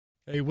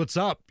Hey, what's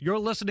up? You're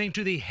listening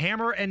to the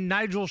Hammer and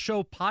Nigel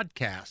Show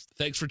podcast.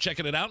 Thanks for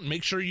checking it out, and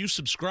make sure you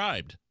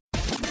subscribed.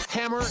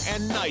 Hammer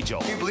and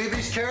Nigel. Can you believe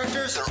these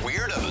characters are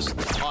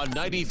weirdos? On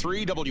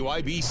 93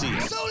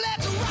 WIBC. So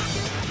let's rock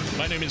it!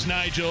 My name is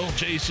Nigel.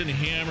 Jason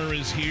Hammer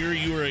is here.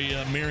 You are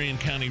a Marion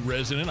County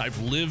resident. I've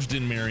lived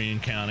in Marion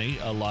County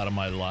a lot of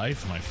my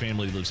life. My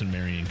family lives in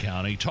Marion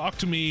County. Talk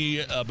to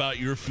me about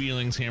your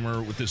feelings,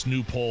 Hammer, with this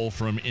new poll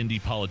from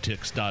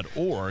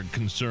IndyPolitics.org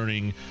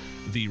concerning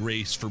the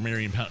race for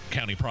Marion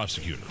County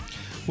prosecutor.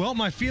 Well,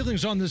 my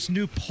feelings on this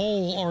new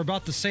poll are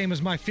about the same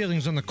as my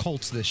feelings on the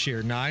Colts this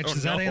year, Nige.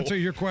 Does that answer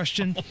your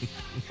question?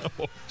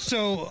 No.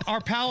 So our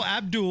pal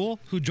Abdul,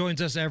 who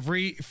joins us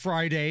every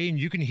Friday, and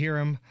you can hear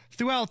him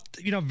throughout,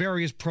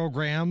 various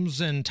programs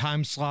and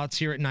time slots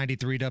here at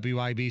 93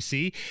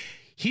 WIBC,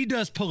 he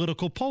does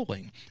political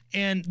polling.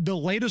 And the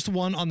latest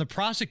one on the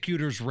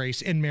prosecutor's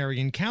race in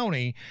Marion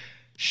County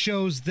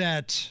shows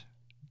that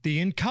the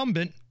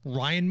incumbent,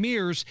 Ryan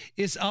Mears,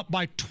 is up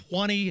by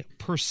 20%,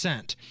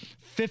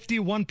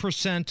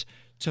 51%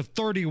 to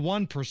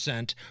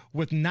 31%,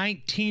 with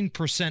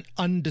 19%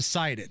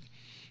 undecided.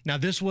 Now,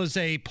 this was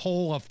a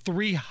poll of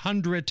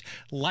 300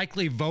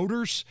 likely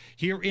voters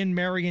here in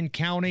Marion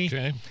County.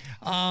 Okay.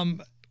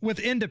 With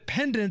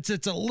independents,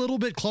 it's a little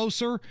bit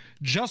closer.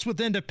 Just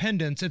with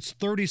independents, it's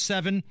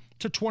 37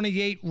 to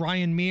 28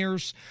 Ryan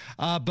Mears,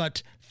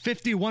 but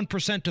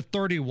 51% to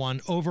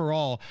 31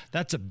 overall.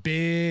 That's a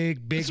big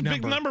number. It's a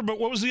big number, but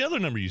what was the other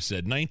number you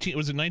said? 19?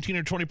 Was it 19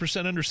 or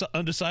 20%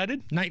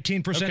 undecided?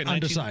 19%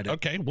 undecided.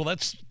 Okay, well,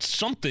 that's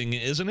something,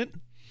 isn't it?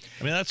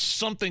 I mean, that's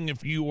something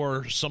if you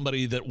are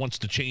somebody that wants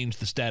to change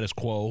the status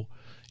quo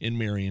in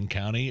Marion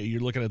County. You're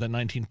looking at that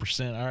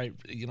 19%. All right,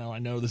 I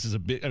know this is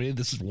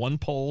this is one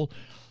poll.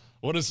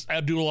 What does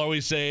Abdul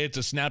always say? It's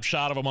a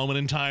snapshot of a moment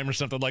in time or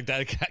something like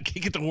that. I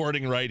can't get the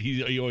wording right.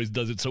 He always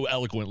does it so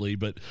eloquently.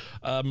 But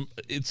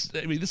this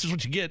is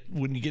what you get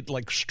when you get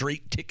like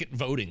straight ticket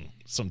voting.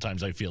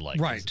 Sometimes I feel like.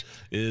 Right.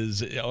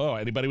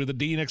 Anybody with a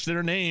D next to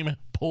their name,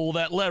 pull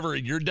that lever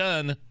and you're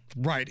done.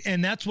 Right.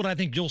 And that's what I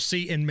think you'll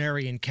see in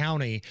Marion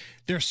County.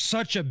 There's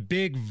such a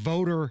big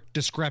voter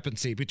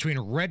discrepancy between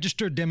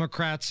registered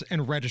Democrats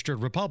and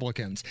registered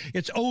Republicans.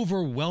 It's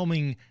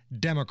overwhelming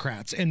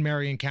Democrats in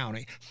Marion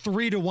County.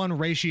 3-to-1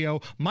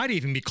 ratio, might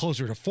even be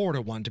closer to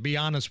 4-to-1, to be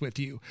honest with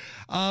you.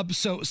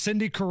 So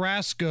Cindy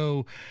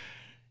Carrasco,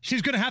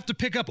 she's going to have to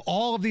pick up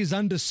all of these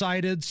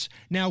undecideds.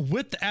 Now,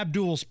 with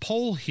Abdul's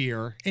poll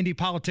here,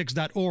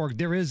 IndyPolitics.org,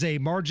 there is a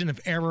margin of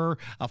error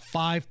of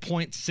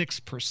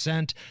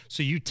 5.6%.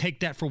 So you take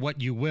that for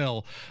what you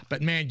will.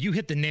 But, man, you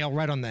hit the nail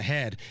right on the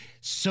head.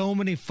 So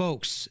many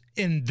folks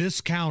in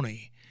this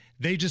county,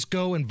 they just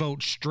go and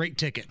vote straight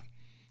ticket.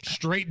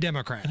 Straight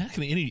Democrat. And how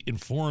can any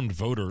informed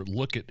voter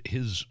look at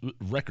his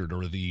record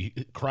or the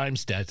crime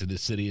stats in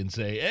this city and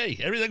say, hey,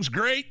 everything's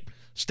great,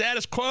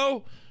 status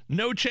quo,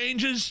 no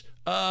changes?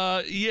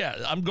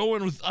 I'm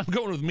going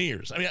with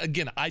Mears. I mean,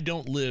 again, I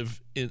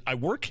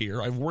work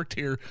here. I've worked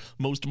here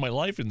most of my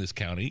life in this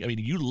county. I mean,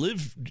 you've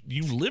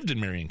lived in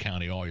Marion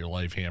County all your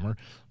life, Hammer.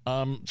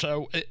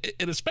 So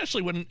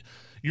especially when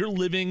you're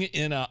living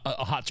in a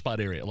hotspot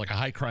area, like a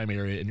high crime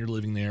area, and you're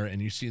living there and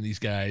you see these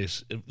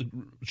guys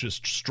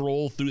just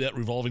stroll through that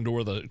revolving door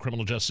of the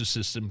criminal justice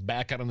system,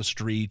 back out on the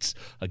streets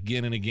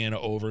again and again,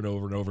 over and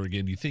over and over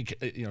again. You think,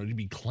 you'd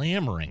be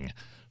clamoring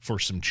for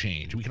some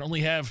change. We can only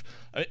have...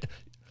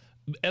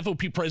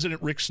 FOP President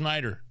Rick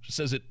Snyder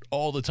says it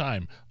all the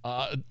time.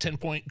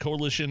 10-Point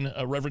Coalition,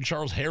 Reverend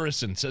Charles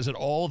Harrison says it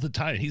all the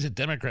time. He's a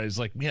Democrat. He's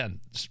like, man,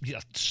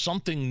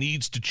 something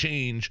needs to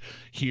change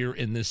here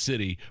in this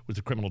city with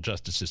the criminal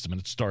justice system,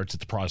 and it starts at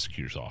the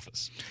prosecutor's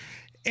office.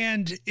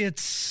 And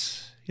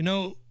it's,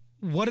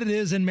 what it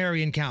is in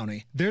Marion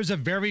County. There's a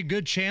very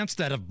good chance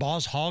that if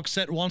Boz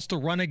Hogset wants to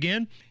run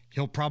again,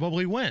 he'll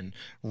probably win.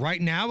 Right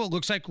now, it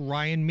looks like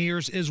Ryan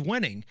Mears is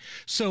winning.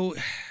 So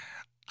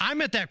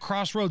I'm at that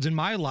crossroads in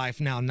my life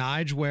now,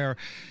 Nige, where,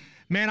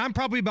 man, I'm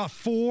probably about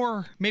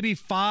 4, maybe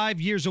 5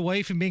 years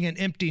away from being an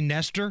empty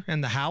nester in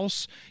the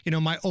house.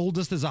 My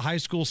oldest is a high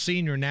school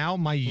senior now.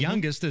 My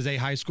youngest is a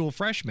high school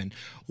freshman.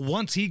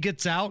 Once he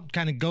gets out,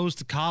 kind of goes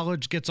to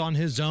college, gets on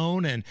his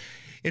own, and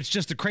it's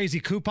just a crazy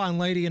coupon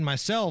lady and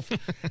myself.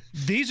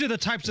 These are the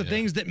types of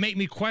things that make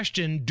me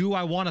question, do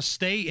I want to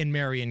stay in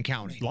Marion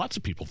County? Lots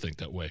of people think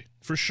that way.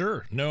 For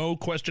sure. No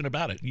question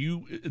about it.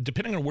 You,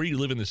 depending on where you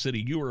live in the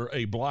city, you are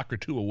a block or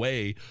two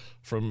away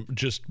from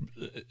just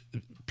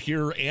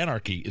pure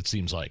anarchy, it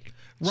seems like,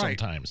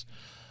 sometimes.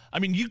 I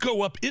mean, you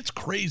go up, it's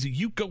crazy.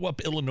 You go up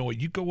Illinois,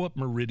 you go up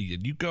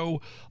Meridian, you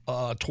go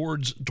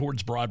towards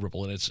Broad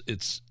Ripple, and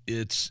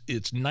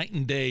it's night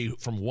and day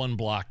from one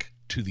block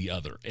to the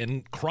other.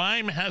 And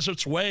crime has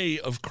its way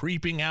of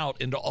creeping out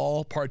into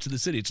all parts of the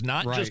city. It's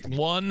not just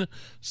one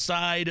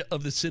side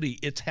of the city.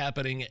 It's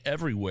happening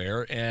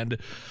everywhere. And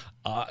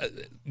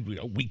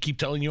we keep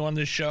telling you on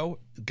this show,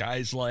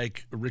 guys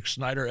like Rick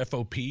Snyder,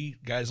 FOP,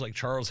 guys like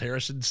Charles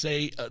Harrison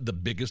say the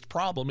biggest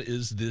problem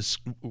is this: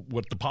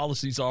 what the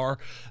policies are,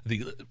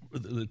 the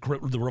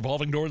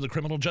revolving door of the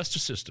criminal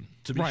justice system.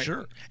 To be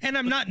sure, and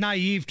I'm not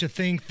naive to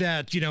think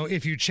that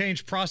if you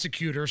change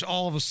prosecutors,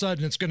 all of a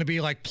sudden it's going to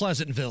be like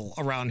Pleasantville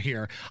around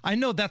here. I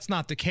know that's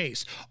not the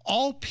case.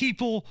 All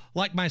people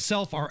like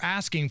myself are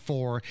asking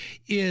for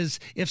is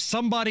if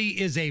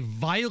somebody is a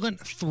violent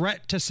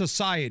threat to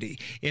society,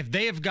 if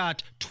they have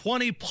got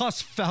 20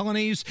 plus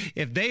felonies,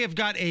 if they have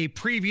got a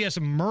previous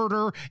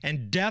murder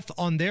and death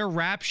on their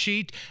rap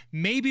sheet,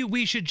 maybe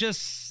we should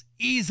just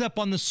ease up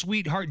on the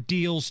sweetheart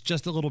deals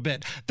just a little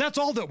bit. That's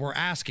all that we're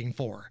asking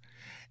for.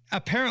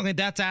 Apparently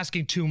that's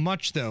asking too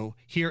much, though,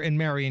 here in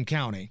Marion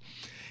County.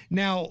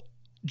 Now,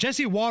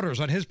 Jesse Waters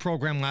on his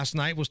program last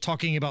night was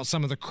talking about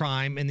some of the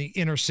crime in the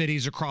inner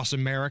cities across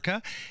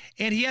America,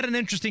 and he had an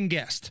interesting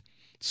guest.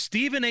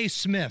 Stephen A.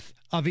 Smith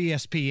of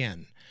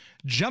ESPN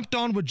jumped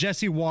on with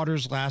Jesse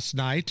Waters last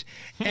night.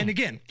 And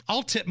again,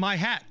 I'll tip my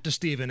hat to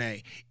Stephen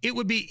A. It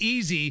would be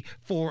easy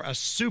for a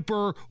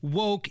super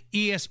woke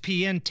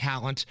ESPN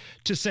talent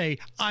to say,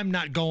 I'm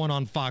not going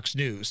on Fox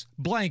News.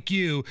 Blank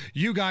you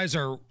guys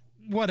are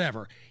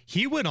whatever.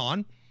 He went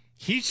on.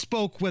 He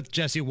spoke with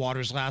Jesse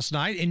Waters last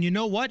night, and you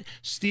know what?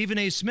 Stephen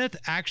A. Smith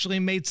actually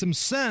made some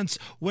sense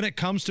when it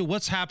comes to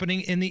what's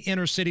happening in the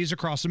inner cities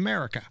across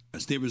America.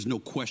 There is no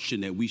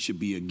question that we should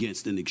be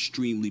against an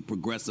extremely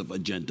progressive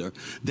agenda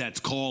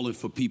that's calling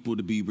for people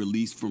to be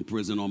released from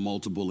prison on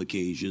multiple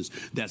occasions,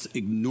 that's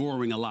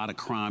ignoring a lot of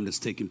crime that's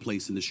taking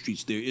place in the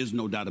streets. There is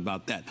no doubt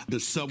about that.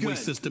 The subway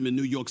system in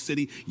New York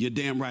City, you're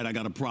damn right I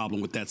got a problem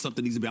with that.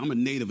 Something needs to be. I'm a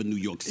native of New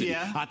York City.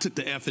 Yeah. I took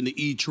the F and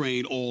the E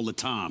train all the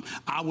time.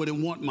 I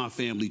wouldn't want my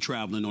family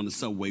traveling on the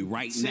subway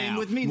right now. Same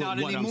with me, not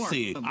what anymore. I'm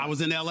saying. I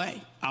was in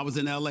L.A.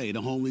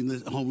 The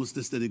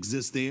homelessness that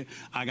exists there,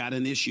 I got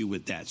an issue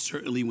with that.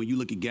 Certainly, when you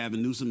look at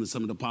Gavin Newsom and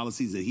some of the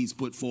policies that he's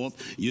put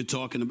forth, you're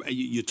talking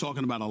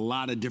about a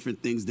lot of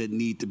different things that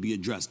need to be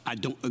addressed. I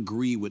don't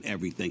agree with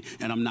everything,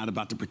 and I'm not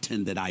about to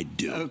pretend that I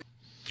do. Okay.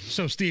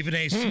 So Stephen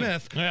A.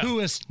 Smith,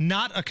 who is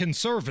not a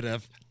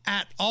conservative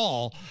at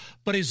all,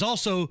 but he's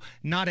also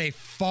not a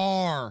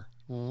far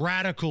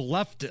radical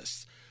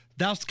leftist.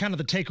 That's kind of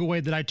the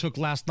takeaway that I took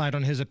last night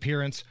on his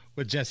appearance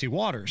with Jesse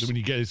Waters.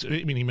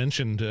 He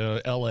mentioned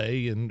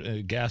L.A.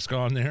 and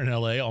Gascon there in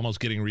L.A. almost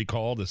getting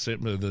recalled.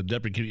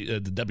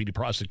 The deputy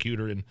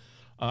prosecutor in,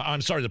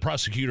 the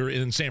prosecutor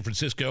in San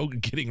Francisco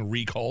getting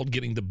recalled,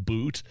 getting the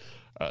boot.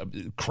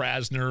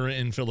 Krasner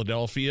in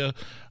Philadelphia,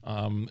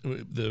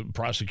 the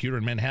prosecutor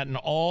in Manhattan,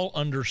 all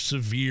under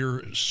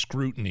severe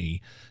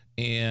scrutiny.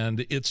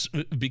 And it's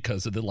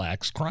because of the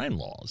lax crime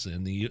laws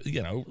and the,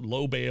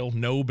 low bail,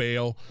 no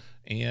bail.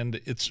 And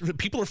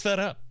people are fed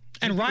up.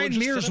 And Ryan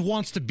Mears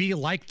wants to be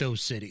like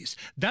those cities.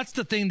 That's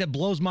the thing that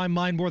blows my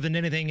mind more than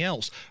anything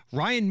else.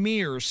 Ryan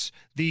Mears,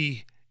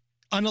 the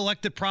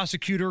unelected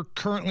prosecutor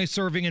currently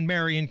serving in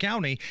Marion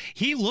County,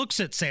 he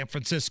looks at San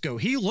Francisco,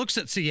 he looks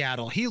at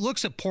Seattle, he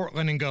looks at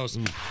Portland and goes,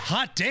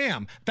 hot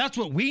damn, that's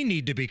what we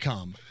need to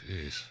become.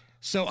 Jeez.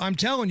 So I'm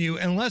telling you,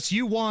 unless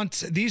you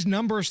want these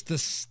numbers to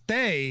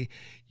stay,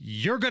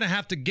 you're going to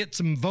have to get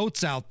some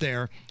votes out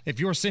there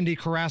if you're Cindy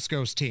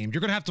Carrasco's team. You're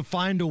going to have to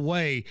find a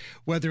way,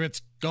 whether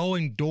it's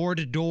going door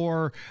to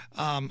door,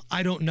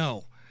 I don't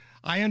know.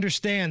 I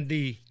understand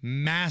the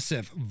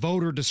massive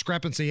voter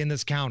discrepancy in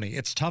this county.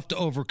 It's tough to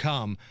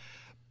overcome.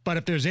 But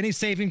if there's any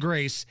saving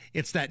grace,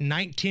 it's that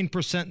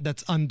 19%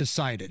 that's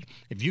undecided.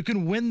 If you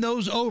can win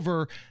those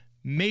over,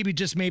 maybe,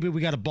 just maybe,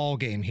 we got a ball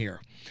game here.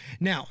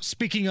 Now,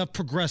 speaking of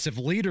progressive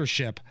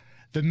leadership,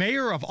 the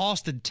mayor of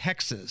Austin,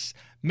 Texas,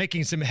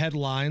 making some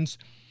headlines.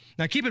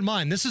 Now, keep in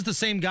mind, this is the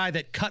same guy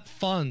that cut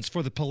funds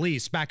for the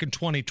police back in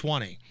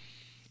 2020.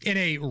 In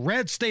a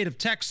red state of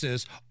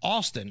Texas,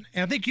 Austin,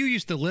 and I think you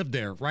used to live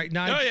there, right,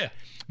 Nige? Oh, yeah.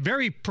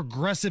 Very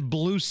progressive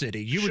blue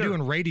city. You were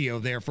doing radio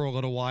there for a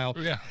little while.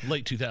 Yeah,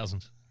 late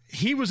 2000s.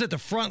 He was at the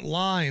front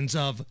lines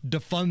of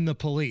defund the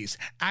police,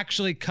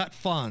 actually cut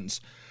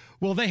funds.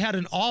 Well, they had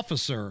an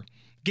officer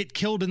get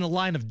killed in the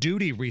line of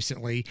duty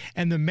recently,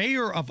 and the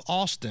mayor of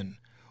Austin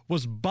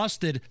was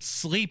busted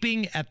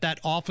sleeping at that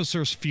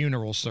officer's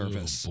funeral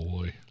service. Oh,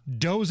 boy.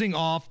 Dozing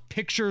off.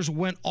 Pictures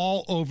went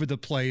all over the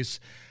place.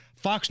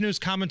 Fox News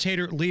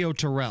commentator Leo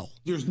Terrell.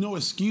 There's no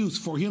excuse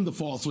for him to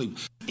fall asleep.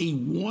 A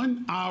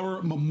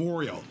 1-hour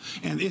memorial,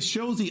 and it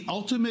shows the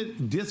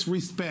ultimate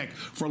disrespect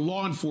for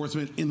law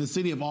enforcement in the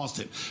city of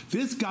Austin.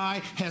 This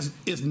guy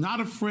is not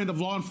a friend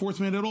of law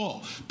enforcement at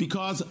all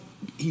because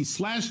he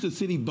slashed the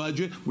city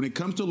budget when it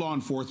comes to law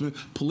enforcement,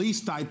 police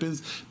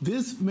stipends.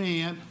 This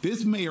mayor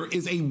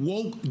is a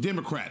woke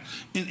Democrat.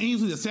 And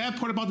Ainsley, the sad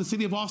part about the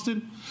city of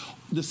Austin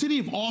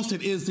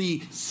is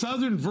the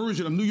southern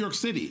version of New York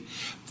City.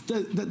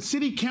 The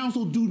city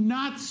council do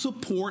not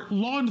support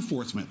law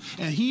enforcement,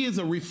 and he is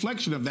a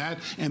reflection of that,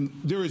 and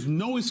there is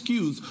no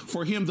excuse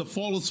for him to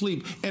fall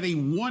asleep at a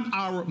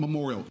 1-hour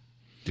memorial.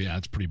 Yeah,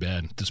 it's pretty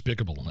bad.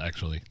 Despicable,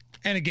 actually.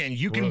 And again,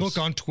 you can look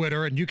on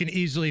Twitter and you can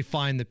easily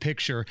find the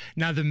picture.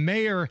 Now, the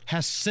mayor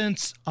has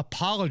since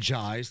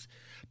apologized,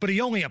 but he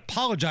only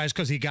apologized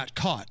because he got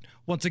caught.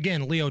 Once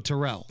again, Leo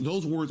Terrell.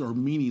 Those words are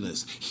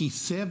meaningless. He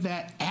said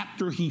that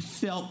after he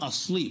fell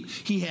asleep.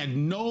 He had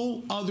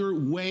no other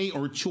way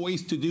or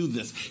choice to do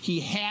this. He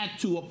had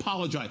to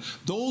apologize.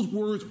 Those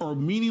words are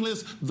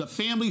meaningless. The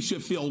family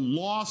should feel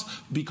lost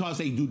because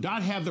they do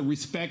not have the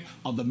respect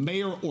of the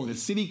mayor or the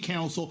city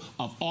council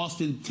of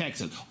Austin,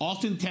 Texas.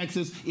 Austin,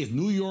 Texas is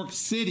New York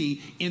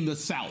City in the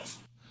South.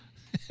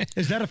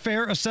 Is that a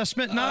fair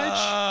assessment,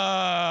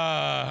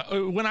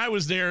 Nige? When I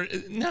was there,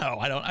 no,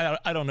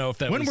 I don't know if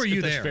that. When were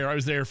you there? Fair. I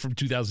was there from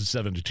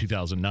 2007 to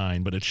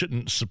 2009, but it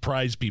shouldn't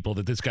surprise people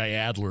that this guy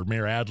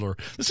Mayor Adler,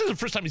 this is the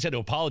first time he's had to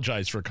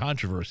apologize for a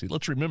controversy.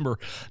 Let's remember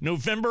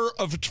November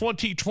of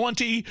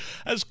 2020,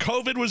 as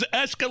COVID was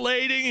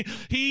escalating,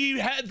 he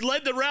had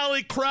led the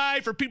rally cry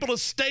for people to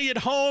stay at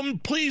home.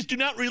 Please do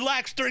not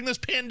relax during this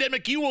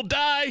pandemic. You will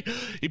die.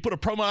 He put a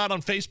promo out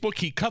on Facebook.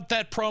 He cut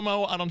that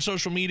promo out on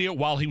social media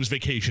while he was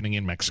vacationing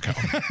in Mexico.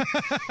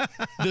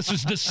 This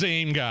is the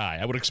same guy.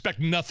 I would expect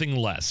nothing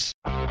less.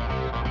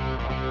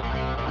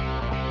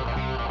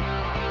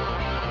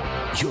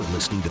 You're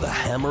listening to the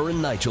Hammer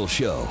and Nigel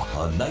Show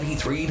on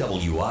 93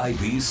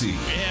 WIBC.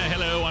 Yeah,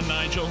 hello, I'm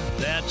Nigel.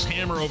 That's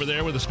Hammer over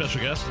there with a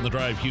special guest on the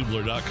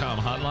DriveHubler.com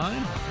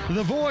hotline.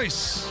 The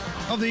voice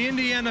of the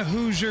Indiana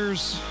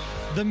Hoosiers,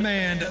 the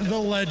man, the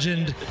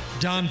legend,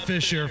 Don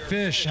Fisher.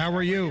 Fish, how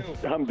are you?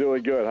 I'm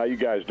doing good. How you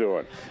guys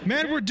doing?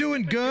 Man, we're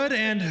doing good,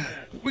 and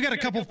we got a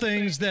couple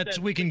things that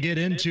we can get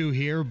into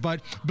here.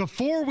 But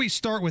before we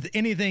start with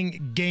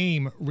anything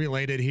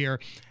game-related here,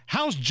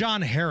 how's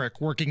John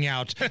Herrick working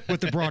out with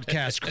the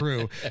broadcast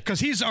crew? Because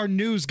he's our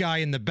news guy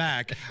in the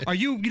back. Are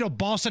you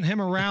bossing him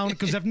around?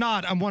 Because if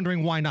not, I'm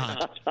wondering why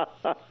not.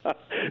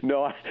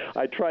 No,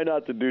 I try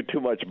not to do too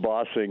much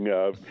bossing.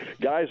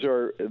 Guys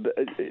are,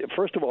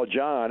 first of all,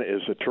 John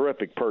is a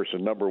terrific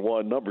person, number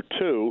one. Number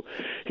two,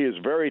 he is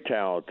very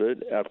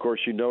talented. Of course,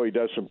 he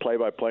does some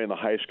play-by-play in the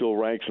high school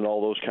ranks and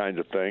all those kinds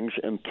of things.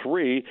 And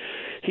three,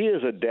 he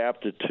has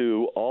adapted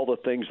to all the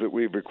things that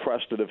we've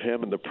requested of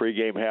him in the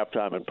pregame,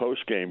 halftime, and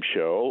postgame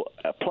show,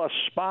 plus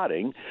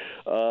spotting,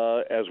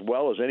 as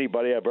well as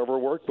anybody I've ever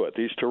worked with.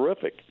 He's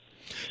terrific.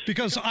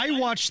 Because I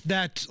watched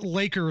that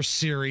Lakers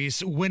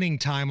series, Winning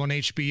Time, on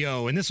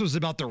HBO, and this was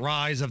about the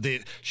rise of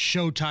the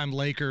Showtime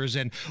Lakers.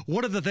 And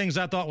one of the things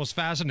I thought was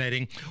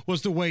fascinating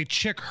was the way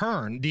Chick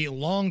Hearn, the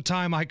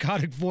longtime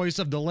iconic voice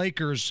of the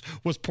Lakers,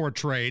 was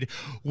portrayed.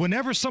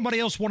 Whenever somebody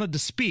else wanted to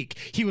speak,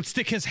 he would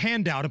stick his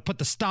hand out and put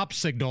the stop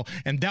signal,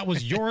 and that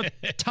was your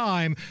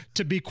time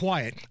to be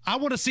quiet. I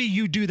want to see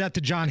you do that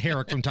to John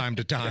Herrick from time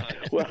to time.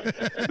 Well,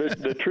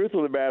 the truth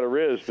of the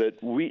matter is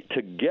that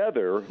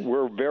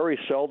we're very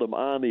seldom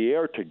on the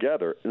air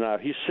together. Now,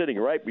 he's sitting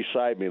right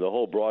beside me the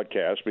whole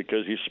broadcast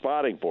because he's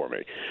spotting for me.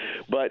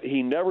 But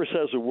he never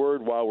says a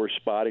word while we're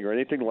spotting or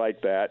anything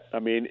like that. I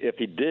mean, if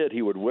he did,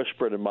 he would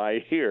whisper it in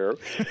my ear.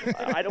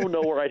 I don't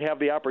know where I'd have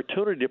the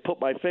opportunity to put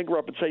my finger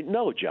up and say,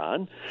 no,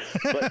 John.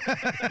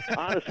 But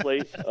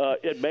honestly,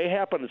 it may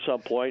happen at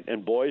some point,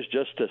 and boys,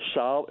 just to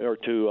salve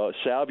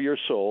your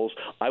souls,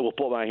 I will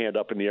put my hand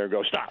up in the air and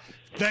go, stop.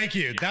 Thank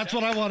you. That's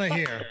what I want to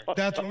hear.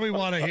 That's what we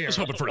want to hear. I was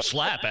hoping for a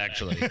slap,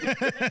 actually.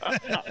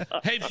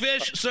 Hey,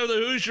 Fish, so the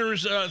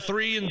Hoosiers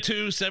 3-2,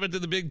 7th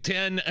in the Big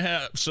Ten,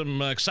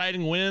 some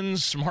exciting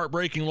wins, some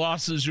heartbreaking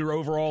losses. Your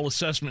overall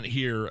assessment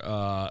here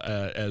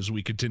as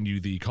we continue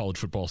the college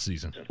football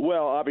season?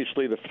 Well,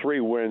 obviously the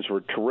 3 wins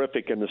were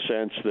terrific in the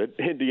sense that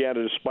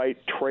Indiana,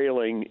 despite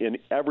trailing in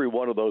every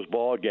one of those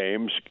ball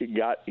games,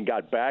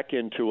 got back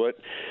into it.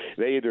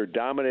 They either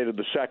dominated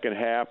the second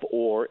half,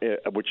 or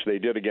which they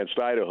did against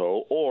Idaho,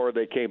 or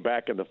they came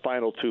back in the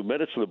final 2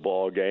 minutes of the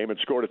ball game and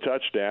scored a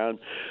touchdown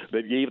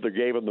that either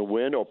gave them the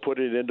win or put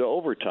it into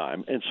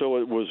overtime. And so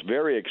it was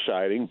very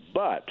exciting.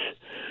 But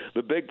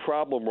the big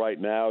problem right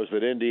now is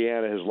that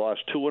Indiana has lost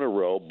 2 in a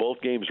row.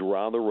 Both games were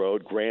on the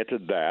road,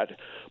 granted that,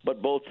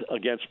 but both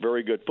against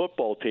very good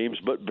football teams,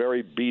 but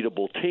very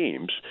beatable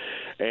teams.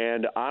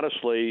 And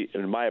honestly,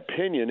 in my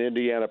opinion,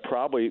 Indiana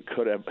probably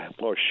could have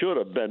or should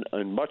have been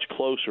much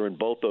closer in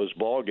both those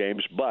ball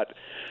games, but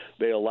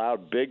they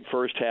allowed big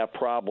first-half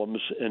problems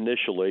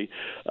initially.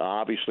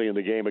 Obviously, in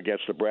the game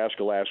against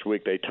Nebraska last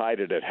week, they tied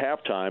it at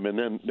halftime, and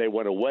then they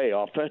went away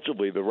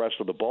offensively the rest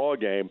of the ball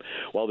game,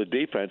 while the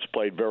defense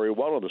played very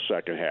well in the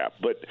second half.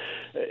 But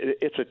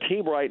it's a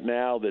team right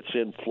now that's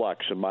in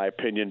flux, in my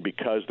opinion,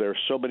 because there are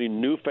so many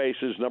new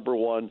faces. Number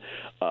one,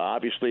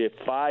 obviously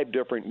 5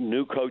 different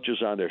new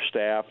coaches on their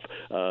staff.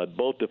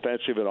 Both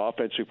defensive and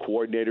offensive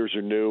coordinators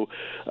are new.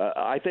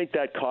 I think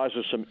that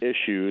causes some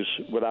issues,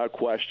 without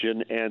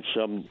question, and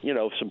some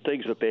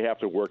things that they have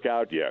to work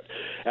out yet.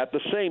 At the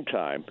same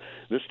time,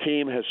 this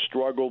team has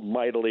struggled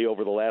mightily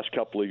over the last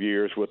couple of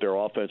years with their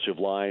offensive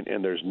line,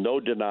 and there's no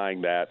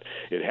denying that.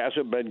 It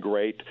hasn't been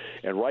great,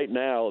 and right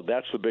now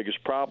that's the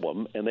biggest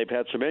problem, and they've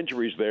had some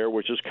injuries there,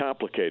 which has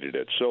complicated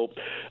it. So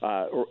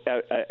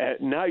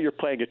now you're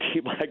playing a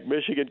team like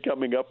Michigan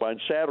coming up on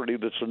Saturday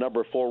that's the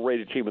number 4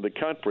 rated team in the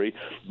country,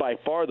 by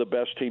far the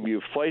best team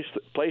you've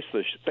faced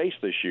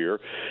this year.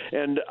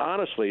 And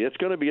honestly, it's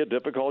going to be a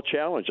difficult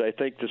challenge, I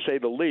think, to say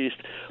the least,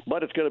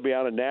 but it's going to be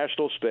on a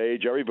national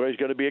stage. Everybody's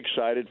going to be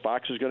excited.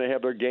 Fox is going to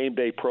have their game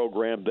day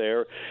program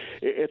there.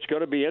 It's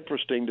going to be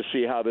interesting to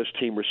see how this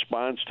team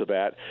responds to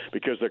that,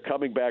 because they're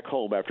coming back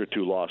home after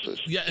 2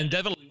 losses. Yeah, and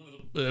definitely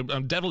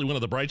one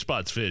of the bright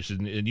spots, Fish,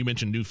 and you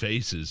mentioned new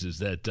faces, is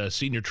that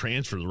senior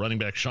transfer, the running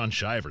back Shaun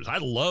Shivers. I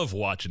love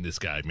watching this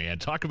guy, man.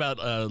 Talk about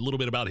a little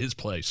bit about his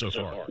play so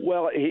far.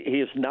 Well, he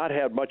has not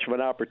had much of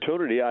an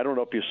opportunity. I don't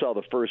know if you saw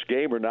the first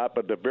game or not,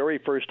 but the very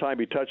first time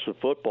he touched the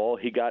football,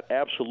 he got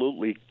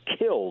absolutely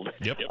killed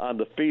on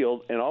the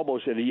field, and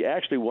he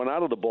actually went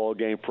out of the ball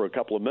game for a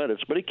couple of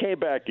minutes, but he came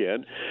back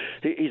in.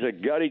 He's a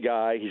gutty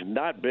guy. He's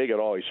not big at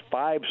all. He's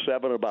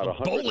 5'7", about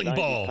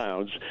 190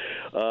 pounds,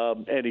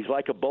 and he's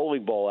like a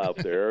bowling ball out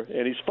there,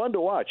 and he's fun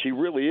to watch. He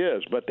really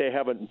is, but they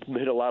haven't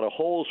made a lot of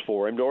holes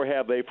for him, nor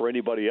have they for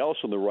anybody else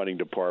in the running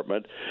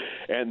department,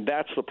 and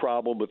that's the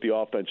problem with the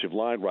offensive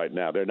line right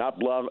now. They're not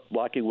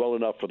blocking well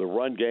enough for the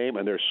run game,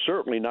 and they're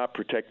certainly not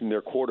protecting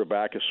their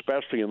quarterback,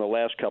 especially in the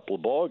last couple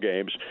of ball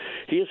games.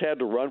 He has had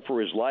to run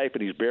for his life,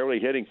 and he's barely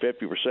hitting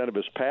 50% of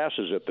his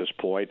passes at this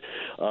point,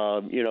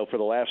 for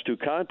the last 2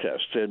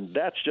 contests, and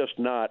that's just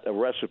not a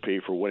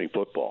recipe for winning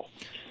football.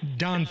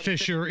 Don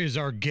Fisher is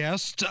our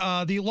guest,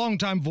 the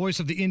longtime voice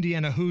of the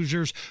Indiana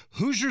Hoosiers.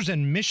 Hoosiers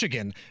and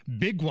Michigan,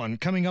 big one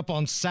coming up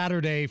on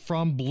Saturday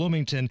from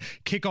Bloomington.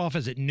 Kickoff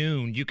is at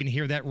noon. You can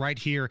hear that right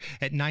here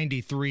at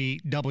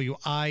 93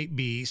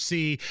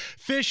 WIBC.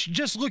 Fish,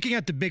 just looking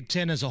at the Big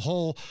Ten as a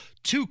whole,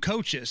 2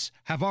 coaches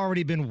have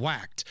already been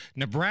whacked.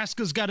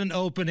 Nebraska's got an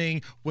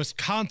opening.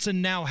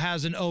 Wisconsin now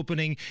has an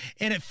opening.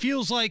 And it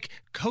feels like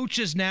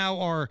coaches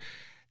now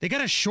they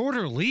got a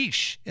shorter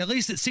leash. At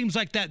least it seems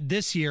like that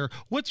this year.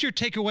 What's your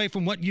takeaway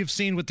from what you've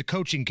seen with the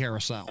coaching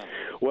carousel?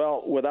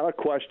 Well, without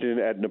question,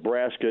 at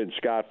Nebraska and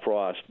Scott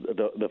Frost,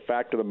 the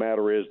fact of the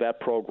matter is that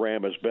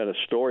program has been a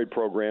storied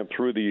program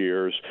through the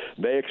years.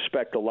 They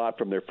expect a lot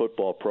from their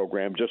football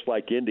program, just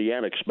like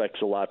Indiana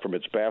expects a lot from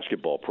its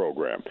basketball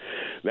program.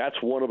 That's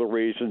one of the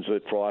reasons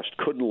that Frost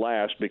couldn't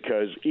last,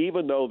 because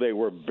even though they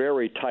were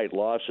very tight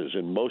losses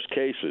in most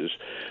cases,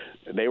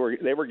 they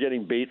were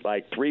getting beat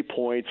like 3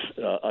 points,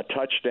 a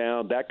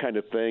touchdown, that kind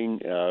of thing.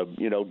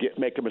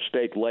 Make a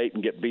mistake late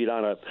and get beat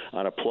on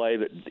a play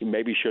that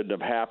maybe shouldn't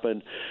have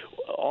happened.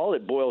 All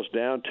it boils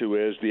down to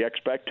is the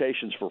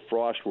expectations for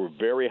Frost were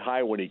very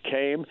high when he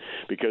came,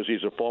 because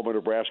he's a former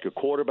Nebraska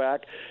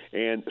quarterback,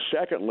 and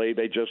secondly,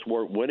 they just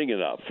weren't winning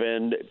enough.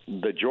 And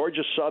the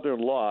Georgia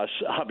Southern loss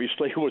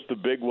obviously was the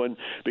big one,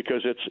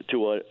 because it's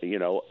to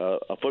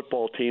a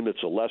football team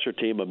that's a lesser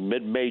team, a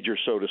mid-major,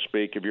 so to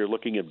speak, if you're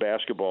looking at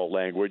basketball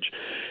language,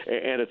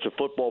 and it's a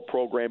football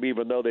program,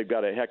 even though they've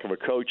got a heck of a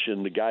coach,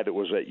 and the guy that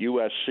was at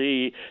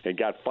USC and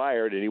got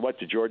fired, and he went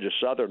to Georgia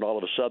Southern, all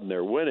of a sudden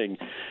they're winning.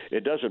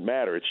 It doesn't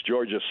matter. It's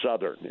Georgia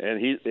Southern,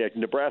 and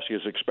Nebraska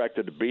is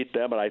expected to beat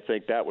them, and I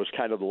think that was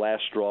kind of the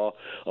last straw,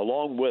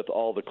 along with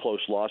all the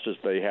close losses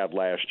they had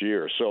last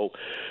year. So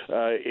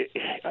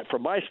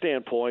from my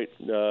standpoint,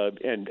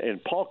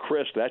 and Paul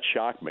Chryst, that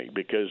shocked me,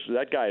 because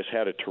that guy has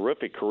had a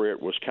terrific career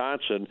at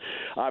Wisconsin.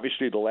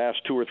 Obviously, the last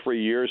 2 or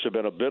 3 years have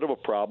been a bit of a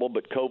problem,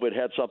 but COVID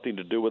had something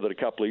to do with it a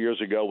couple of years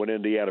ago when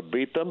Indiana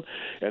beat them,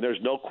 and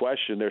there's no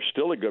question they're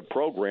still a good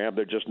program.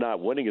 They're just not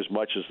winning as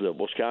much as the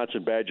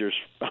Wisconsin Badgers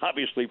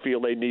obviously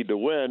feel they need to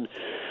win.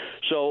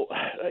 So,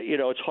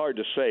 it's hard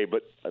to say,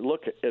 but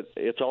look,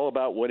 it's all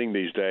about winning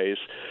these days.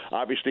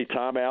 Obviously,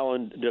 Tom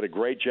Allen did a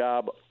great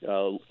job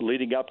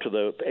leading up to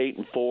the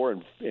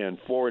 8-4 and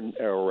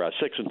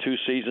 6-2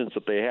 seasons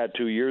that they had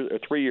 3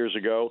 years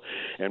ago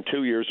and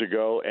 2 years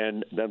ago,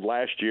 and then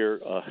last year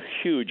a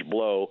huge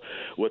blow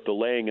with the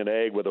laying an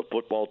egg with a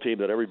football team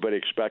that everybody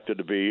expected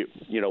to be,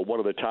 one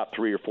of the top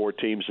 3 or 4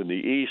 teams in the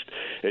East.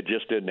 It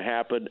just didn't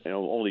happen.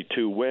 Only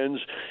 2 wins,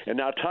 and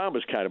now Tom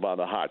is kind of on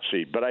the hot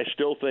seat. But I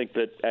still think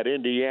that at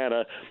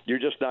Indiana, you're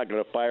just not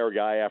going to fire a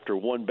guy after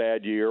one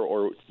bad year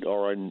or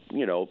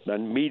a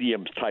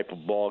medium type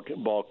of ball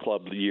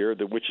club year,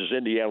 which is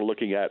Indiana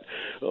looking at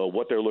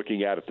what they're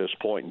looking at this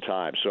point in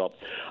time. So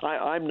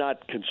I'm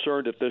not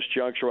concerned at this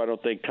juncture. I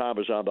don't think Tom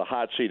is on the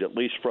hot seat, at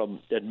least from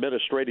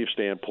administrative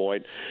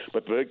standpoint.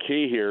 But the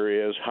key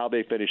here is how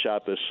they finish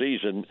out this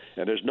season,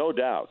 and there's no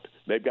doubt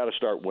they've got to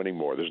start winning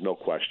more. There's no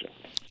question.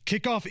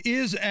 Kickoff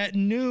is at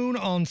noon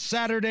on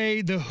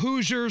Saturday. The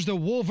Hoosiers, the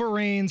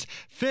Wolverines.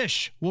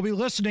 Fish, we'll be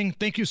listening.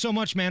 Thank you so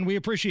much, man. We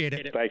appreciate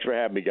it. Thanks for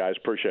having me, guys.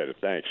 Appreciate it.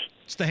 Thanks.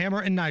 It's the Hammer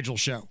and Nigel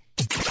Show.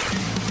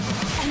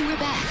 And we're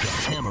back. The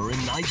Hammer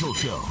and Nigel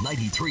Show,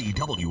 93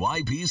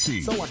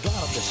 WIBC. So I got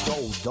up and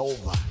strolled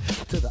over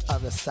to the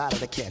other side of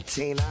the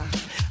cantina.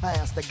 I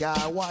asked the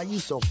guy, why you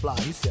so fly?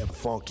 He said,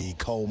 Funky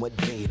Cole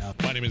Medina.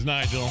 My name is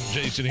Nigel.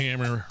 Jason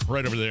Hammer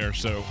right over there.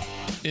 So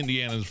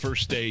Indiana's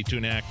first state to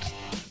enact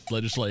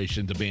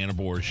legislation to ban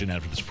abortion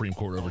after the Supreme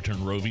Court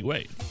overturned Roe v.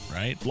 Wade,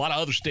 right? A lot of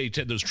other states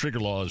had those trigger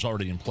laws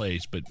already in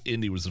place, but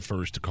Indy was the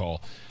first to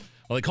call.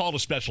 Well, they called a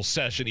special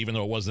session, even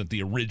though it wasn't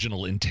the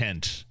original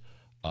intent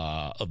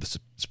of the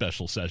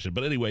special session.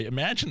 But anyway,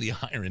 imagine the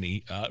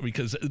irony,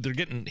 because they're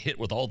getting hit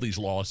with all these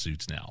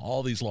lawsuits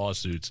now,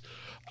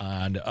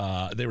 and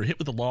they were hit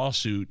with a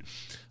lawsuit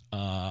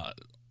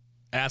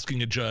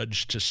asking a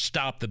judge to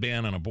stop the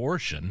ban on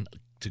abortion,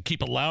 to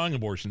keep allowing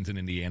abortions in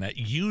Indiana,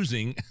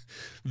 using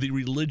the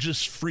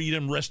Religious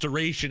Freedom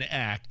Restoration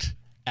Act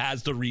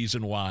as the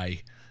reason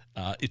why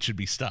it should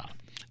be stopped.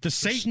 The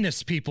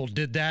Satanist people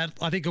did that,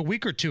 I think, a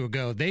week or two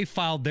ago. They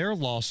filed their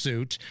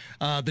lawsuit,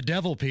 the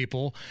devil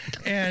people,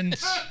 and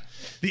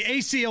the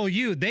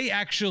ACLU, they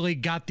actually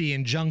got the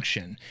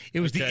injunction.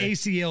 It was the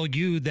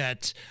ACLU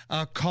that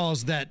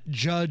caused that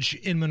judge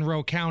in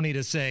Monroe County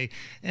to say,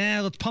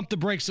 let's pump the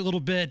brakes a little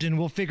bit and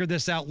we'll figure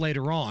this out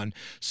later on.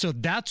 So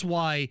that's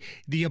why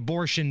the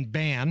abortion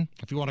ban,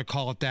 if you want to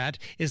call it that,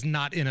 is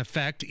not in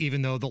effect,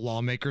 even though the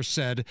lawmakers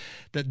said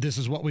that this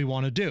is what we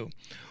want to do.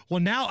 Well,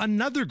 now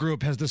another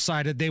group has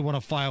decided they want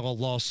to file a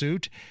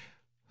lawsuit.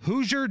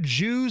 Hoosier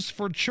Jews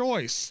for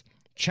Choice,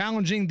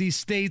 challenging the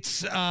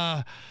state's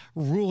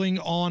ruling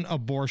on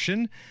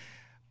abortion.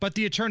 But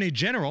the Attorney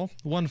General,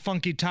 one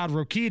funky Todd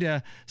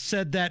Rokita,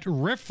 said that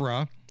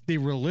RFRA, the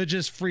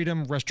Religious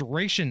Freedom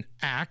Restoration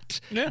Act,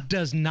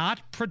 does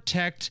not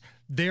protect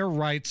their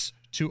rights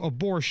to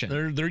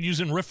abortion. They're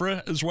using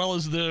RFRA as well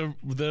as the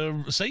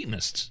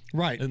Satanists,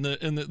 right?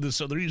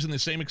 So they're using the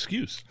same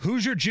excuse.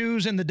 Hoosier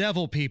Jews and the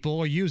devil people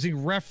are using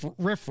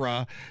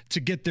RFRA to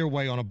get their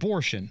way on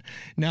abortion.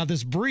 Now,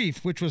 this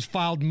brief, which was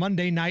filed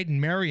Monday night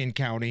in Marion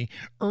County,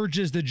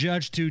 urges the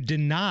judge to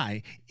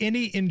deny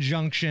any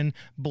injunction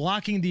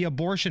blocking the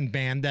abortion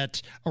ban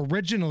that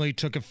originally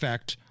took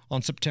effect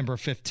on September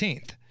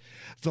 15th.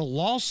 The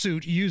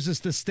lawsuit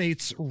uses the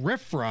state's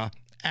RFRA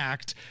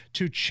Act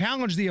to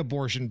challenge the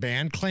abortion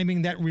ban,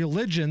 claiming that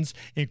religions,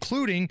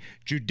 including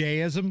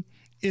Judaism,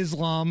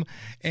 Islam,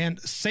 and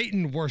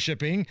Satan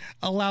worshiping,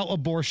 allow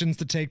abortions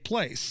to take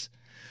place.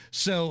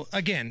 So,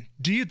 again,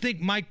 do you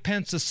think Mike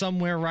Pence is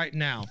somewhere right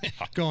now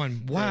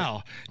going,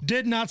 wow,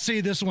 did not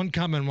see this one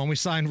coming when we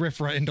signed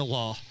RFRA into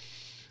law?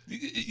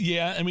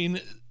 Yeah, I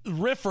mean,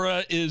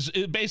 RFRA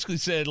it basically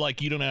said,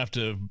 like, you don't have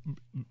to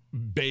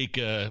bake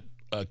a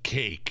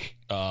cake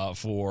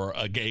for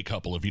a gay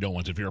couple if you don't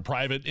want to. If you're a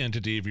private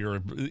entity,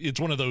 it's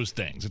one of those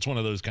things. It's one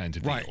of those kinds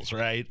of deals,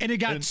 right? And it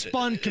got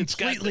spun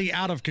completely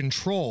out of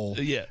control.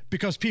 Yeah.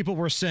 Because people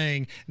were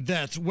saying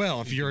that,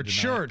 well, if you're a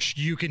church,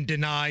 you can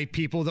deny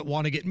people that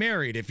want to get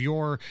married. If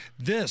you're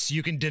this,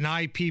 you can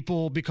deny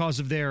people because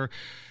of their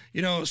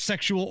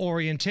sexual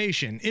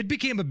orientation. It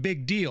became a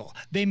big deal.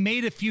 They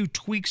made a few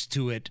tweaks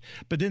to it,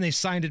 but then they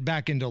signed it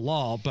back into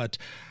law. But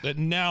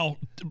now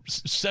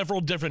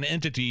several different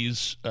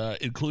entities,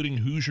 including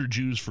Hoosier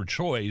Jews for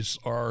Choice,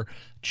 are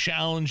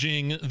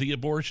challenging the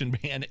abortion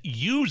ban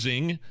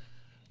using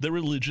the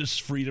Religious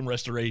Freedom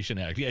Restoration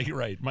Act. Yeah, you're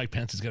right. Mike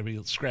Pence is going to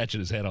be scratching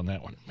his head on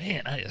that one.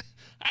 Man,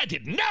 I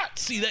did not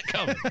see that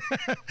coming.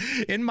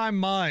 In my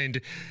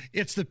mind,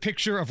 it's the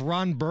picture of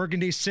Ron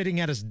Burgundy sitting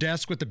at his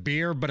desk with a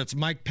beer, but it's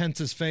Mike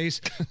Pence's face.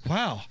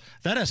 Wow,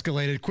 that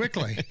escalated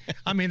quickly.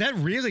 I mean, that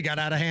really got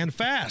out of hand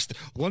fast.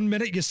 1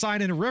 minute you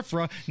sign in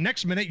RFRA,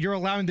 next minute you're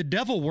allowing the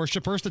devil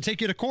worshipers to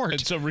take you to court.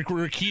 And so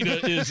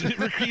Rokita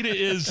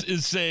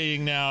is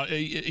saying now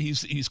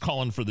he's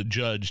calling for the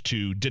judge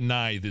to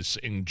deny this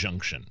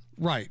injunction.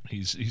 Right.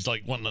 He's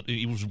like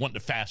he was wanting to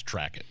fast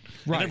track it.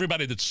 Right. And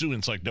everybody that's suing,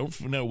 it's like,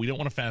 no, we don't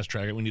want to fast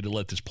track it. We need to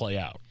let this play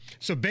out.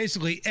 So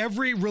basically,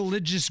 every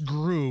religious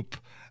group,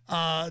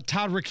 Todd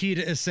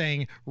Rokita is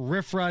saying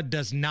RFRA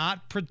does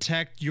not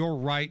protect your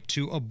right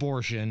to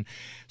abortion.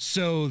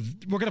 So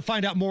we're going to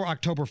find out more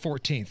October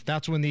 14th.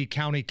 That's when the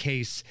county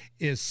case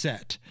is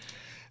set.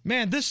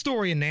 Man, this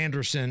story in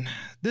Anderson,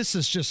 this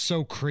is just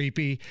so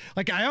creepy.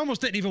 Like, I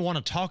almost didn't even want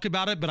to talk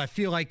about it, but I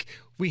feel like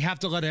we have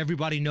to let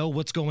everybody know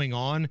what's going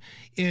on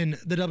in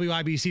the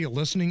WIBC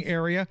listening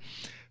area.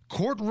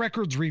 Court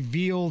records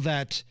reveal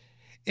that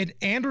an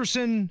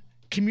Anderson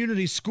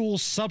Community School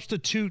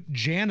substitute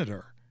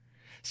janitor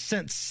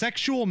sent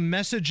sexual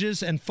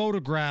messages and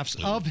photographs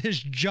of his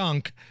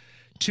junk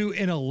to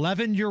an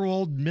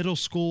 11-year-old middle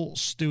school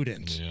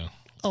student. Yeah.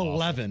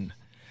 11.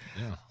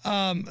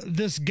 Yeah.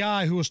 This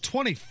guy who was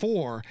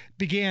 24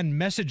 began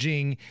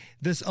messaging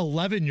this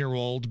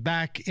 11-year-old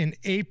back in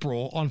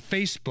April on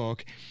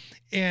Facebook,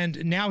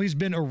 and now he's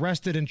been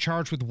arrested and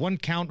charged with 1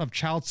 count of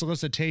child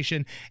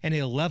solicitation and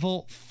a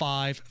level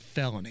 5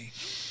 felony.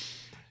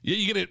 Yeah,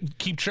 you got to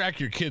keep track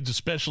of your kids,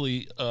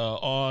 especially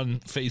on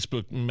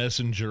Facebook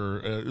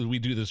Messenger. We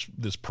do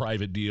this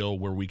private deal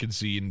where we can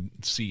see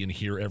and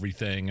hear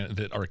everything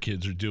that our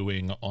kids are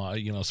doing.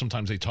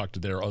 Sometimes they talk to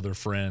their other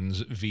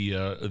friends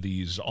via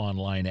these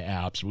online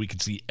apps. We can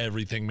see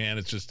everything, man.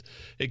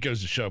 It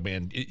goes to show,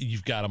 man,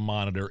 you've got to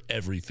monitor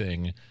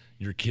everything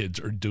your kids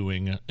are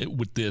doing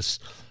with this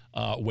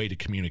way to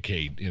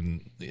communicate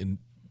in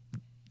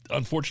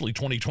unfortunately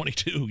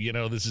 2022.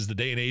 This is the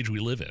day and age we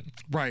live in.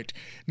 Right.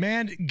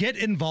 Man, get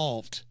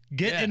involved.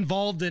 Get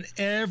involved in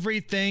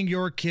everything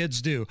your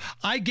kids do.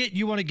 I get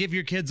you want to give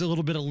your kids a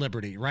little bit of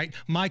liberty, right?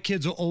 My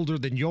kids are older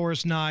than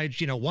yours,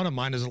 Nige. One of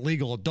mine is a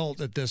legal adult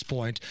at this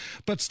point.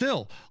 But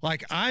still,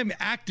 I'm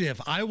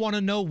active. I want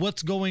to know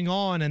what's going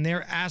on in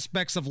their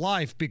aspects of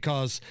life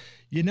because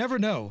you never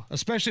know,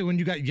 especially when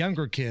you got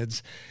younger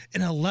kids.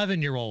 An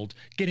 11-year-old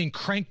getting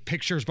crank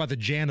pictures by the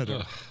janitor.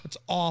 Ugh. It's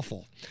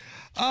awful.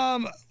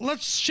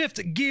 Let's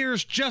shift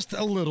gears just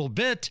a little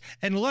bit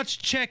and let's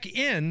check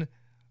in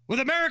with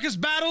America's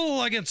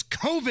battle against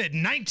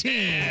COVID-19.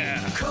 Yeah.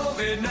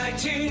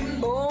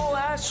 COVID-19. Oh,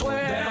 I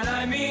swear that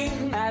I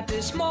mean at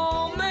this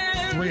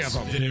moment. 3 of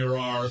them. There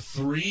are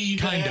 3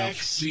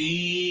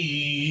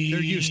 vaccines.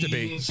 There used to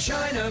be.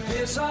 China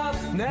piss off.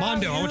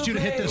 Mondo, I want you to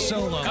hit this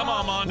solo. Come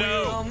on,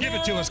 Mondo. Give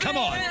it to us. Come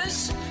on.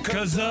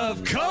 Because of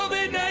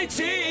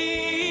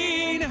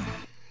COVID-19.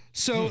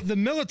 So the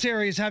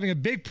military is having a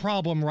big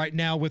problem right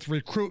now with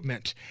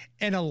recruitment.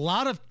 And a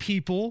lot of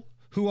people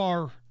who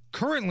are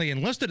currently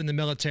enlisted in the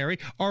military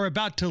are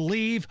about to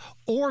leave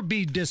or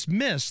be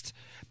dismissed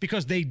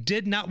because they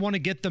did not want to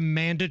get the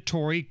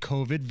mandatory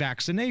COVID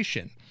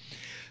vaccination.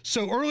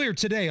 So earlier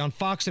today on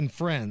Fox and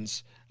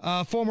Friends,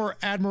 former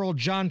Admiral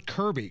John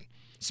Kirby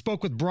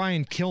spoke with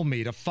Brian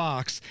Kilmeade of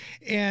Fox,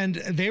 and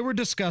they were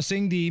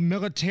discussing the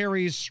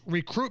military's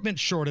recruitment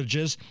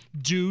shortages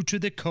due to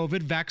the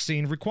COVID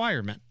vaccine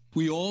requirement.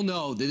 We all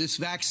know that this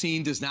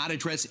vaccine does not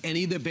address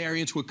any of the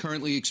variants we're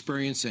currently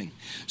experiencing.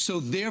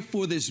 So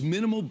therefore, there's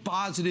minimal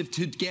positive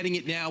to getting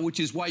it now, which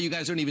is why you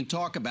guys don't even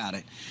talk about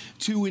it.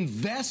 To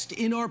invest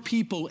in our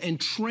people and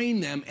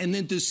train them and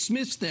then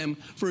dismiss them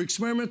for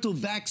experimental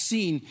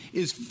vaccine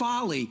is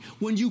folly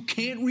when you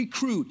can't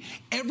recruit.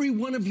 Every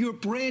one of your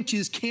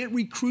branches can't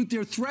recruit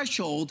their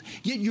threshold,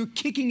 yet you're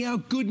kicking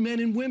out good men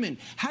and women.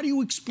 How do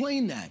you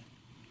explain that?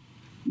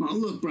 Well,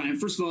 look, Brian,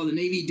 first of all, the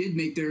Navy did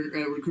make their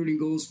recruiting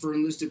goals for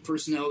enlisted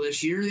personnel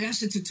this year.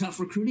 Yes, it's a tough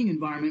recruiting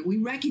environment. We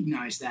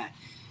recognize that.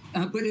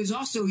 But it's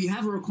also, you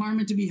have a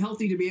requirement to be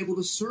healthy to be able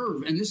to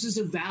serve. And this is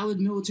a valid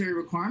military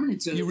requirement.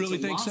 It's a, you really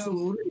it's a think lawful so?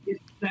 order to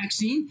get the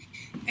vaccine.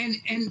 And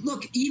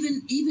look,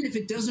 even if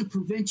it doesn't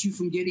prevent you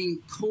from getting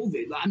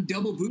COVID, I'm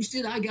double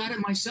boosted. I got it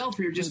myself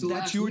here just the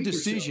last week or so.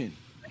 That's your decision.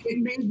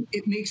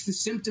 It makes the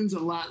symptoms a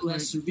lot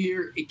less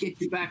severe. It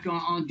gets you back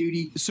on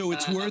duty. So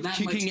it's worth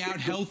kicking out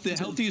the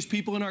healthiest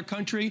people in our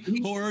country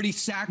who are already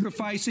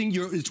sacrificing.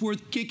 It's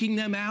worth kicking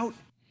them out.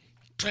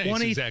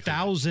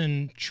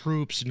 20,000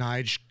 troops,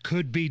 Nige,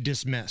 could be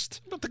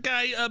dismissed. But the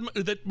guy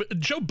that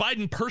Joe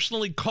Biden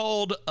personally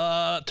called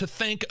to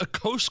thank a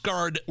Coast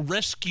Guard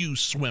rescue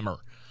swimmer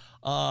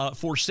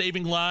for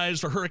saving lives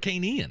for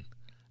Hurricane Ian.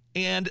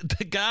 And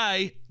the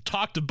guy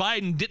talked to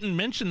Biden, didn't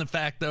mention the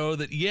fact, though,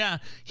 that,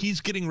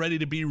 he's getting ready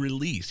to be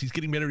released. He's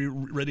getting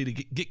ready to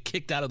get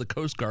kicked out of the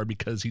Coast Guard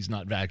because he's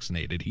not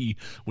vaccinated. He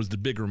was the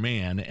bigger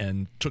man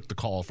and took the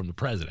call from the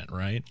president,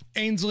 right?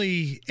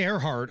 Ainsley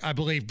Earhart, I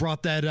believe,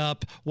 brought that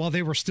up while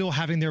they were still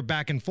having their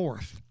back and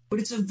forth. But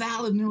it's a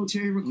valid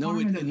military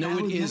requirement. No,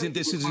 it isn't.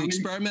 This is an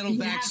experimental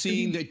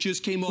vaccine that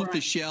just came off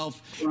the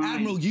shelf. Right.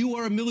 Admiral, you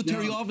are a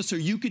military officer.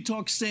 You could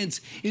talk sense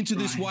into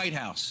this White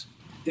House.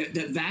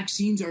 That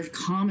vaccines are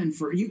common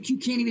for you. You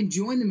can't even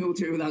join the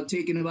military without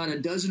taking about a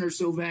dozen or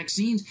so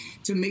vaccines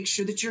to make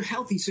sure that you're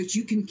healthy, so that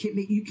you can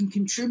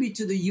contribute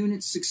to the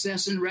unit's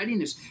success and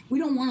readiness. We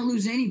don't want to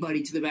lose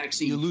anybody to the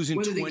vaccine. You're losing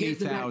whether they get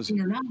the 20,000 vaccine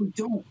or not. We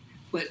don't.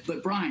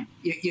 But Brian,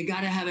 you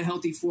got to have a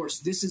healthy force.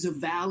 This is a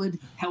valid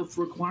health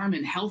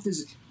requirement. Health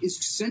is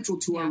central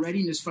to our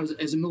readiness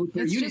as a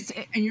military unit.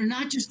 And you're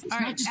not just, it's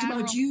not just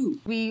Admiral, about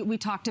you. We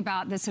talked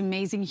about this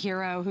amazing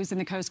hero who's in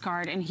the Coast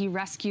Guard, and he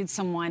rescued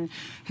someone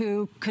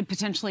who could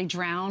potentially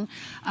drown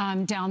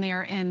down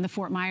there in the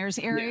Fort Myers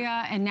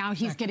area, and now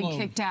he's getting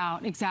kicked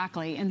out.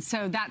 Exactly. And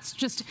so that's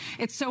just,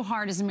 it's so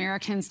hard as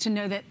Americans to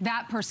know that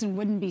that person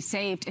wouldn't be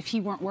saved if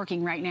he weren't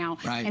working right now.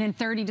 Right. And in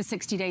 30 to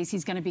 60 days,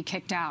 he's going to be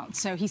kicked out.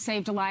 So he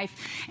saved a life,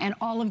 and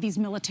all of these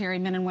military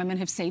men and women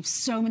have saved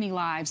so many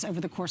lives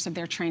over the course of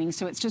their training.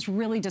 So it's just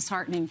really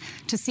disheartening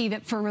to see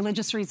that for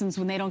religious reasons,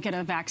 when they don't get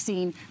a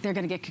vaccine, they're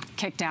going to get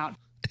kicked out.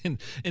 And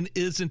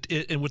isn't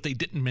it? And what they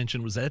didn't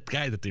mention was that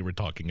guy that they were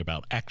talking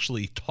about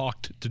actually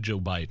talked to Joe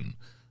Biden.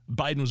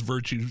 Biden was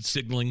virtue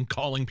signaling,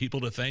 calling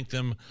people to thank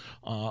them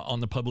on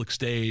the public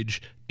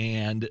stage,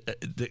 and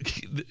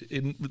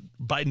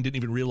Biden didn't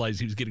even realize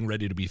he was getting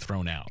ready to be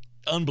thrown out.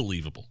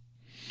 Unbelievable.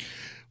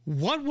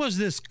 What was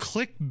this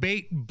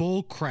clickbait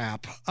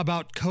bullcrap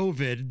about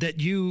COVID that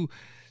you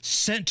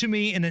sent to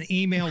me in an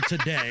email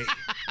today?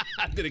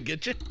 Did it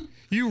get you?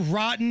 You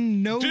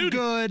rotten, no Dude,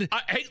 good.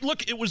 Hey,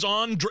 look, it was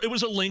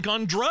a link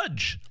on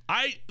Drudge.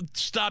 I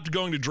stopped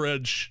going to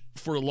Drudge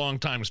for a long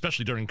time,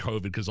 especially during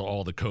COVID, because of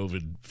all the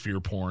COVID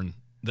fear porn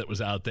that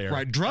was out there.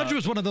 Right. Drudge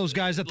was one of those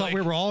guys that thought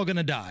we were all going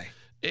to die.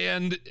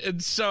 And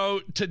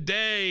so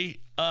today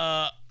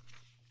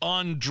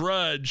on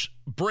Drudge,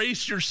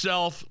 brace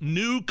yourself,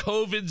 new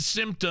COVID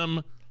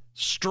symptom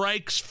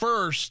strikes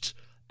first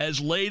as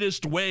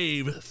latest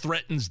wave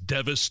threatens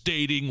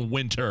devastating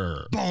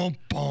winter. Boom,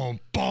 boom,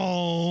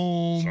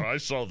 boom. So I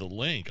saw the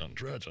link on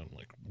Drudge. I'm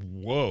like,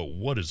 whoa,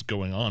 what is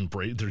going on?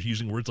 They're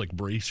using words like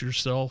brace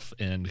yourself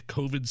and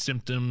COVID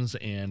symptoms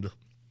and,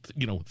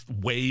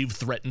 wave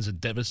threatens a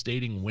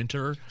devastating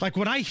winter. Like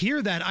when I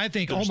hear that, I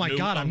think, oh my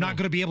God, I'm not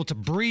going to be able to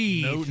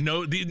breathe.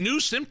 No, the new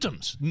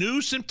symptoms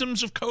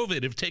of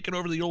COVID have taken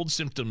over the old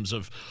symptoms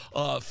of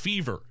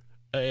fever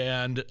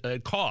and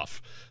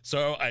cough.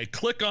 So I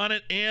click on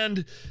it,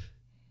 and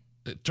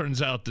it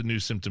turns out the new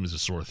symptom is a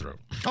sore throat.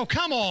 Oh,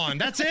 come on.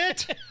 That's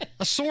it?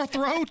 A sore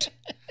throat?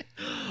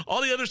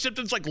 All the other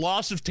symptoms like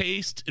loss of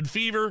taste and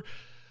fever,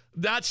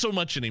 not so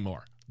much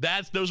anymore.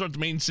 Those aren't the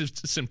main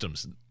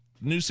symptoms.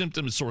 New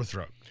symptom is sore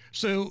throat.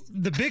 So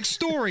the big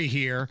story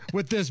here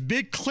with this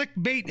big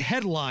clickbait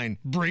headline,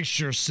 brace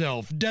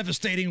yourself,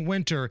 devastating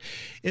winter,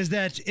 is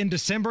that in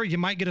December you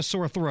might get a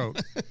sore throat.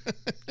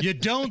 You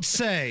don't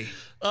say.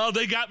 Oh,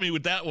 they got me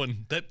with that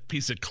one. That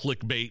piece of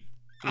clickbait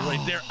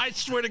right there. I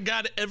swear to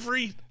God,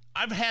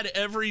 I've had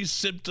every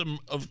symptom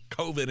of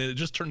COVID, and it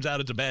just turns out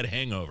it's a bad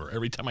hangover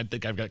every time I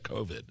think I've got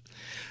COVID.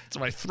 So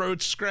my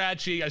throat's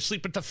scratchy. I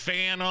sleep with the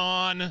fan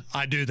on.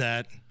 I do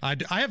that. I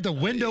have the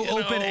window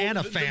open and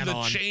a fan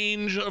on. The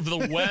change of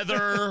the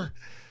weather,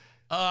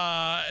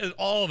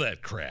 all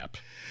that crap.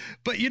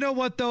 But you know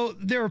what, though?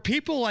 There are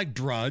people like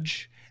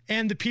Drudge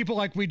and the people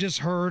like we just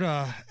heard,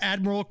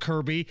 Admiral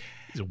Kirby.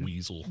 He's a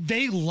weasel.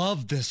 They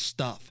love this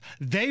stuff.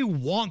 They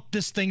want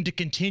this thing to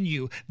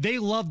continue. They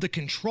love the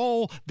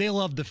control. They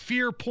love the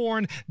fear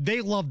porn.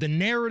 They love the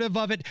narrative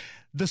of it.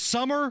 The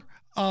summer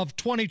of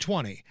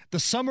 2020, the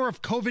summer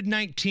of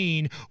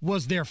COVID-19,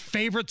 was their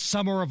favorite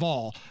summer of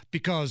all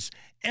because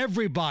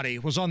everybody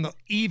was on the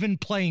even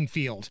playing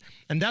field.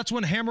 And that's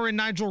when Hammer and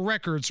Nigel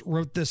Records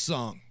wrote this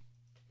song.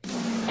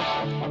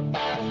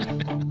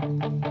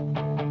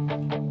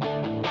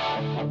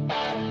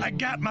 I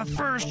got my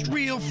first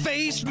real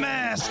face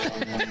mask.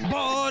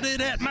 Bought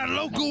it at my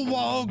local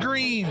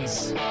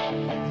Walgreens.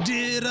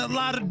 Did a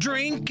lot of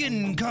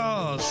drinking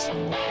cause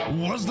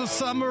was the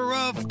summer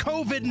of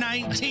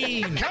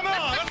COVID-19. Come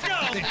on, let's go.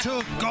 They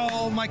took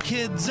all my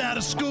kids out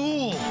of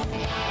school.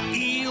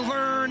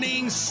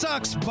 E-learning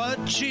sucks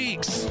butt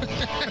cheeks.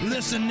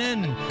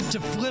 Listening to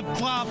Flip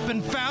Flop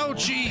and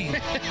Fauci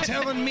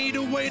telling me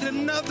to wait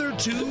another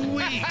 2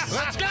 weeks.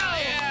 Let's go.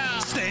 Yeah.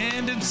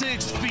 Standing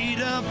 6 feet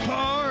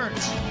apart.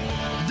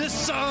 This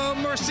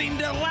summer seemed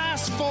to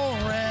last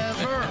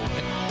forever.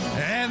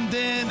 And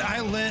then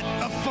I lit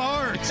a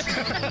fart.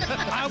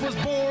 I was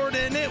bored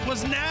and it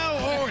was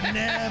now or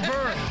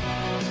never.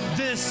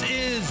 This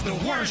is the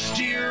worst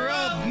year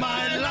of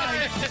my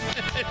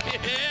life.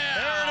 Yeah.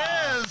 There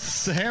it is.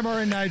 It's the Hammer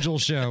and Nigel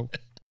Show.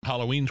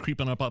 Halloween's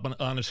creeping up on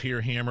us here,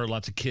 Hammer.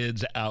 Lots of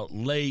kids out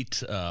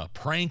late,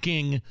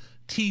 pranking,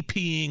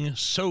 TPing,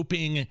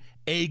 soaping,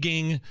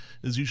 egging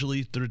is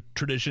usually the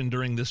tradition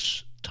during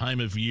this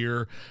time of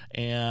year,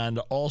 and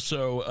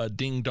also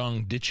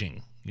ding-dong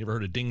ditching. You ever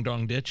heard of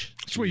ding-dong ditch?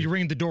 It's where you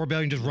ring the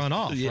doorbell and just run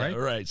off, yeah, right?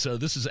 Right. So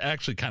this is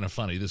actually kind of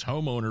funny. This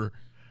homeowner,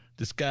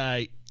 this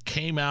guy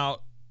came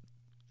out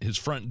his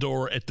front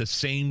door at the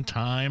same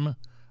time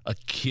a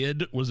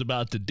kid was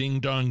about to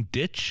ding-dong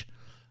ditch,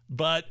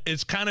 but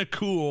it's kind of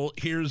cool.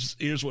 Here's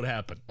what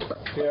happened.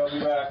 Okay, I'll be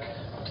back.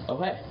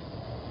 Oh, hey.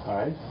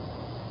 Hi.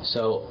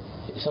 So,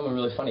 something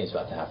really funny is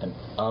about to happen.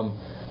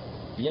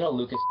 You know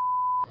Lucas?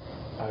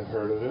 I've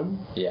heard of him.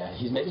 Yeah,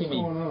 he's making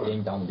me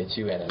ding dong ditch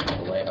you and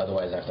then away,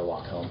 otherwise I have to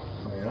walk home.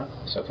 Oh, yeah?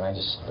 So can I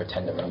just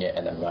pretend to ring it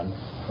and then run?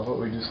 How about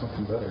we do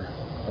something better?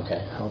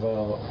 Okay. How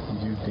about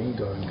you ding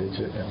dong ditch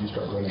it and you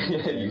start running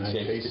and I'm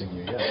chasing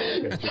you. Yeah.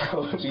 Okay, just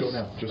go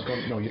now. Just go.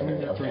 No, you don't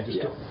even have to run.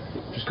 Just go.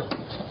 Just go.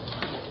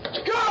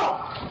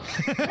 Go!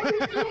 What are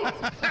you doing?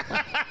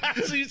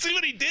 So you see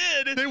what he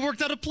did? They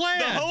worked out a plan.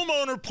 The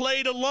homeowner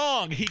played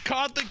along. He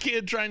caught the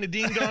kid trying to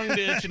ding-dong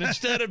ditch, and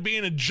instead of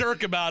being a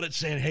jerk about it,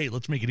 saying, hey,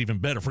 let's make it even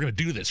better. If we're going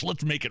to do this,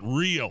 let's make it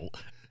real.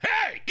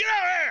 Hey, get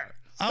out here!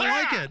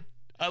 I like it.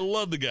 I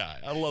love the guy.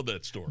 I love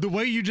that story. The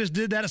way you just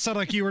did that, it sounded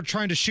like you were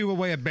trying to shoo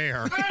away a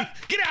bear.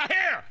 Get out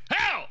here!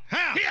 How?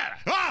 Yeah!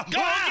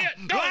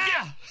 Go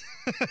get!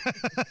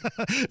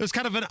 It was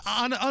kind of an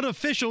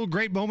unofficial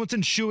Great Moments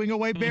in Shooing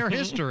Away Bear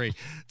history.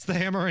 It's the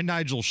Hammer and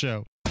Nigel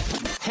Show.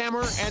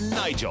 Hammer and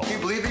Nigel. Can you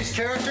believe these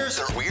characters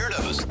are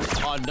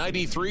weirdos? On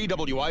 93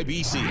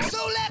 WIBC.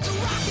 So let's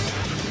rock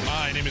it!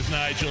 My name is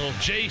Nigel.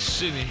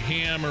 Jason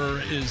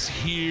Hammer is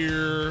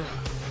here.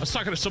 I was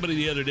talking to somebody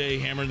the other day,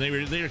 Hammer, and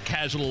they're a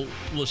casual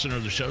listener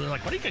of the show. They're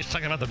like, why are you guys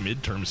talking about the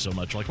midterms so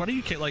much? Like, why do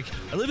you care? Like,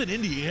 I live in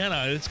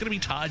Indiana. It's going to be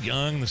Todd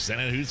Young, the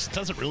Senate, who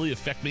doesn't really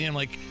affect me. I'm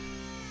like,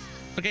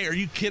 Okay, are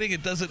you kidding?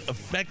 It doesn't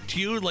affect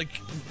you? Like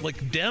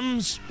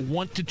Dems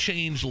want to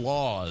change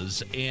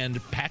laws and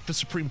pack the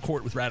Supreme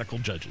Court with radical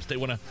judges. They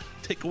want to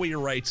take away your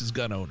rights as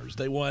gun owners.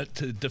 They want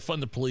to defund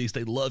the police.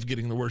 They love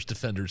getting the worst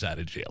offenders out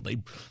of jail.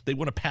 They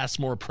want to pass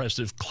more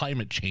oppressive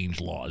climate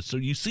change laws. So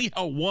you see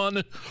how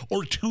 1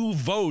 or 2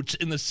 votes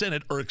in the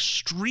Senate are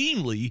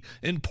extremely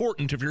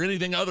important if you're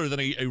anything other than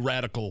a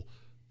radical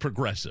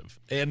progressive.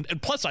 And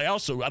plus, I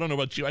don't know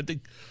about you, I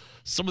think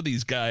some of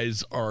these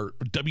guys are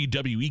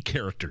WWE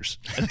characters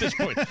at this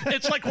point.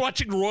 It's like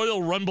watching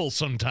Royal Rumble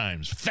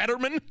sometimes.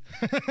 Fetterman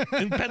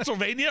in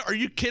Pennsylvania? Are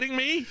you kidding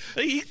me?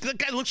 The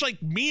guy looks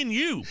like me and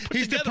you.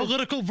 He's the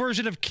political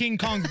version of King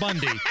Kong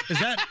Bundy. Is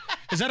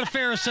that a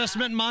fair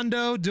assessment,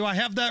 Mondo? Do I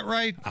have that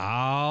right?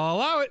 I'll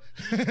allow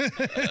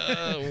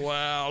it.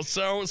 Wow.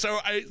 So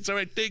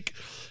I think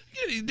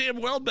you damn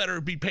well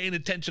better be paying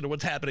attention to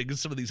what's happening in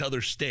some of these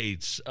other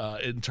states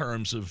in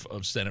terms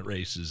of Senate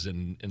races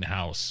in the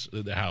House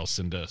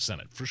and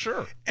Senate, for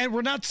sure. And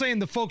we're not saying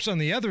the folks on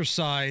the other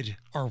side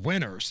are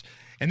winners.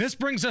 And this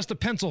brings us to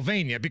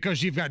Pennsylvania,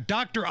 because you've got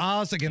Dr.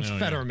 Oz against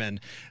Fetterman.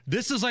 Yeah.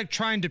 This is like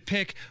trying to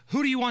pick,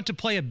 who do you want to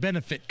play a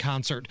benefit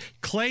concert,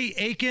 Clay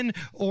Aiken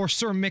or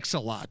Sir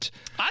Mix-a-Lot?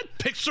 I'd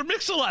pick Sir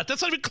Mix-a-Lot.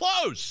 That's not even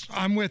close.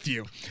 I'm with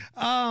you.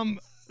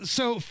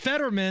 So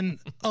Fetterman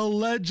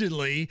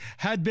allegedly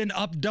had been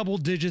up double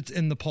digits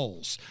in the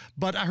polls.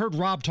 But I heard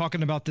Rob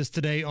talking about this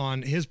today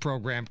on his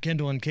program,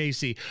 Kendall and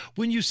Casey.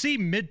 When you see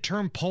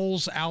midterm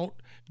polls out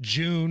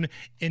June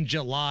and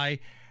July,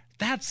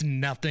 that's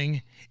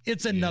nothing.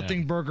 It's a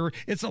nothing burger.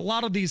 It's a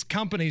lot of these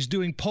companies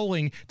doing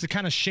polling to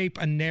kind of shape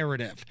a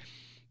narrative.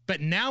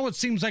 But now it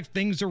seems like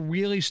things are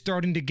really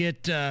starting to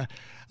get a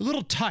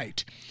little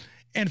tight.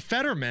 And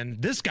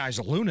Fetterman, this guy's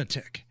a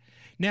lunatic.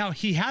 Now,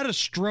 he had a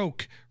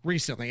stroke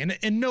recently, and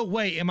in no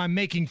way am I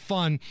making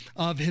fun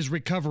of his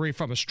recovery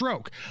from a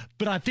stroke,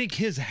 but I think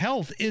his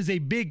health is a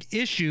big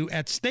issue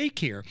at stake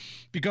here,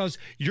 because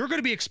you're going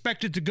to be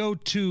expected to go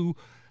to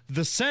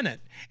the Senate,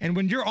 and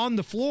when you're on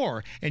the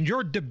floor and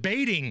you're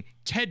debating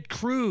Ted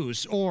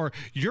Cruz, or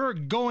you're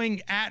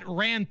going at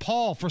Rand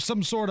Paul for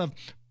some sort of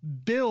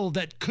bill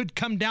that could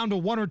come down to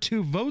 1 or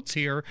 2 votes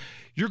here,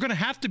 you're going to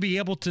have to be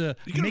able to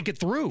make it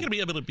through. You're going to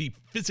be able to be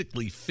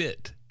physically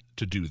fit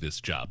to do this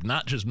job,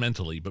 not just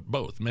mentally, but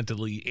both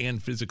mentally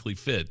and physically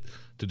fit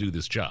to do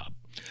this job.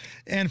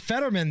 And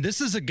Fetterman, this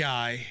is a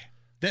guy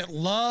that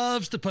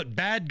loves to put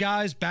bad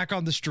guys back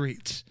on the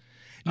streets.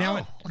 Now,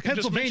 in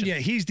Pennsylvania,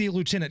 he's the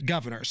lieutenant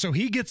governor, so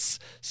he gets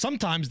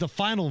sometimes the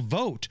final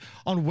vote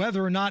on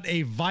whether or not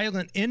a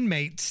violent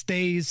inmate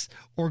stays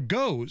or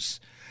goes.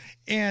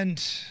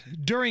 And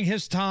during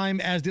his time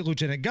as the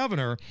lieutenant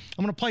governor,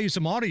 I'm going to play you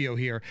some audio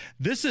here.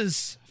 This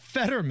is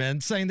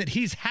Fetterman saying that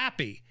he's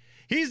happy.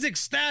 He's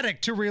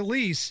ecstatic to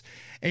release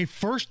a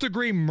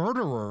first-degree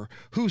murderer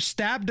who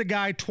stabbed a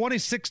guy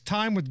 26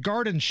 times with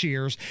garden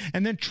shears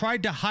and then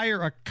tried to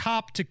hire a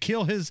cop to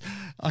kill his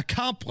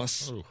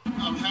accomplice.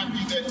 I'm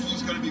happy that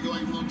he's going to be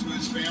going home to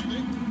his family,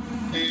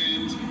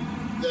 and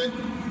that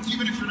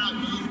even if you're not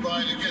moved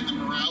by, again, the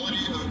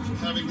morality of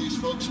having these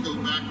folks go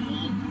back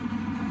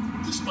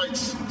home, despite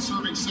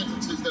serving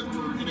sentences that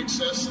were in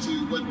excess to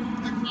what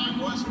the crime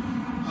was,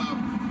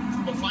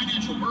 from a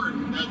financial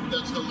burden,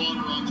 that's no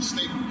longer on the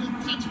state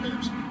and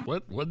taxpayers.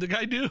 What did the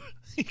guy do?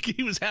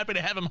 He was happy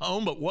to have him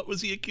home, but what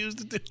was he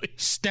accused of doing?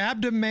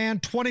 Stabbed a man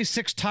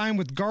 26 times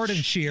with garden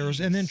shears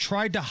and then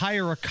tried to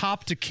hire a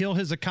cop to kill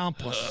his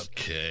accomplice.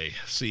 Okay.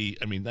 See,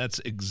 I mean, that's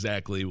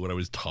exactly what I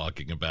was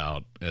talking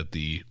about at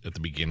the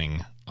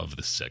beginning of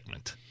the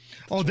segment.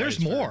 Oh, there's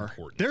more.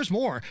 There's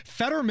more.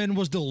 Fetterman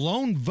was the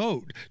lone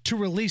vote to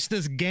release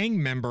this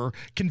gang member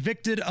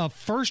convicted of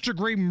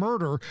first-degree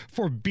murder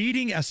for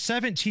beating a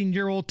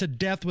 17-year-old to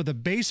death with a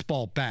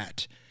baseball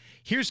bat.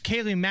 Here's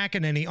Kayleigh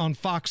McEnany on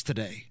Fox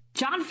today.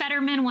 John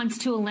Fetterman wants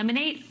to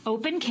eliminate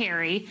open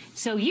carry,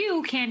 so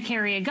you can't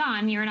carry a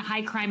gun. You're in a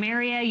high-crime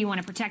area. You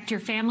want to protect your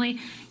family.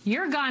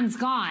 Your gun's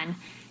gone.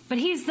 But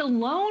he's the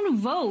lone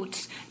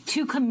vote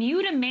to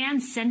commute a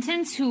man's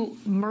sentence who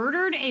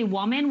murdered a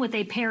woman with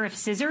a pair of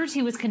scissors.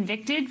 He was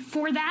convicted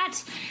for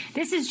that.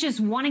 This is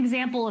just one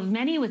example of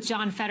many with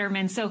John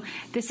Fetterman. So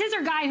the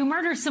scissor guy who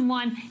murders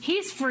someone,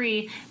 he's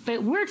free,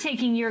 but we're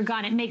taking your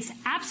gun. It makes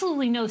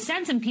absolutely no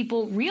sense, and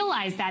people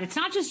realize that. It's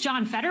not just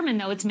John Fetterman,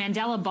 though. It's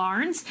Mandela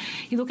Barnes.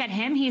 You look at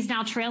him, he's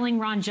now trailing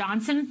Ron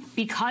Johnson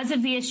because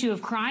of the issue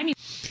of crime.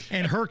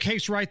 And her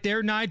case right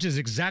there, Nige, is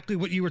exactly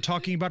what you were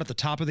talking about at the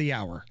top of the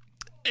hour.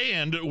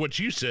 And what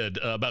you said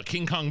about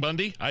King Kong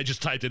Bundy, I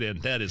just typed it in.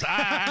 That is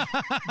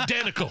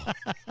identical.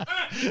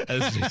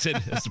 As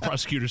the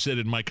prosecutor said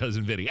in My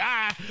Cousin Vinny,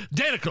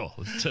 identical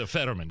to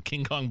Fetterman,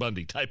 King Kong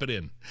Bundy. Type it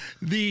in.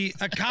 The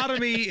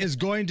economy is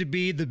going to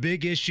be the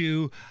big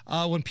issue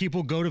when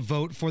people go to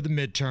vote for the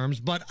midterms,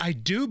 but I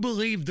do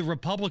believe the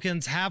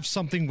Republicans have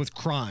something with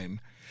crime.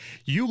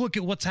 You look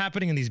at what's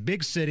happening in these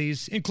big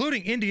cities,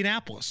 including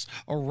Indianapolis,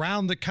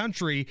 around the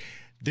country.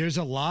 There's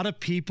a lot of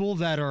people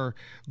that are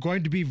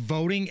going to be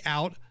voting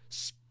out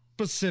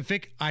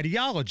specific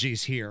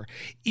ideologies here.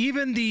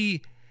 Even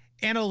the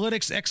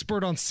analytics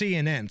expert on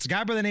CNN. It's a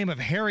guy by the name of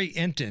Harry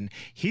Enton.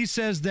 He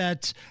says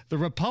that the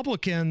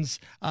Republicans,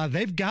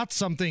 they've got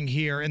something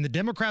here, and the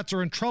Democrats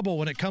are in trouble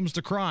when it comes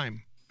to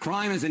crime.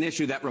 Crime is an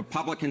issue that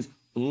Republicans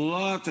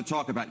love to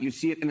talk about. You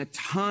see it in a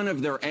ton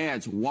of their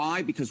ads.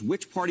 Why? Because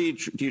which party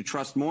do you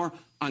trust more?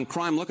 On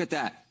crime, look at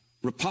that.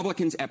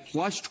 Republicans at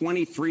plus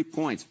 23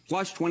 points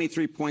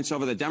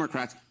over the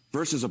Democrats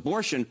versus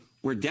abortion,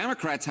 where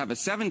Democrats have a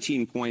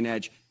 17-point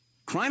edge.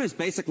 Crime is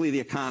basically the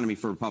economy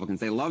for Republicans.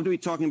 They love to be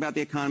talking about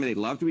the economy. They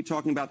love to be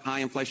talking about high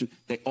inflation.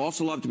 They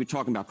also love to be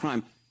talking about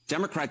crime.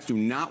 Democrats do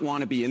not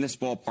want to be in this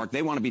ballpark.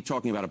 They want to be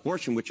talking about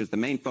abortion, which is the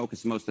main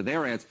focus of most of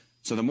their ads.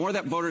 So the more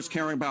that voters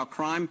care about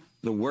crime,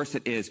 the worse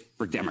it is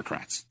for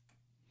Democrats.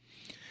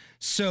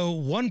 So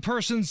one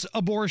person's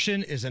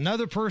abortion is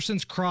another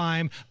person's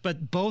crime,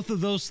 but both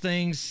of those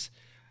things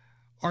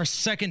are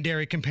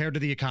secondary compared to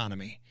the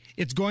economy.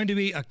 It's going to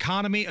be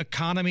economy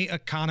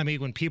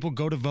when people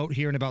go to vote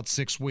here in about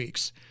 6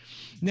 weeks.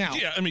 Now,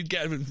 yeah, I mean,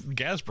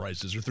 gas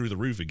prices are through the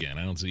roof again.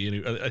 I don't see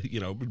any,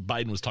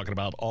 Biden was talking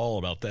about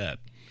that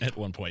at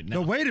one point.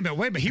 No, wait a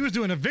minute. He was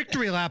doing a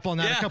victory lap on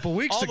that a couple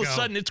weeks ago. All of a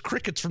sudden, it's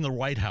crickets from the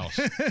White House.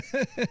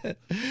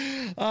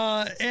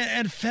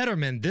 And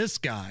Fetterman, this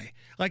guy,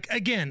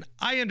 again,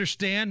 I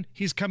understand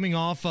he's coming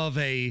off of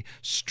a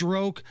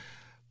stroke,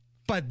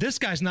 but this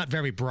guy's not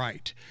very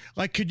bright.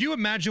 Could you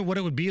imagine what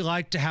it would be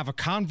like to have a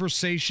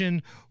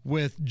conversation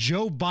with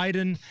Joe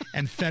Biden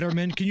and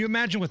Fetterman? Can you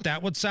imagine what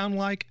that would sound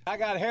like? I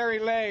got hairy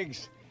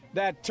legs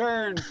that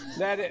turn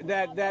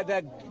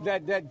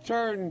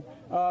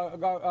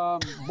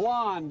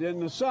blonde in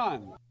the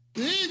sun.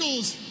 The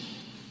Eagles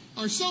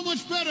are so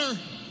much better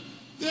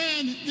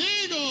than the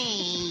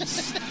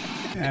Eagles.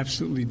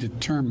 Absolutely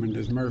determined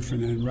as Murphy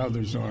and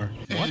others are.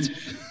 What?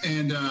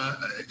 And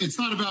it's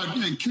not about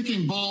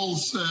kicking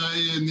balls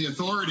in the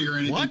authority or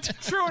anything. What?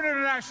 True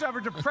international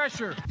effort to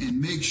pressure. And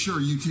make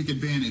sure you take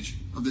advantage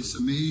of this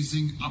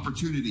amazing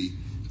opportunity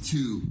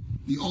to,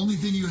 the only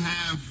thing you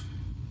have,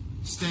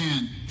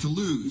 Stan, to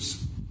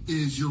lose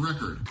is your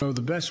record. So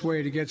the best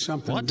way to get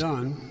something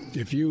done,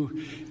 if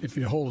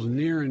it holds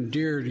near and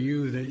dear to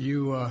you that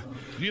you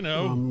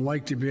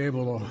like to be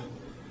able to.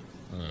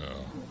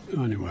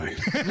 Anyway.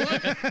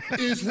 What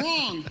is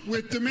wrong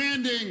with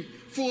demanding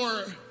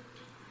for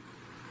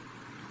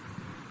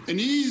an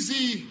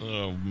easy,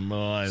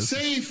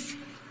 safe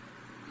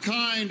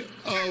kind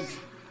of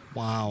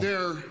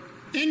their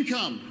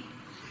income,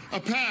 a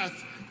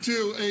path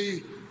to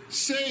a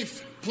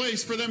safe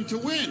place for them to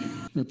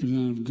win?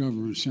 Representative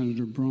Governor,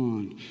 Senator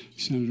Braun,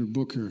 Senator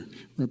Booker,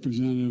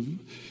 Representative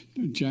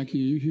Jackie,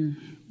 are you here?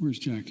 Where's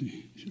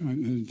Jackie? I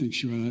didn't think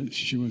she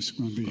was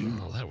going to be here.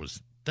 Oh,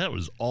 that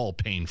was all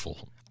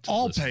painful.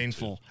 All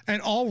painful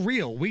and all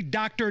real. We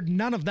doctored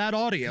none of that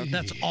audio.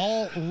 That's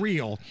all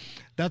real.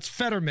 That's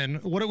Fetterman,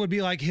 what it would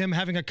be like him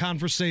having a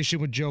conversation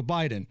with Joe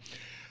Biden.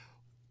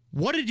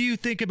 What did you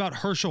think about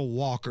Herschel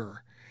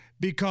Walker?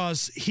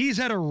 Because he's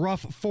had a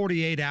rough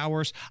 48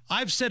 hours.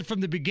 I've said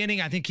from the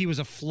beginning, I think he was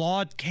a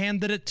flawed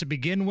candidate to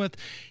begin with.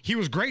 He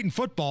was great in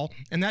football,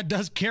 and that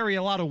does carry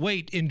a lot of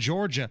weight in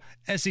Georgia,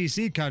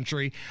 SEC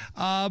country.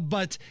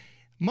 But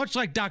much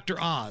like Dr.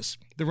 Oz,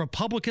 the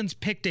Republicans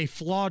picked a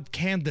flawed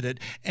candidate,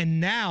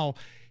 and now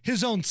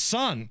his own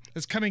son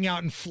is coming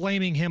out and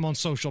flaming him on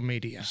social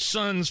media.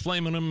 Son's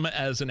flaming him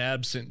as an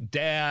absent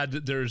dad.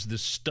 There's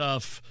this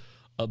stuff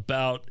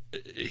about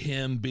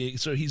him being,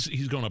 so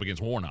he's going up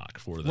against Warnock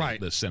for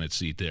the Senate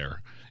seat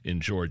there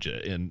in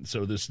Georgia. And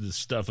so this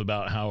stuff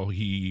about how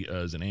he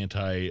is an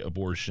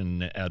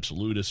anti-abortion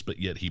absolutist, but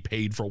yet he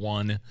paid for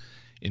one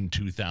in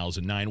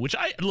 2009, which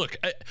I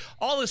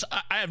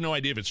have no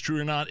idea if it's true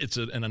or not. It's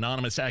an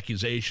anonymous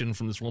accusation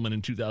from this woman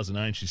in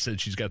 2009. She said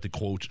she's got the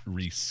quote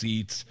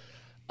receipts.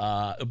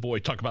 Boy,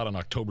 talk about an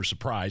October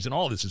surprise. And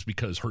all this is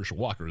because Herschel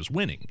Walker is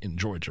winning in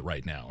Georgia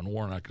right now and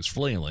Warnock is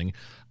flailing.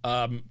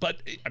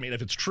 But I mean,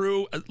 if it's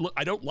true, look,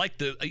 I don't like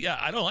the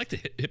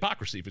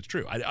hypocrisy. If it's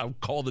true, I'll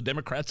call the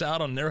Democrats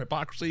out on their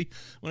hypocrisy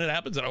when it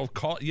happens. And I'll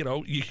call, you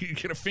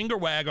get a finger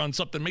wag on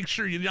something. Make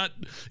sure you're not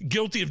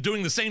guilty of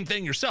doing the same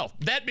thing yourself.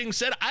 That being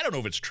said, I don't know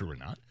if it's true or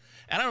not.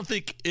 And I don't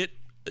think it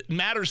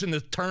matters in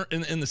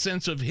the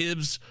sense of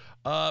his,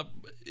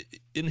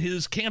 in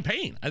his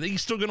campaign. I think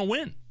he's still going to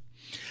win.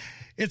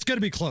 It's going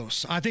to be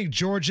close. I think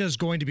Georgia is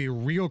going to be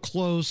real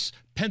close.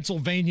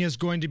 Pennsylvania is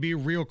going to be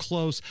real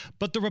close.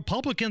 But the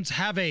Republicans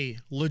have a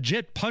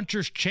legit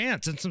puncher's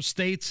chance in some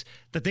states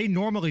that they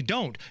normally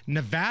don't.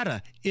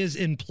 Nevada is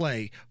in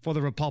play for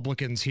the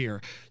Republicans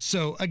here.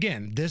 So,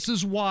 again, this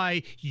is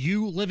why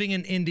you living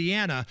in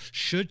Indiana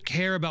should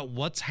care about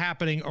what's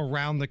happening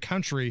around the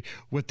country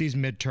with these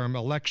midterm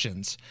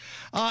elections.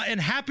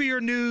 And happier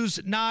news,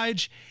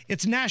 Nige,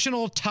 it's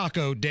National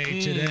Taco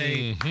Day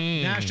today.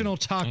 National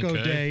Taco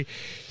Day.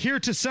 Here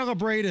to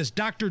celebrate is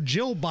Dr.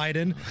 Jill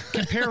Biden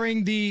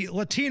comparing the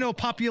Latino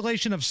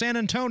population of San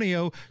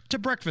Antonio to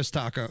breakfast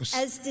tacos.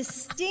 As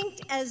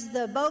distinct as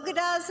the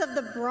Bogotas of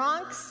the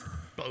Bronx,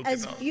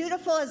 as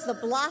beautiful as the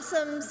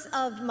blossoms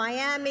of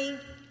Miami,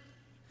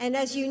 and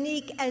as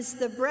unique as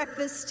the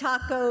breakfast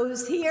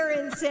tacos here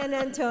in San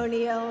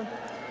Antonio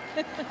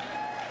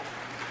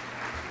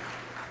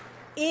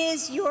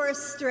is your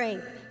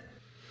strength.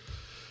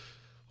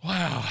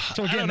 Wow.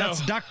 So again,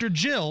 that's Dr.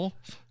 Jill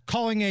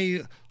calling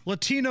a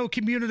Latino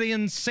community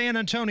in San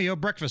Antonio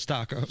breakfast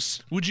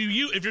tacos. Would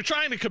you, if you're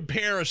trying to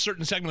compare a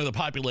certain segment of the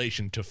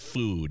population to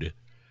food,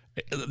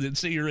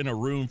 let's say you're in a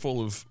room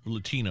full of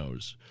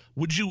Latinos,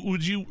 would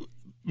you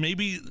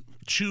maybe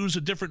choose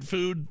a different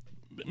food,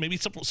 maybe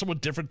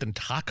somewhat different than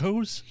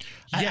tacos?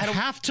 You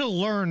have to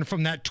learn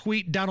from that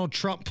tweet Donald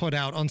Trump put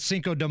out on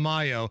Cinco de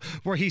Mayo,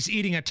 where he's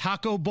eating a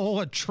taco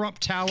bowl at Trump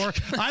Tower.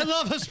 I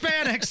love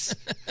Hispanics.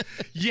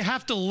 You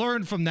have to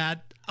learn from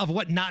that of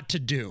what not to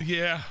do.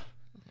 Yeah.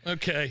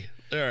 Okay.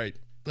 All right.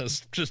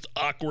 That's just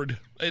awkward.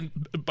 And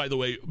by the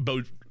way,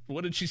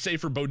 what did she say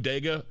for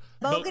bodega?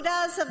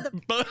 Bogadas of the...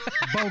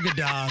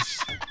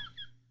 Bogadas.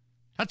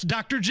 That's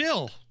Dr.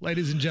 Jill,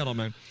 ladies and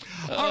gentlemen.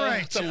 All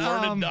right. It's a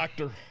learned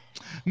doctor.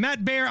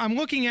 Matt Bear, I'm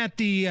looking at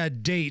the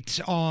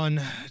date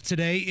on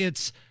today.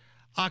 It's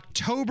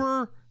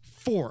October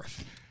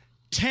 4th.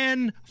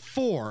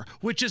 10-4,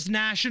 which is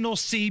National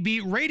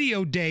CB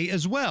Radio Day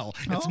as well.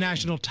 It's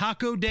National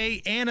Taco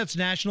Day and it's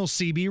National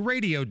CB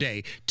Radio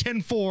Day.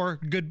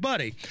 10-4, good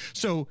buddy.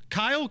 So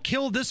Kyle,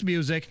 kill this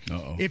music.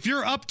 If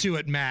you're up to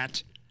it,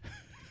 Matt,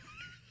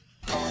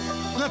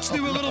 let's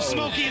do a little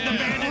Smokey and the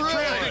Bandit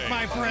traffic,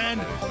 my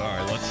friend. All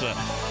right, let's...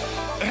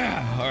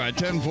 All right,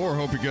 10-4.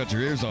 Hope you got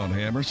your ears on,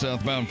 Hammer.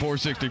 Southbound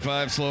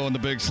 465, slow on the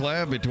big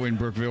slab between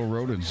Brookville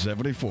Road and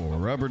 74.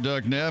 Rubber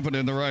duck napping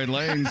in the right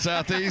lane.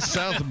 Southeast,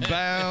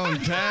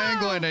 southbound,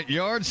 tangling at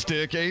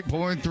Yardstick,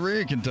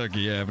 8.3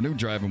 Kentucky Avenue.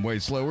 Driving way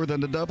slower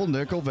than the double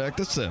nickel back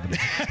to 70.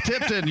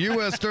 Tipton,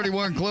 US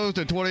 31 closed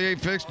at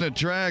 28, fixing the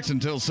tracks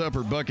until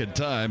supper bucket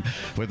time.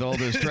 With all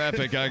this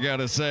traffic, I got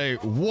to say,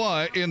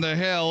 what in the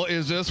hell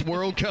is this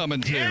world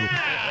coming to?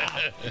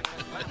 Yeah!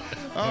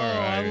 All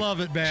right. I love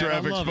it, man.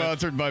 Traffic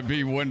sponsored by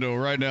B Window.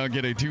 Right now,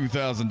 get a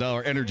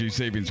 $2,000 energy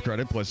savings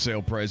credit plus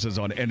sale prices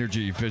on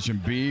energy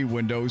efficient B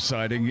Window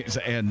sidings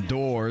and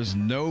doors.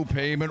 No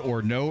payment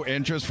or no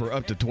interest for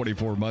up to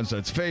 24 months.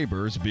 That's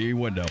Faber's B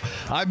Window.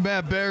 I'm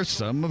Matt Bear,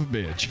 son of a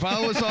bitch.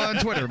 Follow us on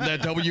Twitter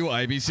at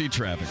WIBC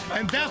Traffic.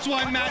 And that's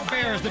why Matt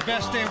Bear is the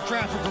best damn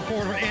traffic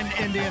reporter in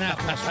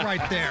Indianapolis,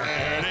 right there.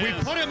 We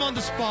put him on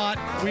the spot.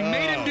 We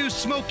made him do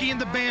Smokey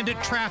and the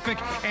Bandit traffic,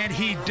 and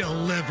he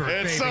delivered.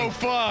 It's baby. so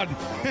fun.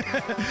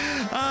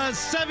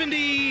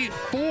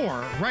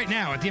 74 right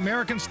now at the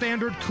American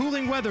Standard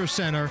Cooling Weather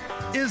Center.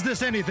 Is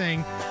This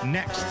Anything?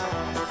 Next.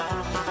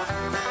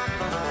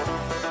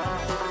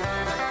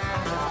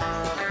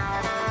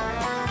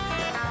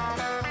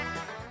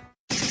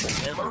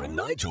 Hammer and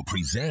Nigel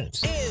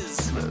presents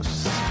Is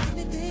This?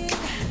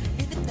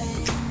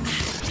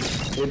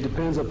 It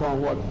depends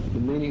upon what the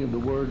meaning of the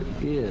word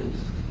is.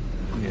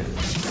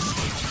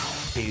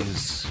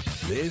 Is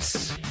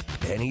this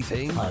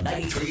anything? On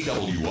 93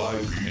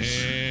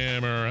 WIBC.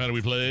 Hammer, how do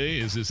we play?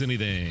 Is this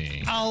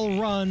anything? I'll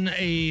run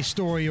a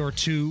story or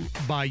two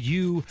by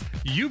you.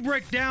 You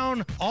break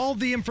down all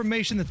the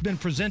information that's been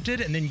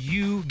presented, and then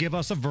you give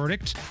us a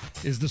verdict.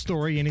 Is the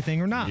story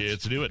anything or not? Yeah,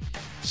 let's do it.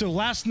 So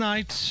last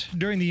night,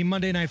 during the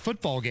Monday Night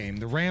Football game,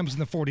 the Rams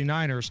and the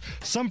 49ers,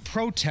 some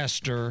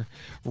protester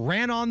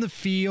ran on the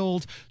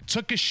field,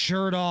 took his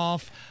shirt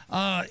off.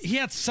 He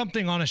had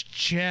something on his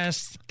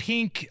chest,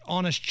 pink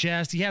on his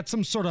chest. He had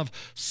some sort of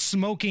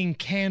smoking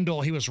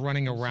candle he was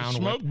running around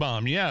with. Smoke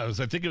bomb, yeah.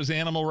 I think it was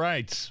animal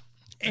rights.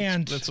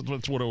 And that's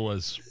what it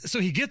was. So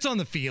he gets on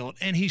the field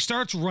and he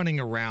starts running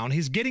around.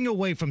 He's getting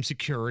away from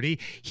security.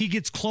 He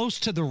gets close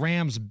to the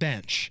Rams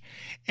bench.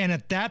 And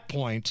at that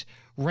point,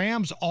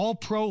 Rams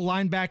all-pro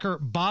linebacker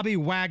Bobby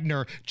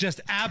Wagner just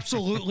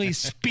absolutely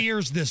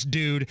spears this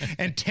dude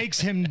and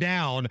takes him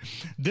down.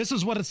 This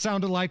is what it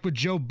sounded like with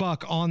Joe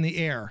Buck on the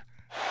air.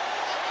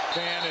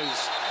 Van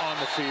is on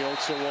the field,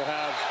 so we'll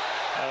have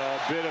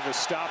a bit of a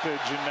stoppage,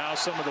 and now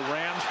some of the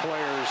Rams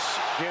players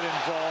get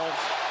involved.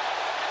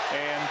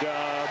 And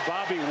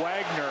Bobby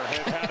Wagner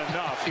had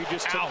enough. He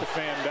just took the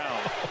fan down.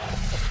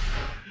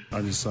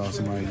 I just saw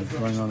somebody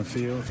running on the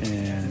field,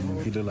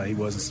 and he looked like he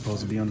wasn't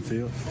supposed to be on the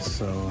field.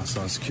 So I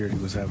saw security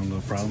was having a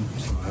little problem,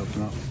 so I helped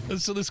him out.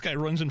 So this guy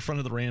runs in front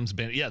of the Rams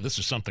bench. Yeah, this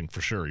is something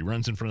for sure. He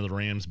runs in front of the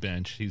Rams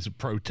bench. He's a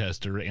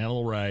protester,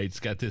 animal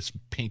rights, got this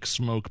pink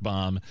smoke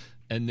bomb.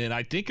 And then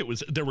I think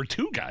there were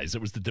two guys.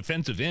 It was the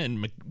defensive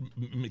end.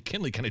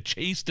 McKinley kind of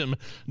chased him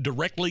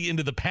directly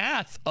into the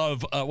path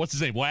of, what's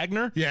his name,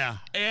 Wagner? Yeah.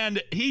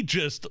 And he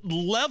just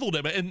leveled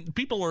him. And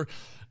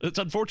it's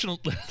unfortunate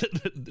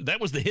that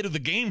was the hit of the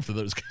game for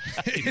those guys.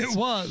 It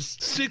was.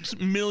 6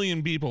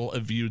 million people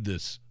have viewed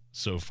this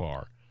so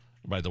far,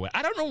 by the way.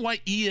 I don't know why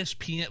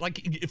ESPN,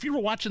 like if you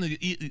were watching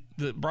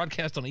the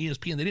broadcast on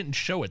ESPN, they didn't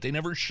show it. They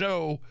never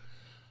show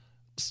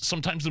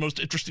sometimes the most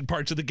interesting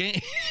parts of the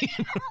game,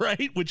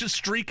 right? Which is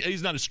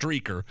he's not a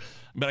streaker,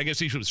 but I guess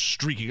he was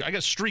streaking. I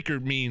guess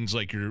streaker means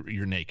like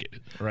you're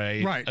naked,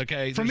 right? Right.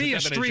 Okay. For me, a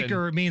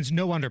streaker means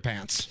no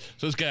underpants.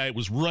 So this guy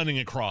was running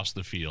across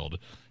the field.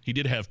 He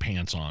did have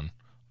pants on,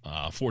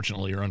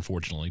 fortunately or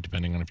unfortunately,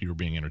 depending on if you were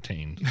being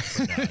entertained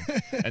or not.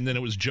 And then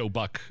it was Joe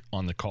Buck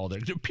on the call there.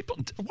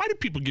 Why do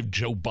people give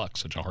Joe Buck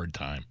such a hard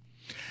time?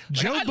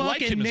 Joe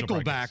Buck and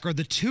Nickelback are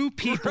the two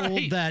people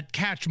that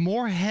catch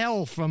more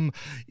hell from,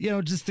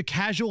 just the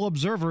casual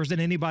observers than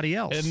anybody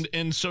else.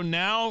 And so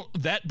now,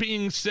 that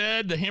being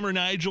said, the Hammer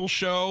Nigel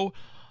show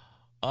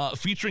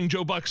featuring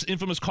Joe Buck's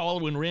infamous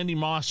call when Randy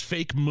Moss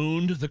fake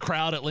mooned the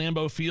crowd at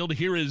Lambeau Field.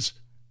 Here is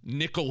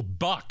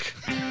Nickelbuck.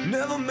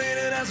 Never made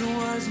it as a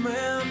wise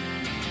man.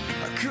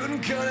 I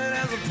couldn't cut it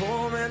as a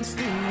poor man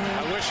steal.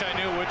 I wish I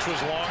knew which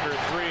was longer,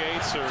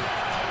 3/8 or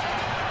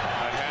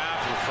a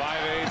half or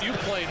 5/8. You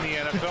played in the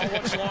NFL.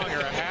 What's longer,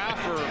 a half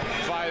or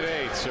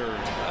 5/8? Or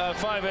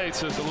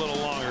 5/8 is a little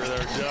longer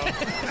there, Joe.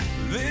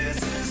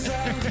 This is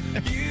how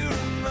you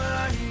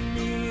remind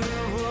me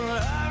of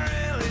what I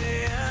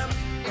really am.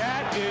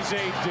 That is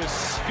a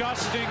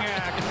disgusting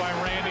act by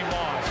Randy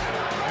Moss,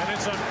 and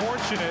it's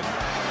unfortunate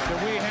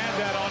that we had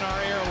that on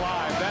our air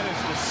live. That is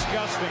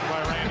disgusting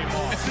by Randy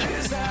Moss.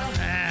 This is how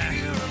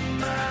you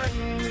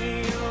remind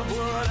me of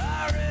what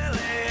I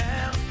really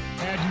am.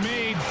 Had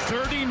made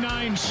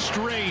 39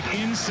 straight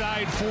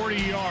inside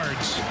 40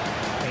 yards.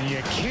 And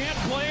you can't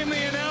blame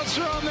the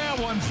announcer on that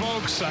one,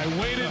 folks. I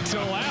waited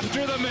till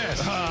after the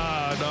miss.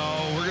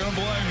 No, we're going to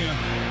blame you.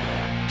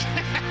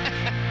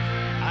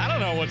 I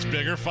don't know what's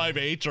bigger,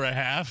 5/8 or a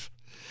half.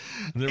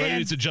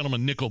 Ladies and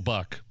gentlemen,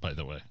 Nickelbuck, by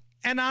the way.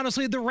 And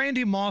honestly, the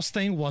Randy Moss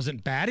thing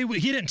wasn't bad. He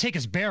didn't take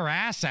his bare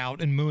ass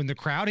out and moon the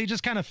crowd. He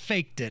just kind of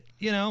faked it,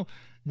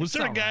 Was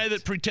there a guy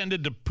that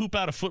pretended to poop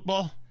out a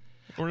football?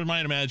 Or am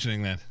I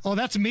imagining that? Oh,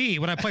 that's me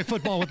when I play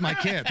football with my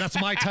kid. That's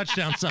my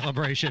touchdown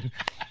celebration.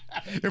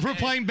 If we're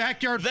playing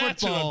backyard football,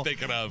 that's what I'm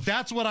thinking of.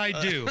 That's what I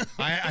do.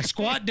 I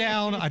squat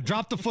down, I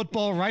drop the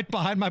football right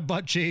behind my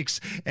butt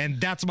cheeks, and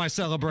that's my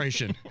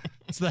celebration.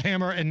 It's the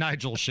Hammer and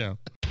Nigel show.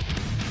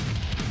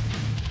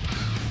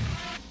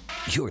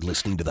 You're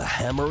listening to the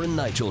Hammer and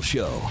Nigel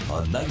show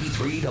on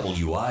 93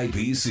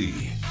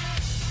 WIBC.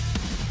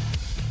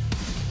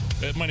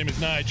 My name is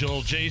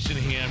Nigel. Jason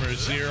Hammer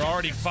is here,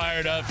 already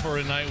fired up for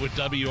a night with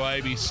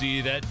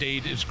WIBC. That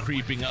date is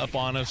creeping up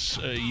on us.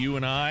 You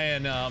and I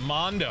and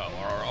Mondo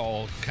are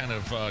all kind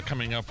of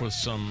coming up with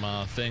some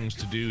things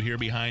to do here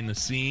behind the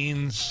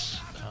scenes.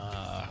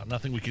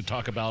 Nothing we could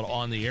talk about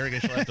on the air. I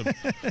guess you'll have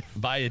to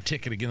buy a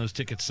ticket. Again, those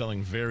tickets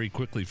selling very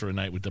quickly for a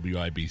night with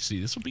WIBC.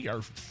 This will be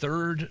our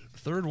third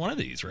one of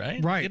these,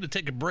 right? Right. We had to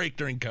take a break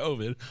during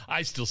COVID.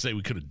 I still say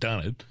we could have done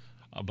it.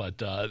 But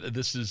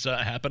this is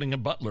happening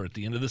at Butler at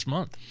the end of this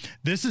month.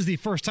 This is the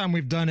first time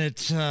we've done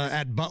it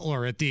at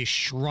Butler at the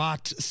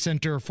Schrott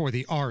Center for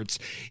the Arts.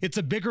 It's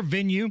a bigger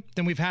venue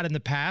than we've had in the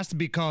past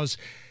because,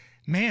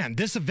 man,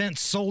 this event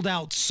sold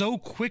out so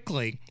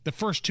quickly. The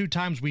first two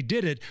times we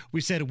did it,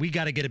 we said we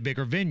got to get a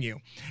bigger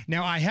venue.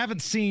 Now, I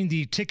haven't seen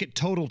the ticket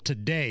total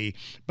today,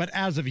 but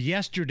as of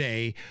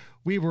yesterday,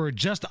 we were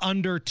just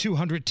under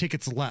 200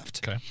 tickets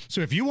left. Okay.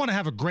 So if you want to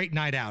have a great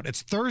night out,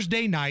 it's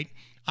Thursday night,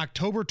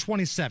 October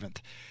 27th,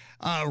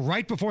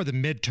 right before the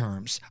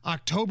midterms.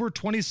 October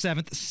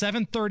 27th,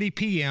 7:30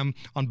 p.m.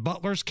 on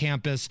Butler's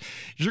campus.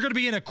 You're going to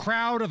be in a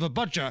crowd of a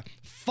bunch of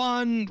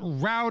fun,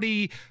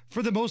 rowdy,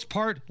 for the most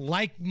part,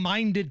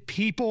 like-minded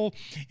people,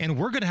 and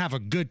we're going to have a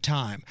good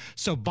time.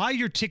 So buy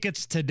your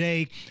tickets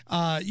today.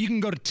 You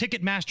can go to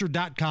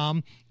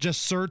Ticketmaster.com.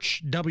 Just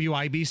search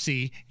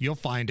WIBC. You'll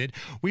find it.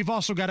 We've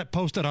also got it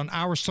posted on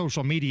our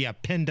social media,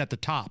 pinned at the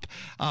top.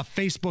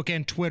 Facebook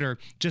and Twitter.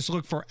 Just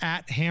look for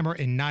 @Hammer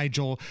and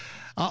Nigel.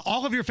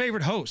 All of your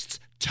favorite hosts,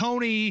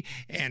 Tony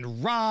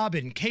and Rob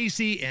and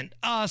Casey and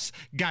us.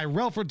 Guy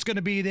Relford's going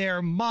to be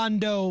there.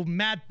 Mondo,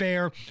 Matt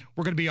Bear.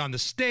 We're going to be on the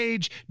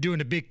stage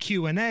doing a big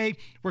Q&A.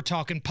 We're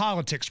talking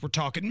politics. We're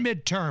talking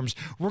midterms.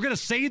 We're going to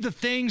say the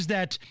things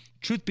that,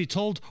 truth be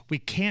told, we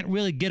can't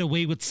really get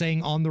away with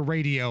saying on the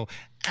radio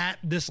at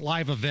this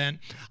live event.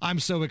 I'm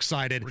so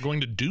excited. We're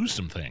going to do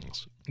some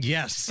things.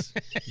 Yes.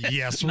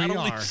 Yes, we are. Not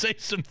only say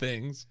some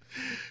things,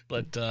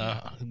 but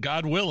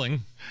God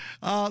willing.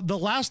 The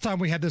last time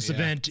we had this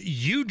event,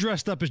 you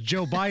dressed up as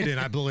Joe Biden,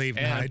 I believe,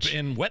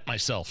 and wet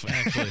myself,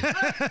 actually,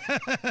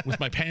 with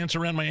my pants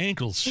around my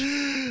ankles.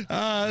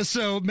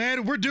 So,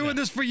 man, we're doing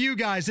this for you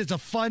guys. It's a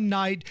fun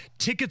night.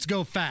 Tickets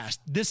go fast.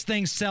 This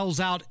thing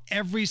sells out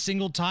every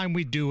single time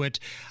we do it.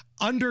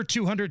 Under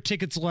 200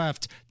 tickets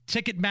left.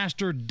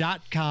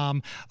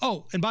 Ticketmaster.com.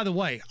 Oh, and by the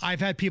way,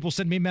 I've had people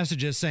send me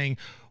messages saying,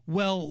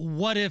 well,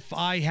 what if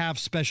I have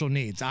special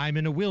needs? I'm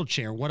in a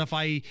wheelchair. What if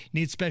I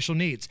need special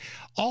needs?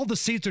 All the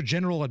seats are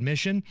general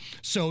admission,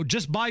 so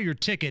just buy your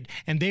ticket,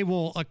 and they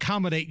will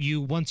accommodate you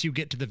once you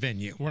get to the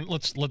venue.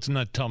 Let's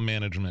not tell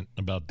management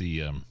about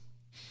the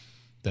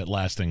that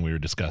last thing we were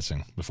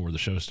discussing before the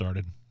show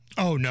started.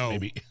 Oh no,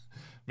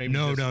 maybe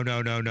no.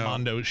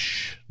 Mondo,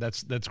 shh.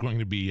 That's going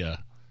to be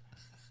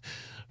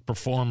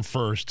perform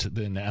first,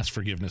 then ask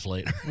forgiveness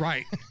later.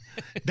 Right.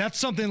 That's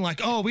something like,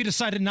 oh, we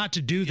decided not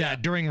to do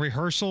that during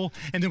rehearsal,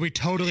 and then we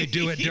totally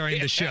do it during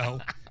the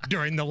show.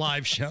 during the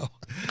live show.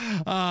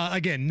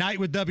 Again, Night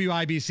with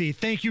WIBC.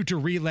 Thank you to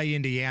Relay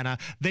Indiana.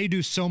 They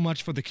do so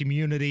much for the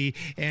community,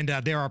 and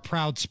they're our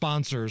proud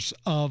sponsors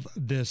of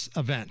this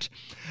event.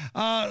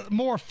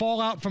 More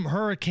fallout from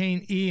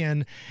Hurricane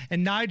Ian,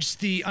 and Nige,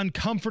 the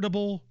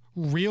uncomfortable,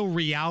 real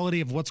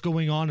reality of what's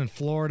going on in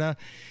Florida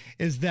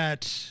is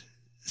that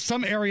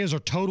some areas are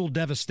total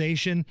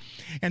devastation,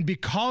 and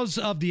because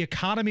of the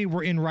economy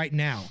we're in right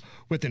now,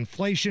 with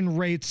inflation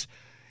rates,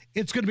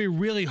 it's going to be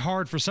really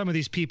hard for some of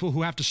these people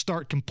who have to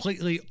start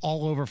completely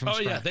all over from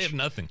scratch. Oh, yeah, they have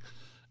nothing.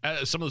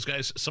 Some of those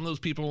guys, some of those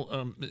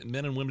people,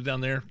 men and women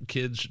down there,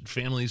 kids,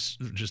 families,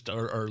 just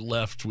are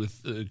left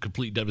with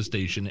complete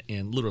devastation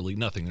and literally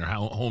nothing. Their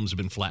homes have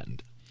been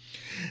flattened.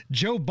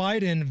 Joe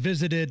Biden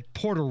visited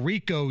Puerto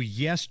Rico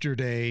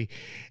yesterday,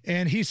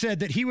 and he said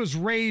that he was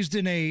raised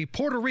in a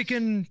Puerto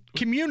Rican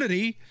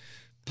community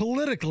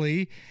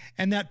politically,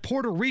 and that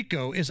Puerto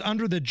Rico is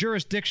under the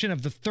jurisdiction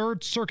of the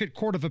Third Circuit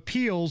Court of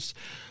Appeals,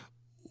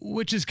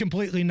 which is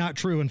completely not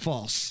true and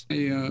false.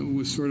 I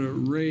was sort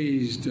of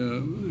raised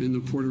in the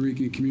Puerto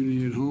Rican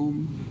community at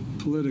home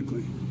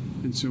politically.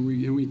 And so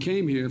we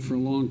came here for a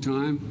long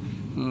time,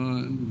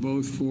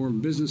 both for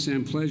business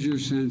and pleasure,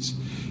 since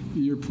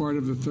you're part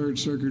of the Third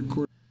Circuit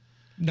Court.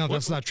 No,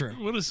 that's not true.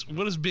 What does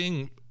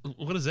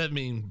that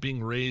mean,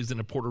 being raised in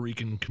a Puerto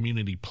Rican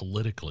community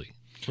politically?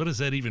 What does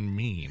that even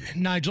mean?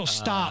 Nigel,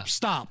 stop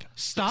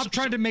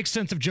trying to make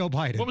sense of Joe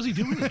Biden. What was he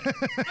doing?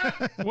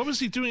 What was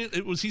he doing?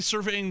 Was he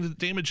surveying the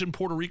damage in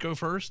Puerto Rico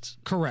first?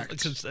 Correct.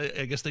 Because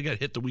I guess they got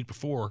hit the week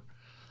before.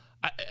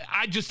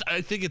 I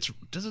think it's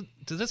does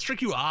that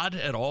strike you odd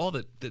at all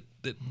that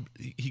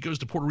he goes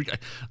to Puerto Rico?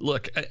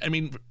 Look, I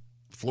mean,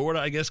 Florida,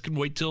 I guess, can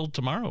wait till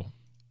tomorrow.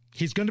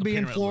 He's going to be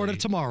in Florida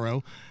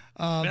tomorrow.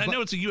 I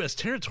know it's a U.S.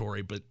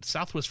 territory, but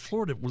Southwest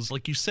Florida was,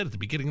 like you said at the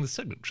beginning of the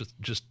segment,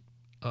 just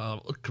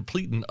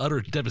complete and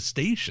utter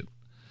devastation.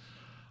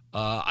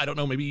 I don't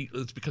know. Maybe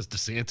it's because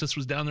DeSantis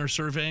was down there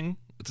surveying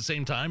at the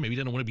same time. Maybe he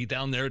didn't want to be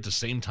down there at the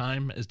same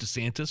time as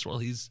DeSantis.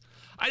 Well,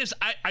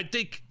 I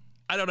think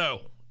I don't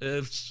know.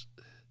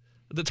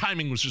 The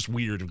timing was just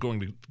weird of going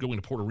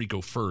to Puerto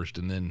Rico first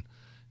and then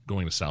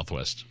going to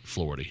Southwest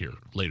Florida here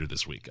later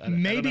this week.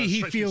 Maybe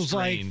he feels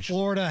like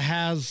Florida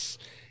has,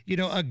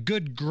 a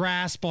good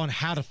grasp on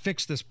how to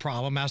fix this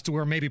problem as to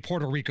where maybe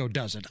Puerto Rico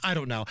doesn't. I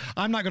don't know.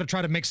 I'm not going to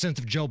try to make sense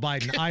of Joe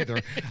Biden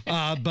either,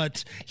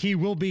 but he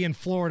will be in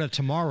Florida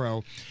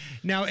tomorrow.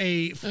 Now,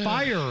 a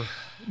fire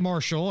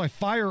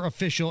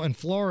official in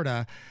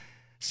Florida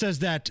says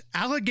that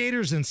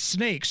alligators and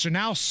snakes are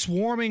now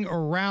swarming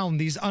around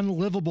these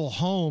unlivable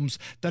homes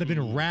that have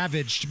been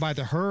ravaged by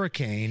the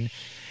hurricane.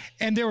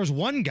 And there was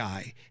one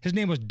guy, his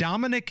name was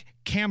Dominic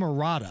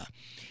Camarata.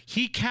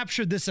 He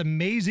captured this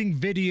amazing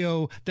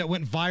video that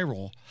went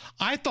viral.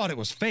 I thought it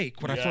was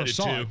fake when I first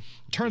saw it.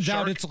 Turns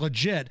out it's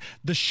legit.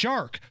 The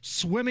shark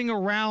swimming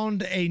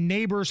around a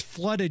neighbor's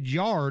flooded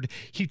yard.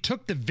 He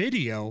took the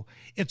video.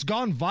 It's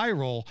gone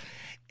viral.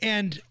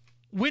 And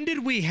when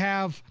did we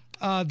have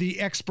the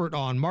expert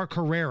on, Mark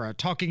Herrera,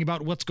 talking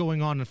about what's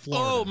going on in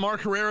Florida? Oh,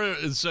 Mark Herrera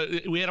is.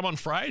 We had him on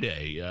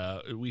Friday.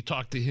 We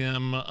talked to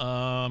him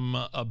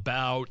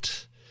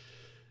about.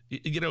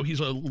 He's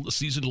a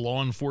seasoned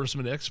law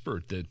enforcement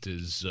expert that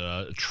is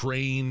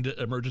trained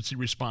emergency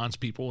response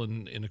people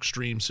in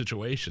extreme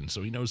situations.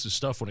 So he knows his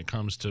stuff when it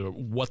comes to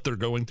what they're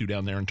going through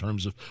down there in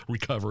terms of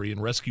recovery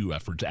and rescue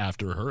efforts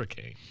after a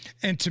hurricane.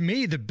 And to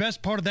me, the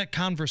best part of that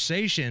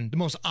conversation, the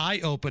most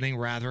eye-opening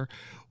rather,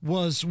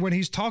 was when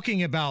he's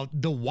talking about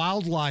the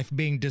wildlife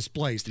being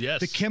displaced,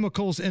 the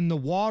chemicals in the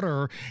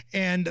water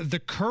and the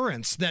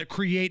currents that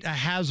create a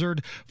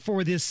hazard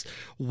for this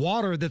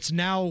water that's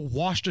now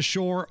washed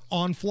ashore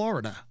on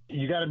Florida.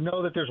 You got to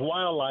know that there's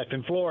wildlife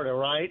in Florida,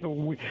 right?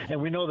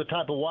 And we know the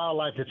type of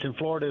wildlife that's in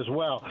Florida as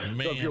well.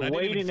 Man, so if you're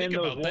wading in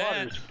those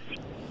waters,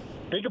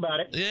 think about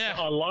it.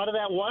 Yeah. A lot of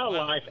that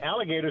wildlife,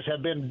 alligators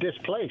have been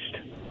displaced.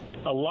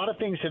 A lot of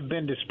things have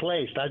been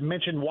displaced. I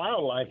mentioned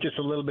wildlife just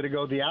a little bit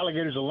ago. The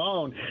alligators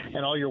alone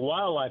and all your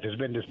wildlife has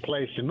been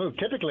displaced and moved.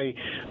 Typically,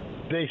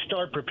 they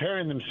start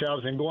preparing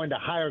themselves and going to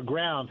higher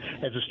ground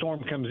as the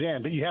storm comes in.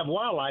 But you have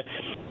wildlife,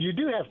 you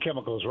do have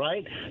chemicals,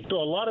 right? So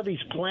a lot of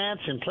these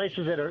plants and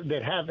places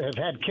that have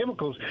had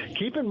chemicals,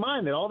 keep in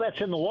mind that all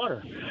that's in the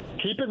water.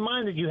 Keep in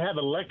mind that you have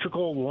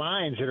electrical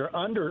lines that are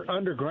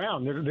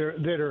underground,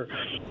 that are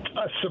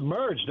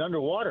submerged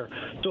underwater.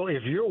 So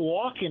if you're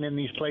walking in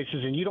these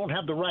places and you don't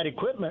have the right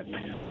equipment,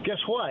 guess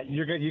what?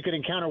 You could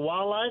encounter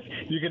wildlife,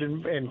 you could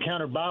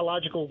encounter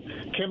biological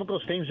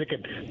chemicals, things that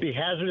could be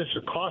hazardous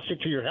or caustic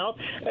to your health,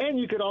 and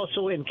you could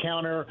also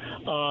encounter,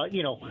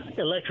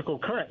 electrical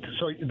current.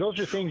 So those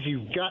are things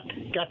you've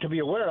got to be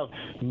aware of,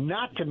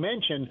 not to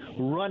mention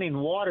running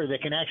water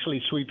that can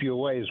actually sweep you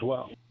away as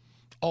well.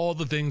 All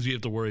the things you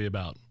have to worry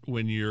about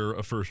when you're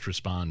a first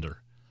responder.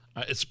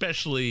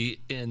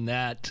 Especially in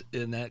that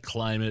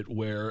climate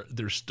where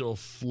there's still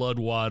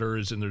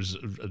floodwaters and there's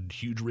a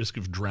huge risk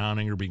of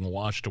drowning or being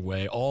washed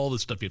away. All the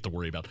stuff you have to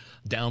worry about.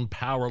 Down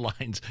power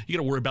lines. You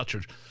got to worry about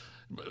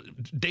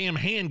damn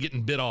hand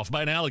getting bit off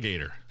by an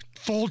alligator.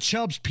 Full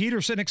Chubbs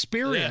Peterson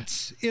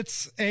experience. Yeah.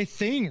 It's a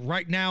thing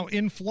right now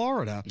in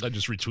Florida. I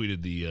just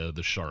retweeted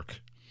the shark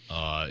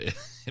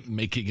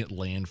making it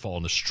landfall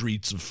in the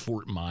streets of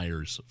Fort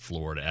Myers,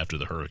 Florida, after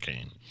the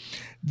hurricane.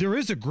 There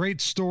is a great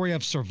story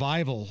of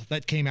survival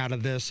that came out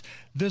of this.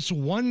 This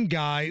one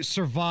guy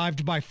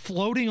survived by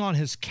floating on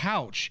his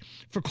couch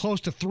for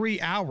close to 3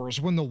 hours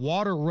when the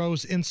water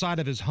rose inside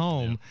of his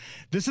home. Yeah.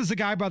 This is a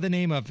guy by the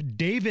name of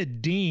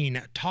David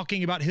Dean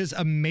talking about his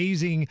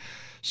amazing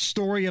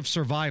story of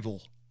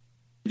survival.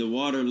 The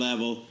water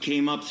level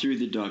came up through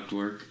the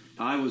ductwork.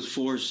 I was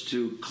forced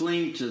to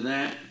cling to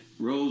that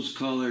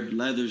rose-colored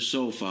leather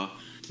sofa.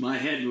 My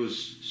head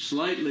was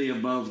slightly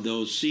above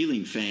those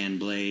ceiling fan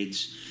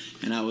blades,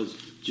 and I was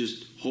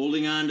just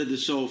holding onto the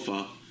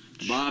sofa,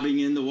 bobbing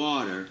in the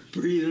water,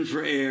 breathing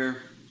for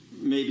air,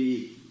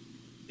 maybe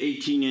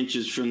 18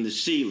 inches from the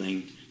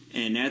ceiling,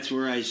 and that's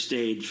where I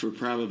stayed for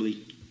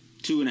probably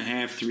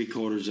 2.5,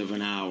 3/4 of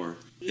an hour.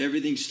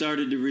 Everything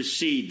started to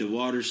recede. The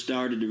water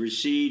started to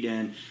recede,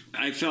 and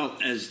I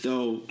felt as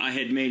though I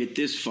had made it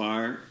this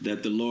far,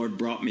 that the Lord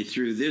brought me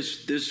through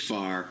this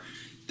far,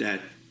 that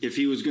if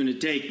he was going to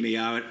take me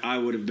out, I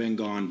would have been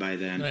gone by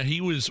then.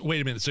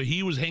 Wait a minute. So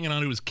he was hanging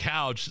onto his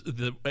couch,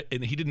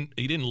 and he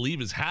didn't leave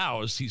his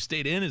house. He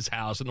stayed in his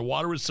house, and the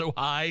water was so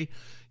high,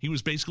 he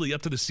was basically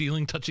up to the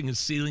ceiling, touching his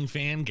ceiling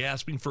fan,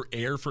 gasping for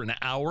air for an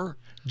hour.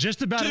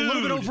 Just about a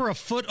little bit over a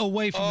foot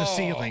away from the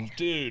ceiling.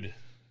 Dude,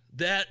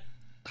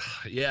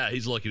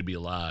 he's lucky to be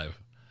alive.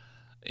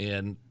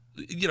 And,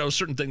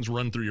 certain things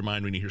run through your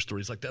mind when you hear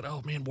stories like that.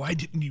 Oh, man, why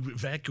didn't you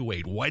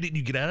evacuate? Why didn't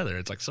you get out of there?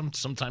 It's like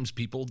sometimes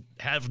people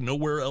have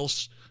nowhere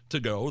else to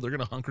go. They're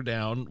going to hunker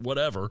down,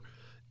 whatever.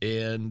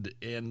 And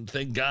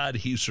thank God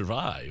he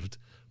survived.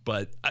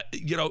 But,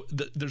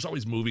 there's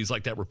always movies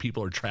like that where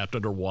people are trapped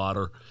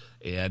underwater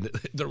and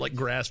they're like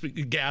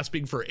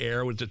gasping for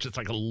air with just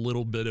like a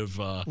little bit of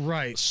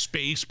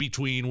space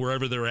between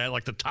wherever they're at,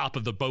 like the top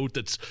of the boat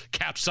that's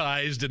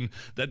capsized and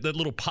that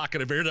little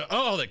pocket of air.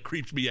 That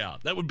creeps me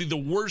out. That would be the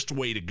worst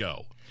way to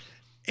go.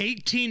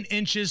 18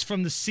 inches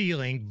from the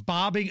ceiling,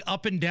 bobbing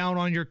up and down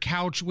on your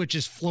couch, which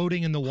is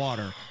floating in the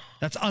water.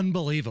 That's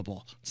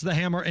unbelievable. It's the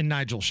Hammer and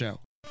Nigel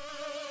Show.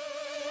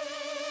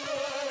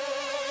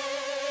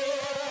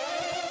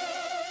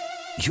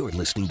 You're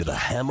listening to the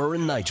Hammer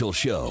and Nigel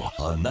Show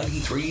on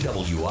 93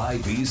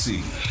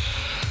 WIBC.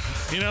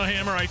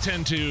 Hammer, I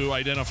tend to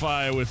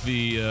identify with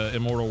the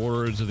immortal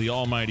words of the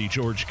almighty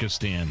George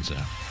Costanza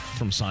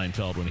from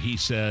Seinfeld when he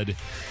said,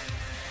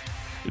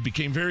 "It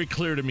became very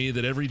clear to me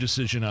that every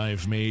decision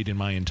I've made in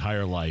my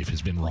entire life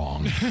has been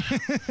wrong.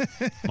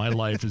 My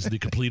life is the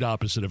complete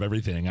opposite of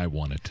everything I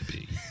want it to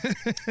be."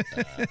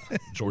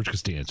 George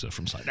Costanza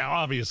from Seinfeld. Now,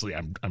 obviously,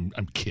 I'm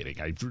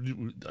kidding. I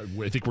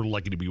think we're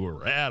lucky to be where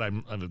we're at.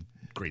 I'm a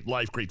great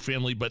life, great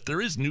family, but there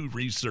is new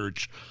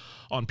research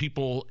on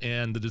people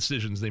and the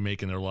decisions they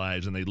make in their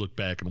lives, and they look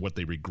back and what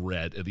they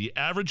regret. The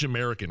average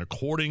American,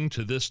 according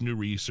to this new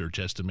research,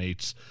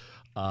 estimates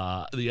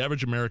the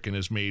average American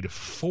has made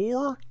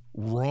 4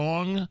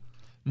 wrong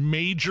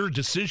major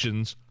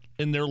decisions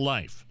in their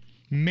life.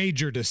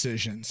 Major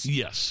decisions.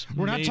 Yes.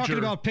 We're not talking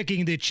about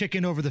picking the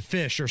chicken over the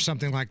fish or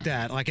something like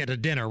that, like at a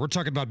dinner. We're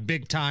talking about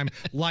big-time,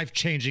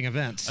 life-changing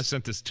events. I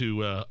sent this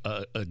to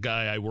a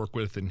guy I work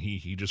with, and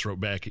he just wrote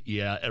back,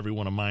 "Yeah, every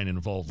one of mine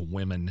involved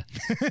women."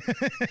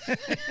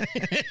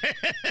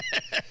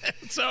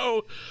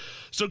 So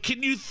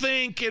can you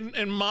think,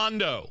 and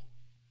Mondo,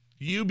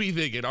 you be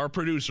thinking, our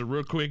producer,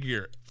 real quick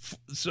here.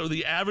 So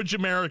the average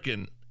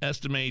American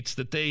estimates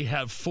that they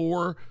have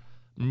 4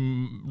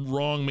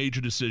 wrong major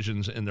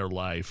decisions in their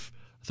life.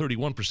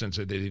 31%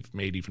 say they've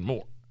made even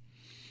more.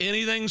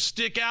 Anything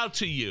stick out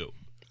to you?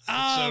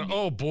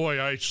 Oh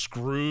boy, I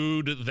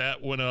screwed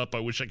that one up. I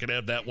wish I could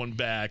have that one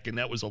back. And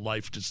that was a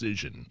life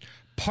decision.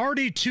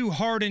 Party too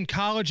hard in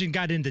college and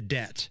got into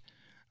debt.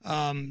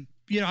 I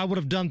would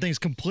have done things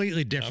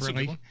completely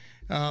differently.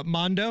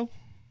 Mondo?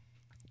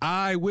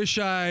 I wish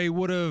I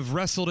would have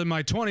wrestled in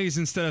my 20s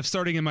instead of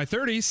starting in my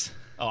 30s.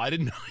 Oh, I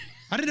didn't know.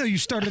 I didn't know you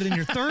started in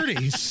your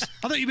 30s.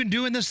 I thought you've been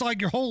doing this like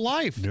your whole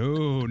life.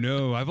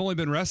 No. I've only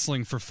been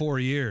wrestling for 4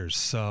 years.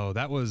 So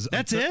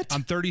that's it?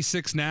 I'm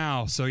 36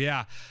 now. So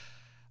yeah,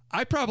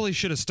 I probably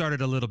should have started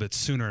a little bit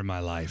sooner in my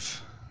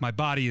life. My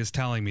body is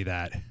telling me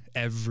that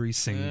every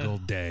single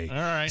day. All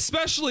right.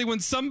 Especially when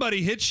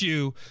somebody hits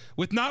you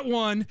with not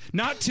 1,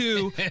 not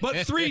 2,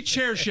 but 3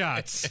 chair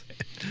shots.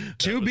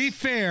 To be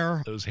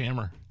fair, it was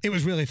Hammer. It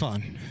was really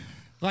fun.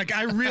 Like,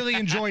 I really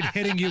enjoyed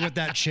hitting you with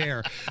that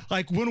chair.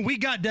 Like, when we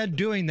got done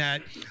doing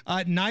that,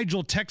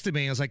 Nigel texted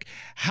me. I was like,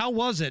 how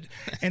was it?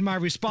 And my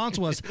response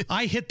was,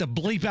 I hit the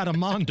bleep out of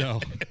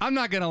Mondo. I'm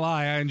not going to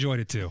lie. I enjoyed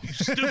it, too.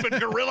 Stupid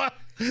gorilla.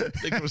 I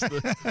think it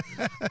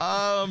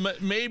was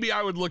maybe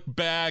I would look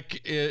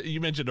back. You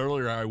mentioned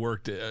earlier I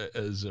worked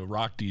as a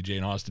rock DJ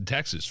in Austin,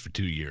 Texas for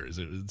 2 years.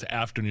 It was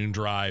afternoon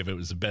drive. It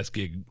was the best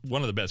gig,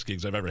 one of the best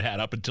gigs I've ever had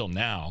up until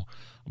now.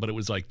 But it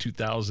was like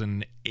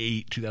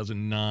 2008,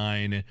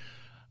 2009.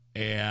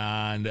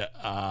 And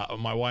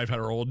my wife had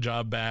her old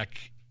job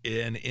back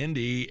in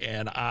Indy,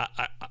 and I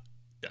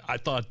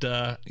thought,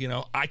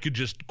 I could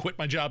just quit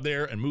my job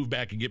there and move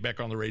back and get back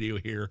on the radio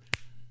here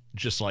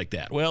just like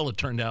that. Well, it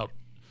turned out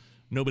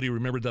nobody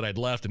remembered that I'd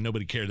left, and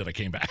nobody cared that I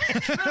came back.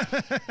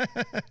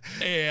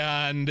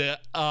 And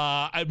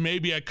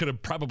maybe I could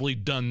have probably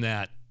done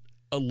that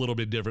a little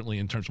bit differently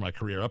in terms of my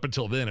career. Up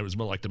until then, it was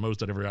more like the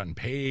most I'd ever gotten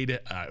paid.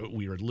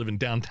 We were living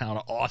downtown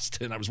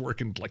Austin. I was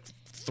working like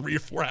 3 or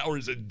 4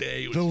 hours a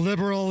day. The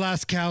liberal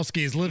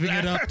Laskowskis living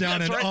it up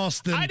down in right.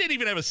 Austin. I didn't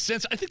even have a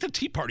sense. I think the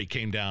Tea Party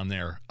came down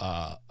there.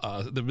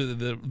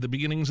 The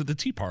beginnings of the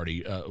Tea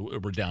Party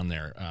were down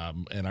there,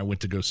 and I went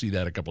to go see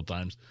that a couple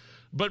times.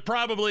 But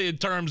probably in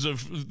terms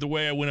of the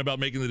way I went about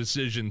making the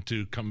decision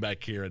to come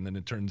back here, and then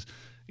it turns,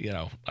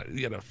 I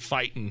had to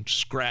fight and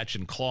scratch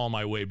and claw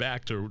my way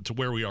back to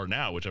where we are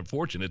now, which I'm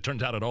fortunate. It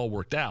turns out it all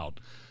worked out.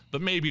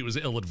 But maybe it was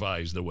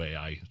ill-advised the way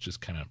I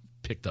just kind of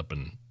picked up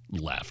and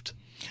left.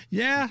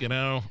 Yeah.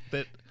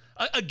 That,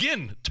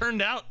 again,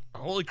 turned out,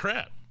 holy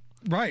crap.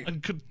 Right.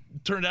 It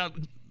turned out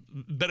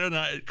better than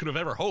I could have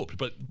ever hoped.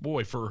 But,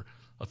 boy, for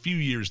a few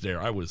years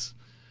there, I was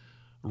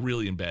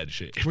really in bad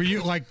shape. Were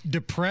you like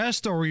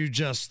depressed, or were you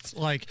just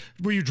like,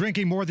 were you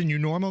drinking more than you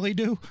normally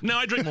do? No,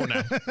 I drink more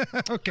now.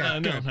 Okay.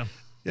 No.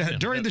 Yeah,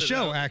 during the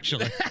show,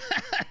 actually.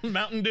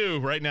 Mountain Dew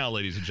right now,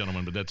 ladies and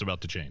gentlemen, but that's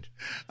about to change.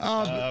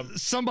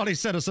 Somebody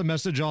sent us a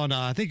message on,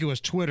 I think it was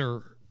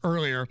Twitter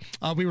earlier.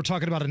 We were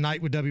talking about a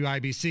night with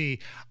WIBC.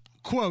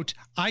 Quote,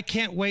 I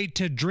can't wait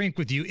to drink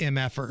with you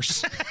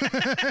MFers.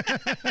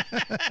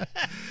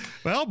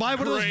 Well, buy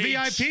one of those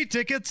VIP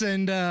tickets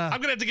and...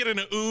 I'm going to have to get an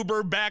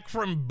Uber back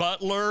from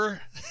Butler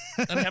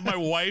and have my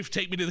wife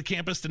take me to the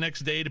campus the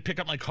next day to pick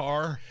up my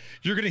car.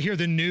 You're going to hear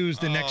the news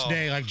the next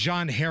day, like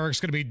John Herrick's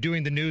going to be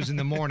doing the news in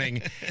the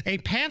morning. A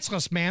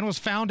pantsless man was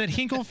found at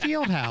Hinkle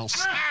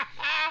Fieldhouse.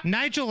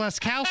 Nigel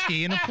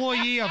Laskowski, an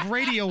employee of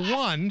Radio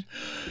 1.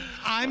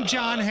 I'm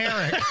John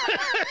Herrick.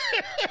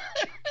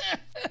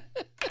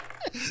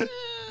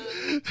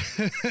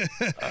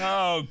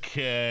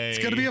 Okay. It's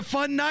going to be a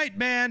fun night,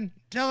 man.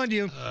 Telling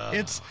you.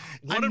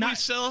 What did we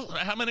sell?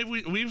 How many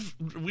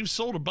we've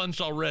sold a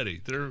bunch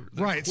already. They're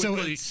right.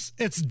 Quickly... So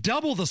it's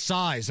double the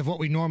size of what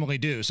we normally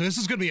do. So this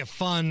is going to be a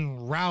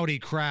fun, rowdy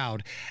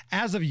crowd.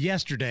 As of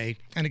yesterday,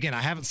 and again,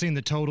 I haven't seen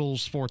the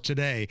totals for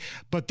today,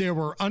 but there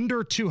were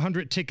under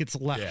 200 tickets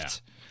left. Yeah.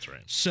 That's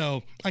right.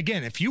 So,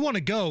 again, if you want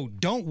to go,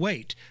 don't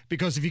wait,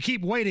 because if you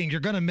keep waiting, you're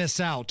going to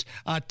miss out.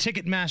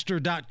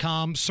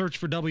 Ticketmaster.com, search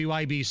for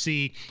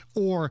WIBC,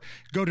 or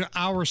go to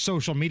our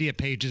social media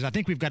pages. I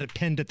think we've got it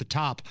pinned at the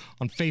top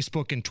on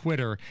Facebook and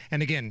Twitter.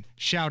 And again,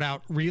 shout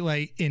out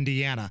Relay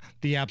Indiana,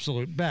 the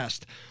absolute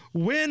best.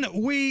 When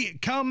we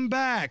come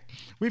back,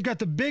 we've got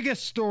the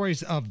biggest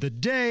stories of the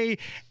day.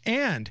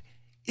 And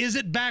is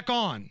it back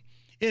on?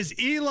 Is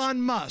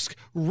Elon Musk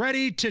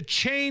ready to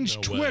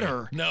change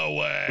Twitter? No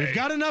way. We've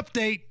got an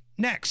update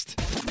next.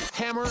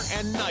 Hammer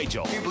and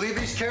Nigel. Can you believe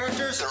these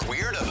characters are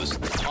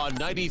weirdos? On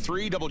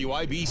 93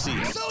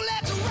 WIBC. So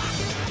let's rock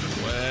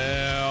it!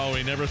 Well,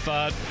 we never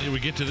thought it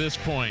would get to this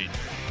point,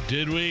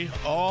 did we?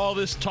 All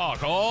this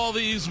talk, all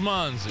these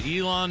months,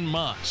 Elon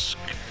Musk,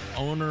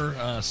 owner,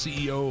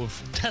 CEO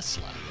of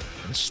Tesla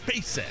and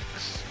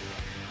SpaceX,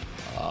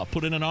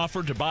 put in an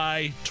offer to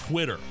buy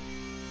Twitter.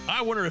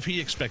 I wonder if he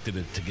expected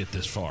it to get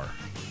this far,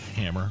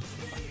 Hammer.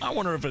 I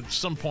wonder if at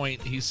some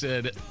point he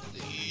said,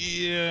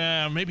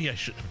 yeah, maybe I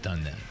shouldn't have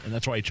done that. And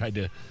that's why he tried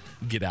to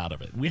get out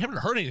of it. We haven't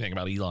heard anything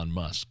about Elon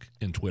Musk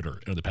in Twitter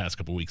in the past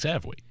couple of weeks,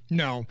 have we?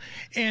 No.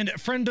 And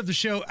friend of the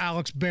show,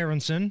 Alex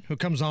Berenson, who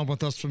comes on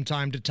with us from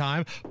time to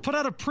time, put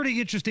out a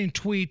pretty interesting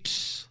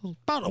tweet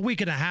about a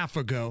week and a half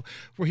ago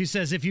where he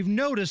says, if you've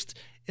noticed,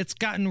 it's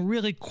gotten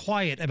really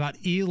quiet about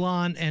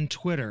Elon and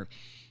Twitter.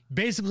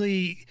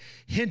 Basically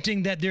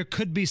hinting that there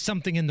could be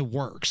something in the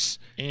works.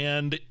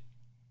 And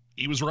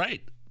he was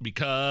right,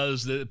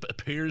 because there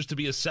appears to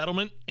be a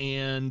settlement,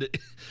 and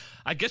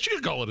I guess you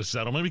could call it a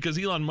settlement, because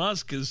Elon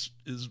Musk is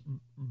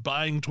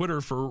buying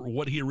Twitter for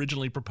what he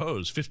originally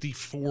proposed,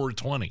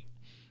 $54.20.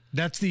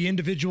 That's the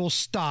individual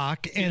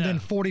stock, and then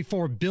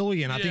 $44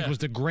 billion, I think, was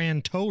the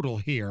grand total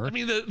here. I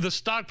mean, the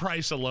stock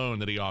price alone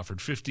that he offered,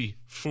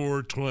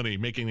 $54.20,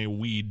 making a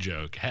weed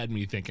joke, had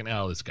me thinking,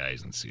 oh, this guy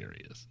isn't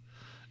serious.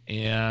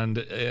 And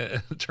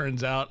it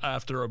turns out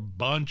after a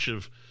bunch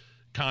of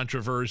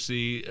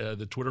controversy,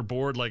 the Twitter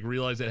board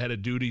realized it had a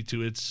duty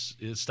to its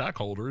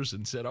stockholders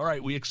and said, all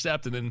right, we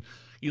accept. And then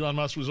Elon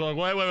Musk was like,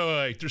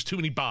 wait, there's too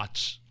many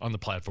bots on the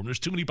platform. There's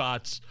too many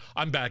bots.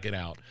 I'm backing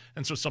out.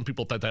 And so some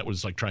people thought that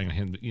was like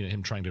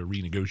him trying to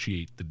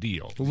renegotiate the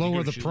deal.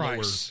 Lower the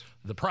price.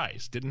 Lower the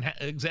price. Didn't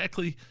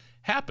exactly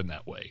happen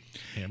that way,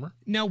 Hammer.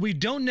 Now, we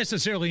don't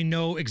necessarily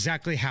know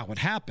exactly how it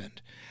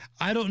happened.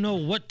 I don't know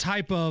what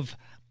type of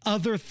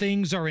other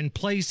things are in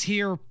place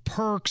here,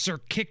 perks or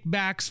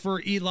kickbacks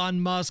for Elon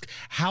Musk,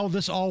 how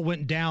this all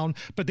went down,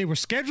 but they were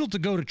scheduled to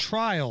go to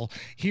trial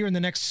here in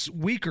the next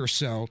week or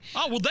so.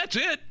 Oh, well, that's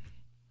it.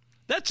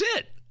 That's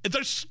it. If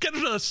they're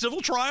scheduled a civil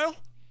trial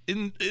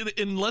in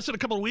less than a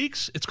couple of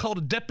weeks, it's called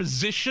a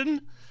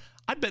deposition.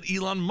 I bet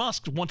Elon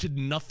Musk wanted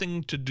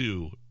nothing to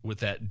do with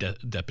that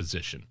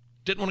deposition.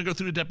 Didn't want to go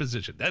through the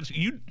deposition.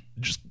 You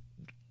just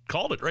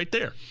called it right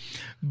there.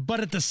 But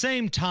at the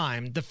same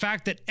time, the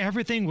fact that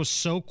everything was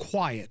so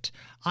quiet,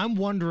 I'm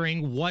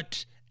wondering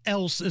what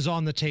else is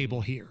on the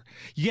table here.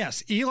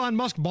 Yes, Elon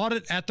Musk bought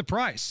it at the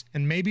price,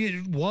 and maybe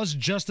it was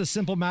just a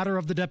simple matter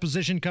of the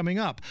deposition coming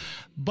up.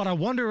 But I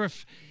wonder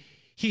if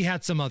he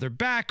had some other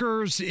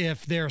backers,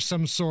 if there's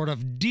some sort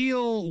of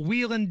deal,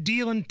 wheeling,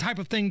 dealing type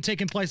of thing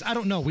taking place. I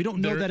don't know. We don't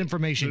know that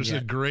information yet.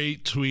 There's a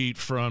great tweet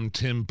from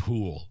Tim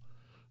Pool,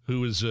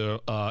 who is an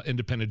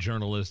independent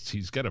journalist.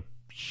 He's got a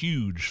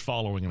huge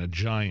following and a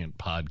giant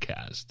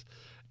podcast.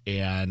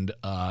 And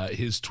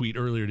his tweet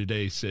earlier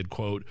today said,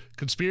 quote,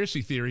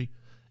 "Conspiracy theory,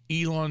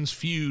 Elon's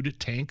feud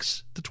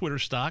tanks the Twitter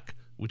stock,"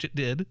 which it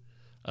did.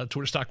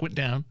 Twitter stock went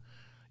down.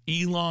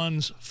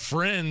 Elon's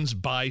friends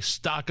buy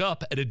stock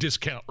up at a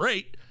discount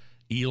rate.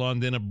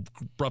 Elon then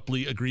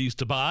abruptly agrees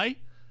to buy.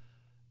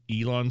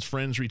 Elon's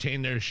friends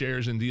retain their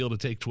shares and deal to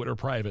take Twitter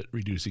private,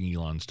 reducing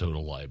Elon's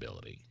total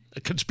liability. A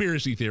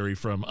conspiracy theory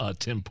from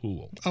Tim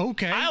Pool.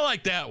 Okay. I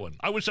like that one.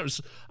 I wish I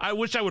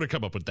would have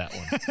come up with that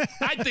one.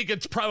 I think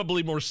it's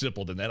probably more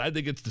simple than that. I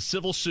think it's the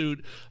civil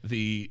suit.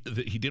 He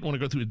didn't want to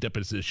go through a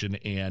deposition,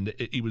 and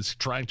he was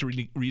trying to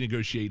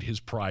renegotiate his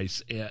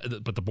price,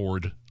 but the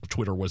board of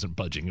Twitter wasn't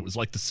budging. It was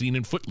like the scene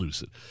in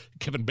Footloose.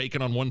 Kevin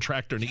Bacon on one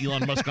tractor and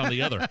Elon Musk on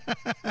the other.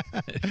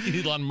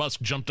 Elon Musk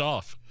jumped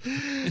off.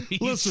 He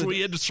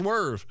had to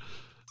swerve.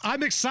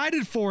 I'm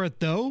excited for it,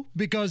 though,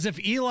 because if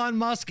Elon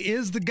Musk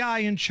is the guy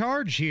in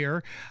charge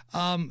here,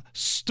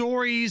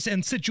 stories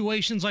and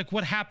situations like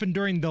what happened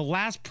during the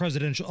last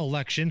presidential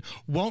election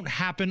won't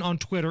happen on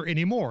Twitter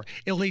anymore.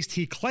 At least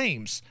he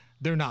claims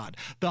they're not.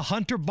 The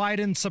Hunter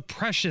Biden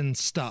suppression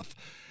stuff.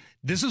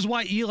 This is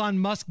why Elon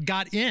Musk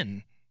got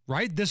in.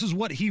 Right? This is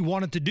what he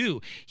wanted to do.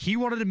 He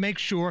wanted to make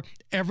sure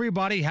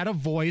everybody had a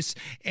voice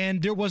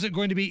and there wasn't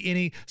going to be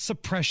any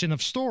suppression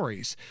of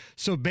stories.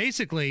 So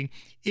basically,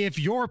 if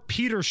you're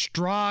Peter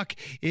Strzok,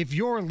 if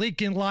you're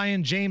Lincoln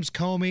Lion James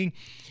Comey,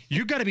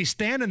 you got to be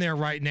standing there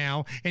right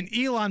now, and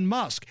Elon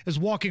Musk is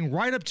walking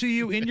right up to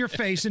you in your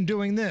face and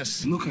doing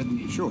this. Look at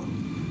me. Sure.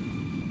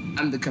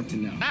 I'm the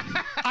captain now.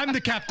 I'm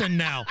the captain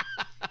now.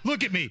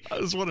 Look at me. I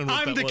was wondering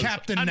what I'm the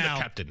captain I'm now.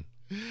 the captain.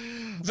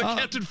 Is that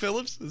Captain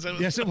Phillips? Is that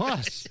yes, it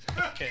was.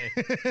 Okay.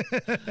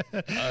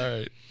 All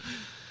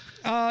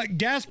right.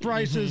 Gas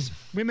prices,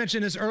 we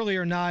mentioned this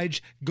earlier, Nige,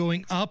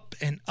 going up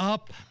and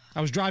up.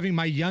 I was driving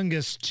my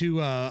youngest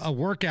to a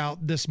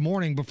workout this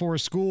morning before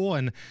school,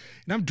 and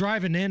I'm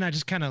driving in. I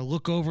just kind of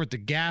look over at the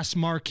gas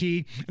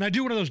marquee, and I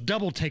do one of those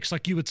double takes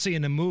like you would see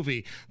in a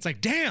movie. It's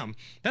like, damn,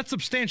 that's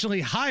substantially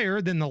higher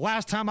than the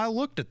last time I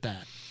looked at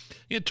that.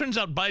 Yeah, it turns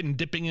out Biden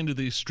dipping into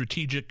the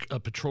strategic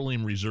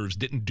petroleum reserves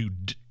didn't do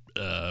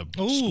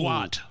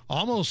squat.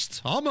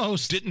 Almost.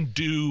 Didn't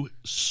do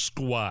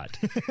squat.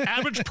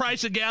 Average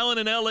price a gallon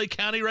in LA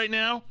County right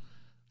now,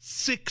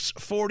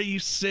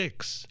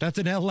 $6.46. That's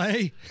in LA?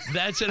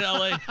 That's in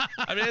LA.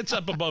 I mean, it's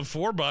up above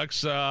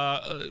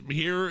 $4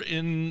 here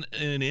in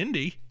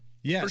Indy.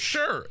 Yes. For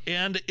sure.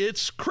 And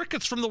it's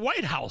crickets from the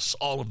White House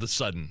all of a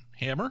sudden.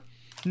 Hammer?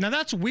 Now,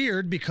 that's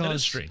weird because that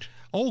is strange.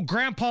 Old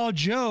Grandpa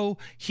Joe,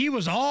 he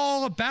was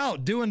all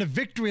about doing a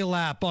victory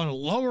lap on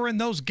lowering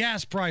those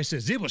gas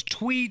prices. It was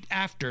tweet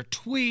after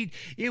tweet.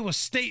 It was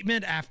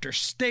statement after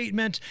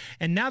statement.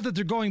 And now that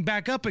they're going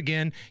back up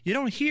again, you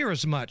don't hear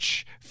as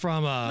much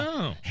from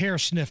Hair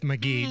Sniff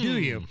McGee, do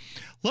you?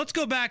 Let's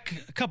go back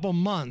a couple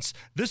months.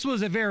 This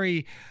was a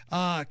very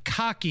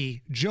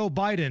cocky Joe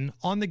Biden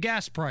on the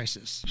gas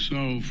prices.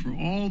 So for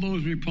all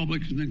those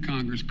Republicans in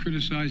Congress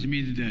criticizing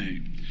me today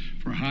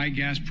for high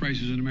gas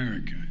prices in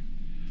America,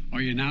 are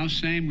you now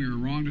saying we were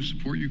wrong to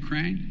support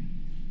Ukraine?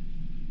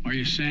 Are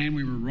you saying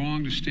we were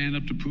wrong to stand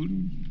up to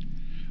Putin?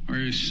 Are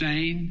you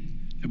saying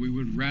that we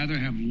would rather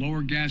have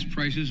lower gas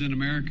prices in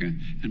America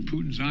and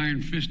Putin's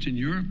iron fist in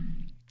Europe?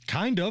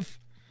 Kind of.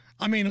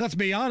 I mean, let's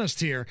be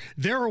honest here.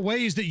 There are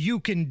ways that you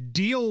can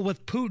deal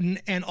with Putin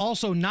and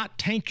also not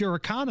tank your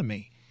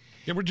economy.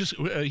 Yeah,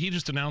 he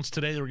just announced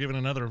today they were giving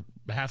another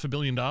 $500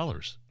 million.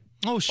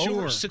 Oh, sure.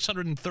 Over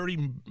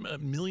 $630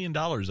 million,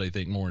 I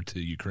think, more to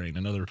Ukraine.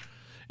 Another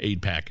aid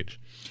package.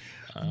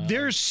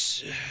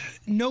 There's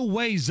no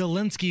way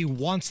Zelensky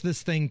wants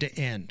this thing to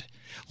end.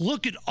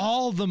 Look at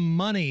all the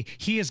money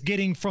he is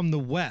getting from the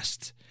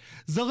West.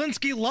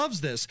 Zelensky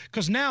loves this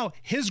because now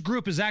his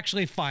group is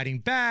actually fighting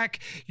back.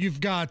 You've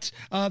got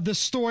the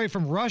story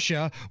from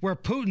Russia where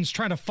Putin's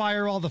trying to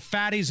fire all the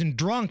fatties and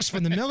drunks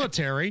from the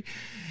military.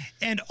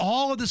 And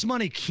all of this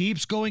money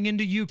keeps going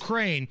into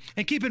Ukraine.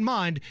 And keep in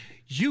mind,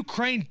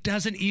 Ukraine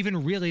doesn't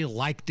even really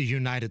like the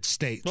United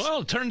States.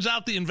 Well, it turns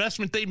out the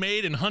investment they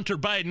made in Hunter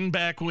Biden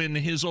back when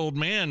his old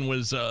man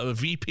was a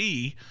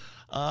VP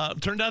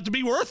turned out to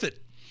be worth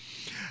it.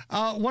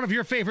 One of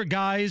your favorite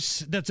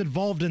guys that's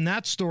involved in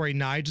that story,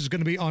 Nige, is going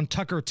to be on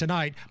Tucker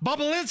tonight.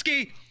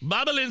 Bobulinski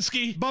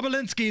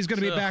is going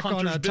to be back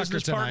on Tucker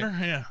tonight. Partner?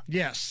 Yeah.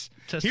 Yes.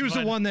 He was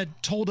the one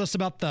that told us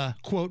about the,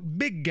 quote,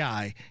 big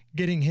guy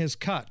getting his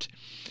cut.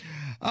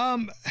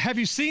 Have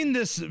you seen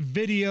this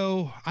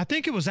video? I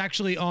think it was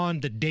actually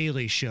on The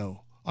Daily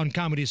Show on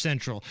Comedy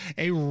Central.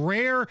 A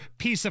rare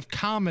piece of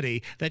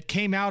comedy that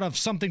came out of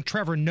something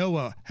Trevor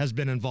Noah has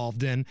been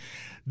involved in.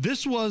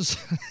 This was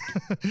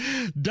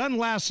done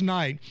last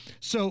night.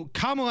 So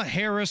Kamala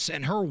Harris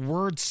and her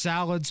word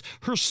salads,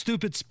 her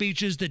stupid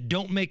speeches that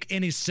don't make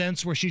any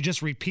sense, where she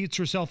just repeats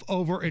herself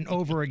over and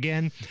over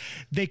again,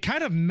 they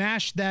kind of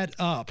mashed that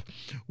up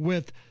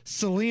with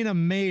Selena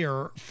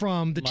Meyer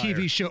from the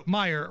TV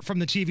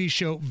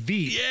show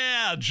Veep.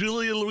 Yeah,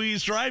 Julia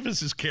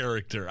Louis-Dreyfus's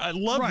character. I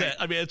love that.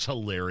 I mean, it's a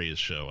hilarious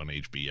show on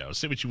HBO.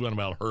 Say what you want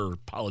about her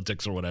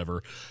politics or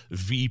whatever.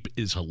 Veep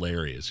is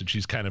hilarious, and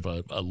she's kind of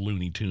a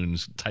Looney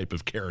Tunes type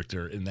of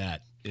character in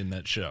that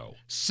show.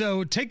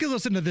 So take a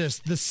listen to this.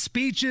 The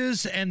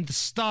speeches and the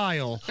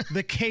style,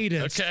 the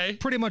cadence,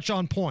 pretty much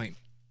on point.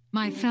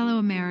 My fellow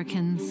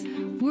Americans,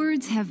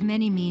 words have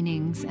many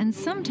meanings, and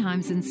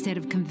sometimes instead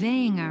of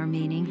conveying our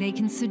meaning, they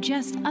can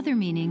suggest other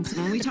meanings.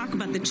 When we talk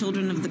about the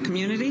children of the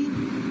community,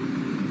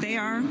 they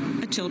are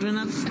children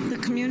of the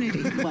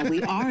community. Well,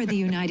 we are the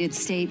United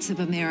States of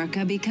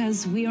America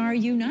because we are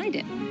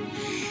united.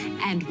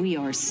 And we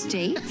are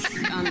states.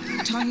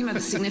 Talking about the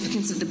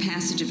significance of the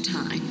passage of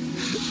time,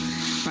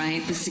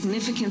 right? The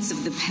significance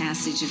of the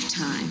passage of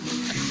time.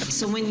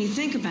 So when you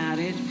think about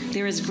it,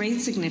 there is great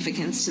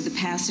significance to the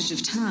passage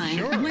of time.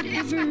 Sure.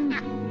 Whatever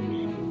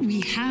we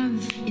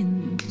have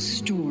in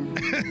store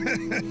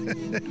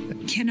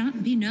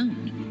cannot be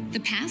known. The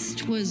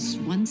past was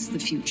once the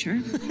future.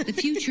 The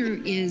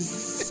future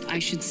is, I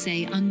should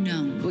say,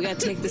 unknown. We got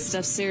to take this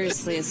stuff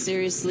seriously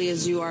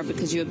as you are,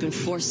 because you have been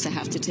forced to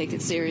have to take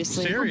it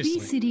seriously.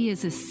 Obesity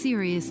is a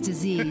serious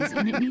disease,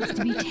 and it needs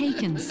to be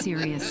taken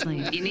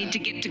seriously. You need to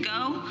get to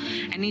go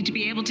and need to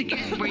be able to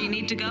get where you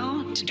need to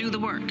go to do the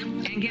work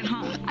and get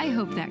home. I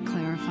hope that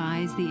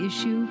clarifies the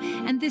issue,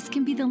 and this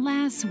can be the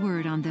last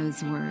word on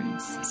those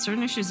words.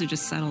 Certain issues are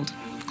just settled.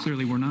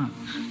 Clearly we're not.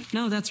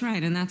 No, that's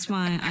right, and that's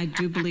why I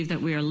do believe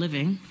that we are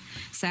living,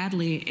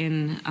 sadly,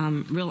 in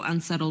real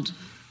unsettled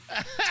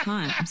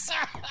times.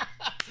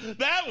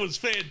 That was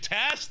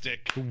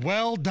fantastic.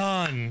 Well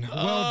done.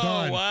 Well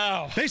done.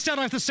 Wow. They sound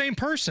like the same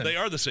person. They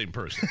are the same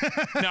person.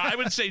 Now, I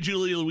would say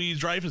Julia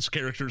Louis-Dreyfus'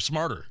 character is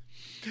smarter.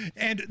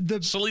 And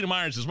the Selena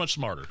Myers is much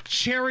smarter.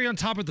 Cherry on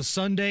top of the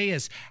sundae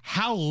is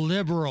how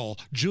liberal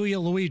Julia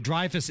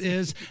Louis-Dreyfus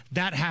is.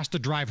 That has to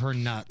drive her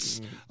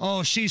nuts.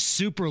 Oh, she's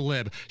super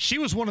lib. She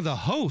was one of the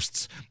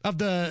hosts of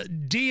the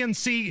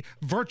DNC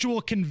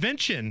virtual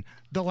convention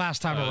the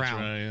last time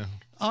around. Right, yeah.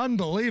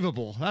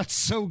 Unbelievable. That's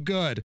so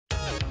good.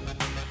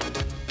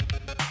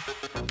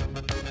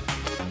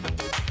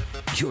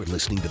 You're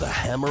listening to the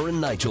Hammer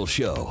and Nigel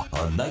Show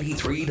on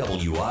 93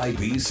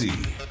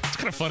 WIBC. It's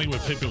kind of funny what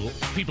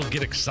people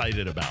get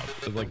excited about.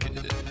 Like,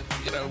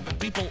 you know,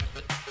 people,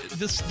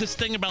 this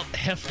thing about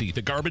Hefty,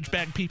 the garbage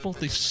bag people,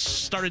 they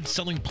started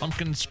selling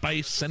pumpkin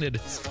spice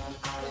scented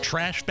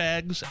trash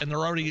bags, and they're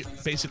already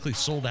basically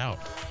sold out.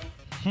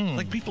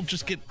 Like, people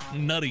just get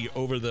nutty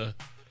over the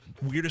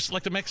weirdest,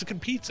 like the Mexican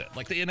pizza.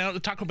 Like,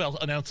 Taco Bell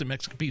announced that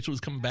Mexican pizza was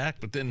coming back,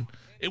 but then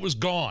it was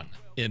gone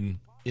in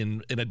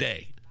a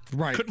day.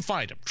 Right. Couldn't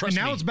find them. Trust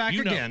me. And now it's back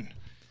again.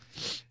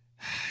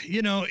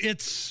 You know,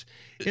 it's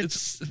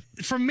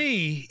for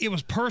me, it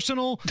was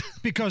personal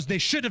because they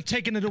should have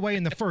taken it away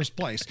in the first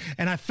place.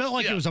 And I felt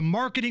like it was a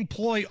marketing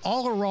ploy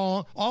all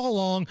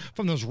along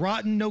from those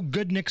rotten, no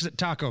good nicks at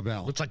Taco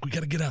Bell. It's like, we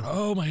got to get out.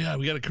 Oh, my God.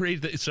 We got to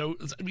create that. So,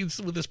 I mean,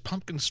 with this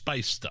pumpkin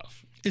spice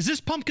stuff. Is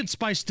this pumpkin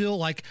spice still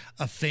like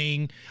a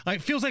thing? Like,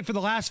 it feels like for the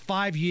last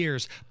 5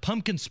 years,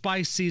 pumpkin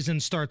spice season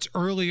starts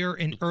earlier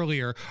and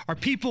earlier. Are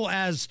people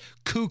as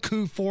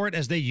cuckoo for it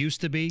as they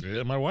used to be?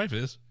 Yeah, my wife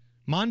is.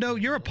 Mondo,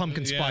 you're a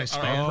pumpkin spice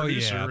fan. Oh,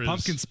 yeah.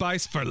 Pumpkin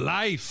spice for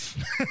life.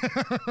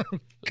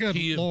 Good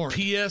Lord.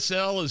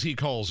 PSL, as he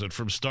calls it,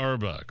 from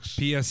Starbucks.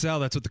 PSL,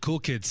 that's what the cool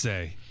kids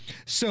say.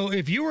 So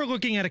if you were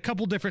looking at a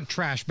couple different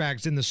trash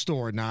bags in the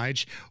store,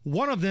 Nige,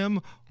 one of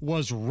them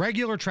was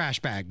regular trash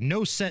bag,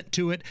 no scent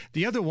to it.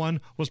 The other one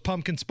was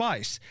pumpkin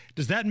spice.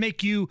 Does that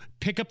make you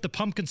pick up the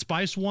pumpkin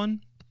spice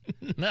one?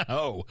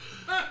 No.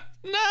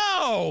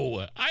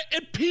 No.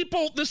 And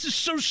people, this is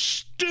so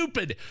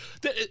stupid.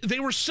 They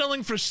were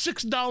selling for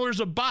 $6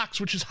 a box,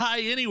 which is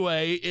high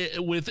anyway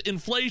with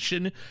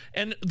inflation,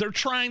 and they're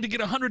trying to get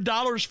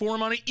 $100 for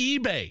them on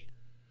eBay.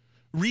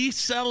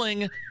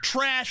 Reselling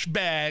trash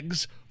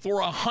bags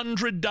for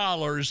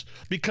 $100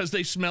 because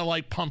they smell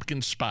like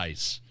pumpkin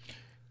spice.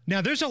 Now,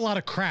 there's a lot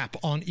of crap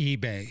on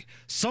eBay.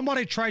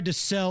 Somebody tried to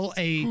sell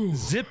a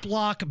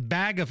Ziploc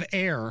bag of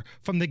air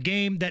from the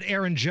game that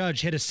Aaron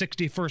Judge hit a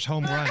 61st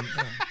home run.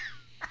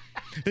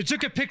 They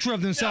took a picture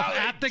of themselves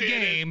at the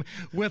game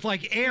with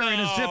like air in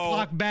a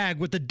Ziploc bag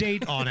with the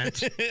date on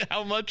it.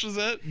 How much is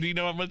that? Do you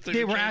know how much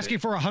they were asking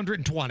for?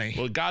 $120.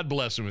 Well, God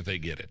bless them if they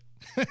get it.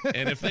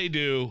 And if they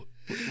do,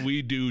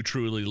 we do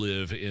truly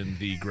live in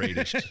the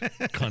greatest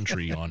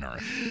country on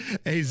earth.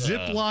 A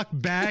Ziploc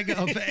bag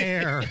of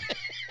air.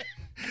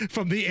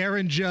 from the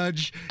Aaron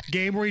Judge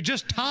game where he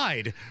just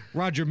tied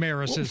Roger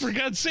Maris. Well, for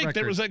God's sake,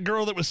 there was that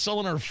girl that was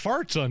selling her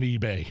farts on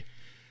eBay.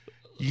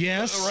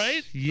 Yes.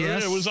 Right?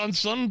 Yes. It was on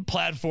some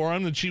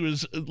platform that she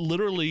was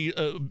literally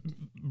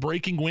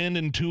breaking wind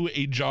into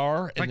a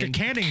jar. Like a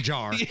canning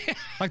jar. Yeah.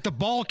 Like the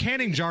ball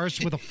canning jars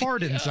with a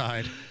fart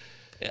inside.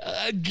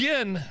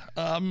 Again,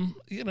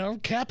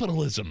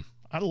 capitalism.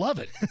 I love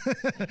it.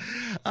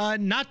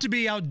 Not to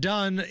be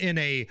outdone in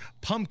a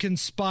pumpkin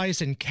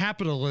spice and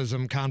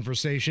capitalism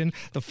conversation,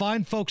 the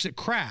fine folks at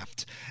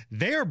Kraft,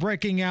 they are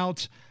breaking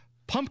out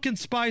pumpkin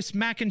spice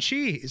mac and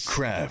cheese.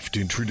 Kraft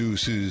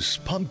introduces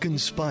pumpkin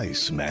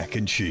spice mac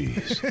and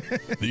cheese.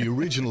 The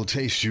original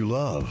taste you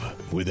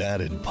love with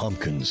added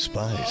pumpkin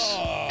spice.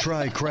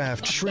 Try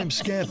Kraft shrimp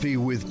scampi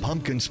with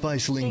pumpkin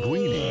spice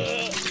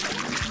linguine.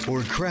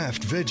 Or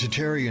Kraft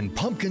vegetarian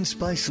pumpkin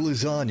spice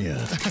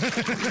lasagna.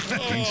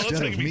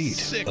 Instead of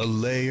meat, a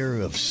layer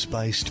of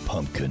spiced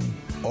pumpkin.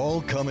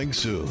 All coming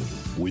soon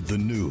with the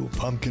new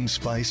pumpkin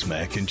spice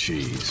mac and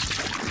cheese.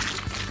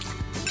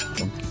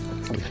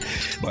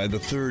 By the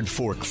third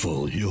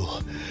forkful,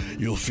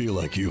 you'll feel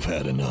like you've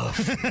had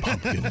enough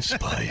pumpkin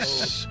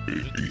spice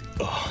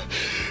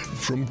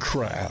from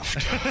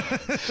Kraft.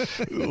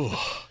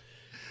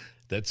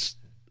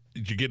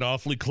 You're getting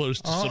awfully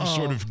close to some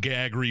sort of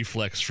gag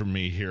reflex from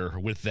me here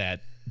with that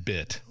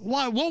bit.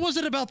 Why? What was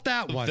it about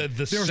that one? There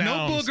was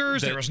no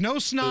boogers. There was no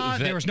snot.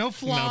 There was no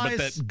flies. No, but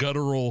that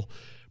guttural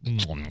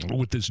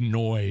with this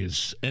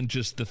noise and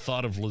just the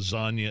thought of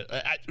lasagna.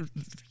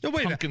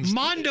 Wait a minute.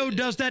 Mondo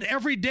does that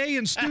every day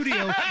in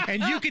studio,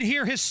 and you can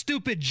hear his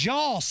stupid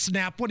jaw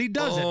snap when he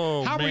does it.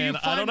 How man, were you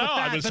fine I don't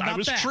know. with that? I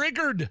was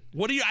triggered.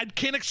 I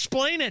can't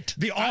explain it.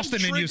 The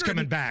Austin in you is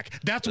coming back.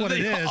 That's what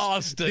it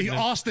is. The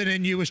Austin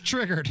in you is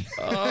triggered.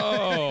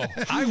 Oh,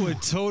 I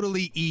would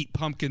totally eat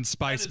pumpkin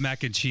spice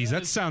mac and cheese.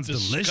 That sounds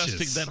disgusting,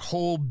 delicious. That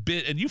whole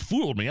bit, and you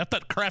fooled me. I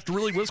thought Kraft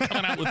really was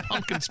coming out with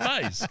pumpkin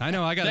spice. I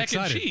know. I got mac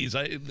excited. And cheese.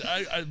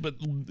 But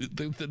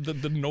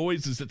the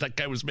noises that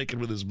guy was making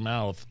with his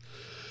mouth.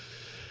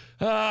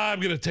 I'm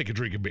going to take a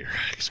drink of beer.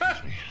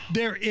 Excuse me.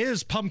 There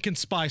is pumpkin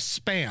spice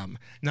spam.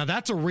 Now,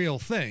 that's a real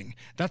thing.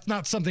 That's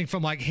not something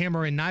from like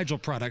Hammer and Nigel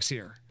products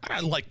here.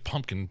 I like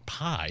pumpkin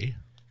pie.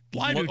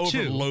 Well, I do too.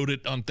 Overload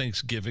it on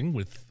Thanksgiving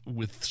with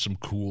some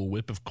Cool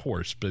Whip, of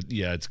course. But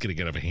yeah, it's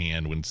getting out of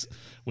hand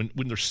when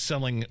they're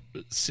selling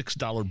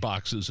 $6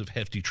 boxes of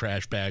hefty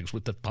trash bags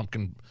with the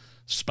pumpkin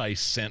spice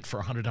scent for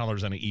 $100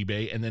 on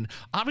eBay, and then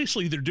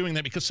obviously they're doing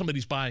that because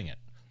somebody's buying it.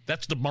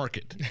 That's the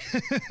market.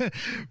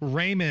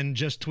 Raymond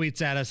just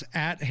tweets at us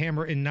at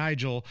Hammer and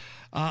Nigel.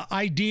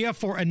 Idea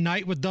for a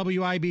night with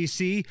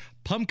WIBC: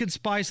 pumpkin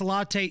spice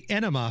latte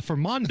enema for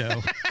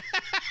Mondo.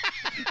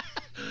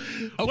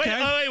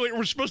 Okay.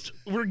 Wait.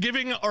 We're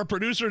giving our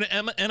producer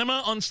an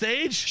enema on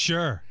stage?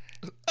 Sure.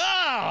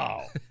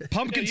 Oh,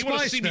 pumpkin you spice.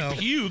 Want to see me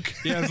puke?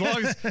 Yeah,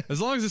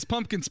 as long as it's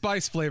pumpkin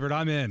spice flavored,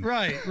 I'm in.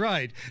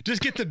 Right.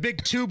 Just get the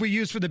big tube we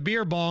use for the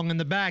beer bong in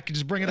the back and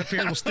just bring it up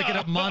here. We'll stick it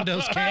up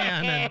Mondo's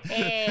can.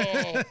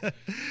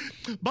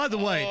 By the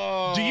way,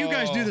 do you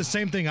guys do the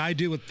same thing I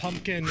do with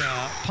pumpkin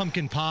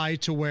pie,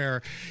 to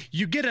where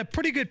you get a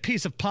pretty good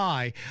piece of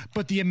pie,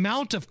 but the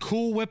amount of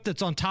Cool Whip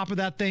that's on top of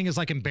that thing is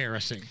like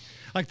embarrassing.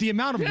 Like the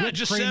amount of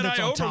whipped cream that's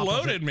on top of it. I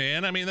overloaded,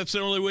 man. I mean, that's the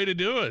only way to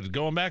do it.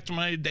 Going back to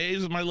my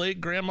days with my late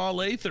grandma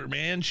Lather,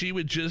 man, she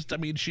would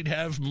she'd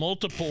have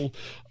multiple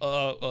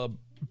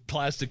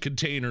plastic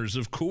containers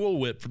of Cool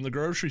Whip from the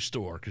grocery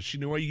store because she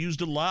knew I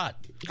used a lot.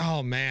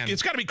 Oh, man.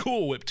 It's got to be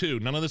Cool Whip, too.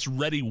 None of this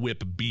Ready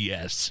Whip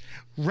BS.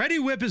 Ready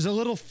Whip is a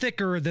little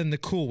thicker than the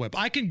Cool Whip.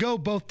 I can go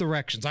both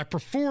directions. I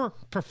prefer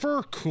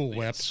Cool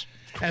Whip,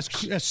 as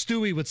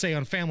Stewie would say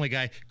on Family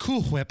Guy,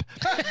 Cool Whip.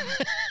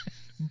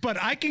 But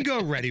I can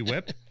go Ready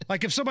Whip.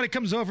 Like if somebody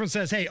comes over and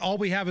says, "Hey, all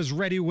we have is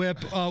Ready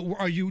Whip.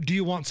 Do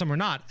you want some or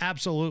not?"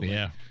 Absolutely.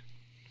 Yeah,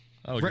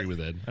 I'll agree with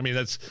that. I mean,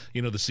 that's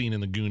the scene in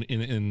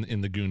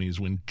the Goonies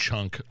when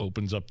Chunk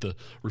opens up the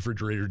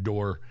refrigerator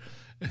door.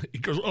 He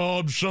goes, "Oh,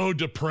 I'm so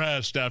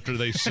depressed." After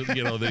they sell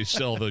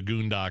the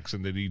Goondocks,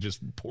 and then he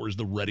just pours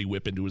the Ready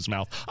Whip into his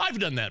mouth. I've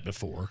done that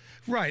before.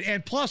 Right,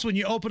 and plus, when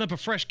you open up a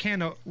fresh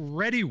can of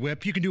Ready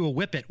Whip, you can do a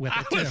Whip It with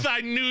it too.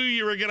 I knew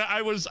you were gonna.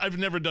 I've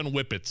never done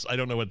Whippets. I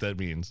don't know what that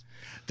means.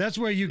 That's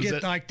where you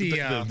get like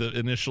the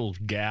initial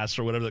gas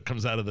or whatever that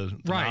comes out of the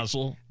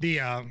nozzle.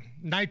 The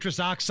nitrous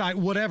oxide,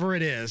 whatever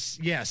it is.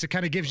 Yes, it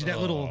kind of gives you that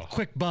little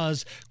quick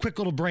buzz, quick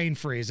little brain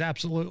freeze.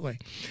 Absolutely.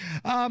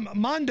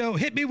 Mondo,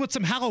 hit me with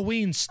some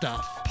Halloween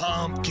stuff.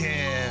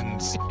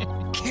 Pumpkins,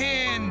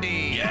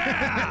 candy,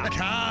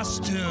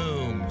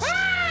 costumes,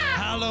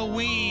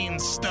 Halloween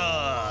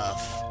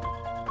stuff.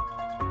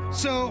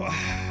 So,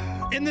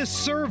 in this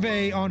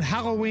survey on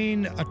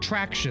Halloween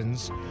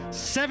attractions,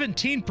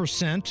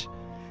 17%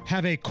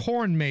 have a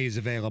corn maze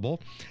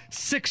available.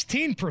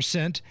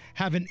 16%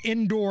 have an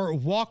indoor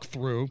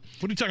walkthrough.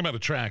 What are you talking about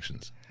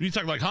attractions? Are you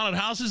talking like haunted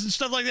houses and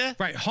stuff like that?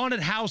 Right,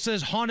 haunted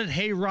houses, haunted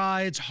hay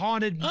rides,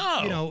 haunted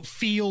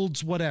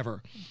fields,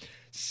 whatever.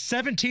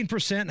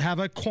 17% have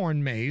a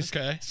corn maze.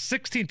 Okay.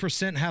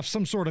 16% have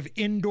some sort of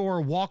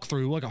indoor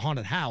walkthrough, like a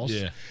haunted house.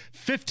 Yeah.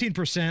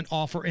 15%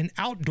 offer an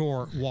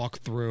outdoor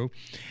walkthrough.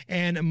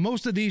 And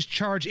most of these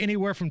charge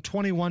anywhere from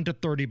 $21 to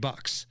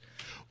 $30.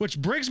 Which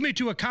brings me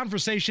to a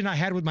conversation I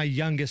had with my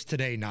youngest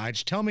today,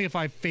 Nige. Tell me if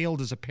I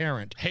failed as a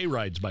parent. Hay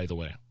rides, by the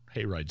way.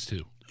 Hay rides,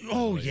 too.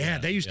 Oh, yeah.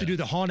 They used to do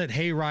the haunted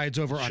hay rides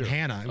over on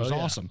Hannah. It was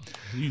awesome.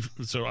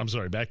 So I'm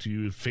sorry, back to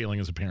you failing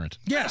as a parent.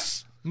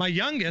 Yes. My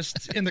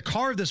youngest in the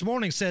car this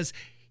morning says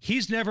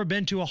he's never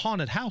been to a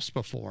haunted house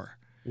before.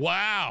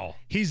 Wow.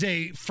 He's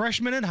a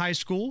freshman in high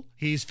school.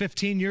 He's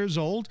 15 years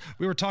old.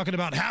 We were talking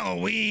about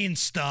Halloween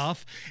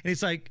stuff. And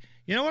he's like,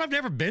 you know what? I've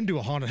never been to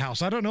a haunted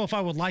house. I don't know if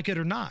I would like it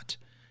or not.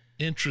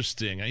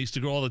 Interesting. I used to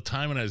go all the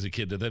time when I was a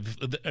kid.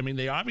 I mean,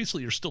 they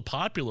obviously are still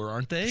popular,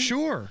 aren't they?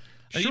 Sure.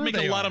 You make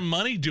a lot of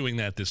money doing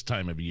that this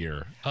time of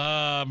year.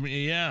 Yeah.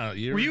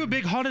 Were you a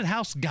big haunted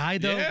house guy,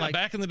 though? Yeah,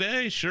 back in the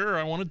day, sure.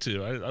 I wanted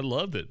to. I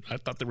loved it. I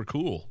thought they were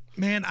cool.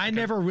 Man, I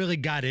never really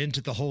got into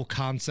the whole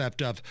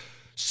concept of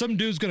some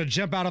dude's going to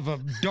jump out of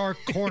a dark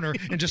corner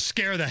and just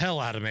scare the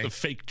hell out of me. The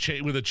fake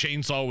chain with a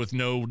chainsaw with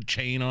no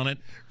chain on it.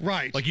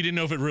 Right. Like you didn't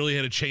know if it really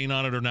had a chain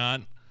on it or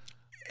not.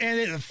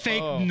 And a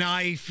fake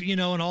knife,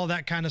 and all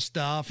that kind of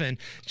stuff. And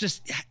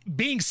just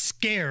being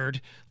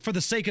scared for the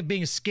sake of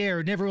being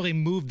scared never really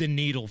moved the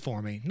needle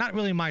for me. Not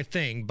really my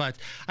thing, but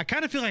I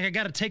kind of feel like I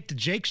got to take the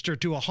Jakester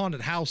to a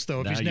haunted house,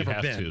 though, if he's never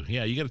been. You have to.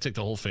 Yeah, you got to take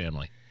the whole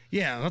family.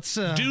 Yeah, let's...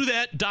 do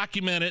that,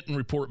 document it, and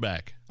report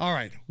back. All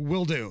right,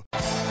 will do.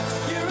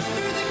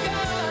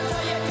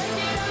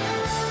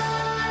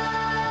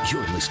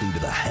 You're listening to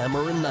the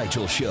Hammer and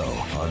Nigel Show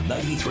on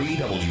 93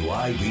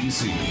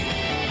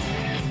 WIBC.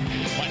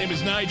 My name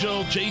is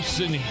Nigel.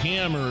 Jason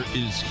Hammer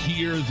is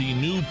here. The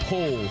new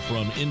poll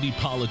from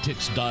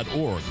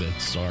IndyPolitics.org.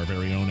 That's our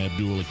very own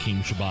Abdul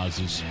Hakim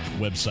Shabaz's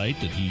website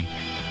that he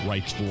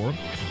writes for,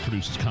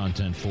 produces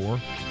content for.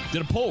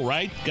 Did a poll,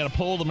 right? Got a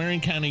poll of the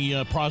Marion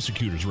County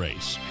prosecutor's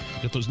race.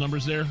 Got those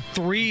numbers there?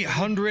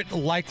 300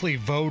 likely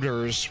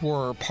voters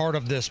were part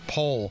of this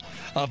poll,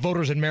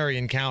 voters in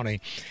Marion County.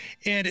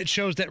 And it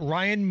shows that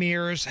Ryan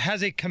Mears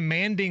has a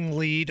commanding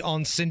lead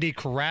on Cindy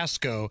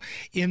Carrasco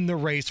in the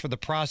race for the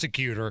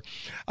prosecutor.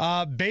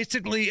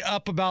 Basically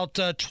up about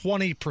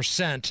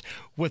 20%,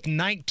 with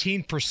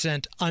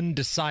 19%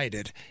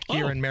 undecided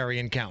here in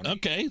Marion County.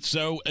 Okay,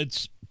 so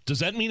does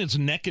that mean it's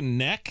neck and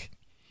neck?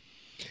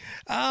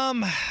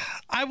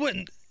 I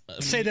wouldn't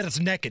say that it's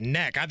neck and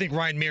neck. I think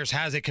Ryan Mears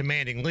has a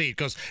commanding lead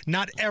because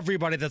not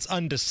everybody that's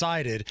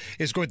undecided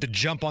is going to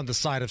jump on the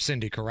side of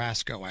Cindy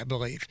Carrasco, I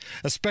believe,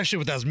 especially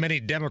with as many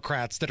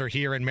Democrats that are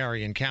here in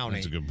Marion County.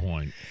 That's a good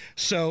point.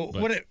 So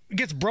when it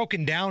gets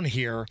broken down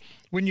here,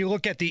 when you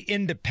look at the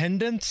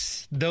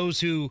independents, those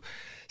who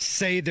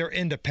say they're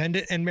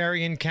independent in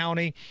Marion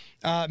County,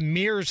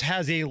 Mears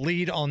has a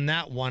lead on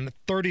that one,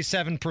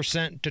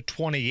 37% to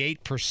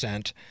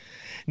 28%.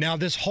 Now,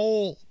 this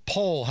whole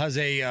poll has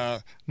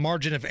a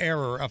margin of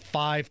error of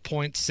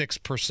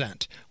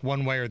 5.6%,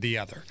 one way or the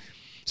other.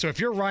 So if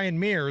you're Ryan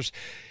Mears,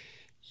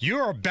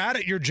 you're bad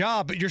at your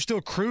job, but you're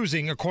still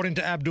cruising, according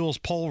to Abdul's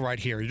poll right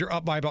here. You're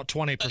up by about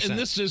 20%. And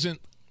this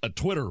isn't a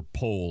Twitter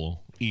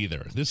poll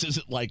either. This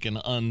isn't like an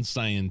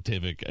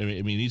unscientific. I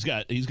mean, he's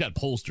got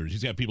pollsters.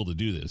 He's got people to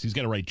do this. He's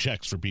got to write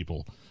checks for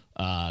people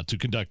to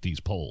conduct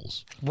these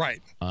polls.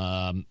 Right.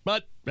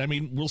 But I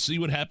mean, we'll see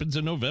what happens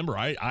in November.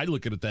 I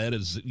look at that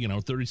as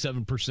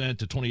 37%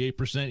 to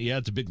 28%. Yeah,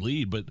 it's a big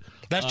lead, but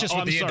that's just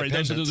with the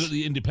independents. Those are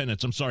the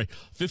independents. I'm sorry,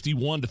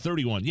 51 to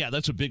 31. Yeah,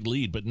 that's a big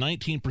lead, but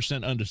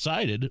 19%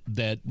 undecided.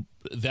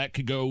 That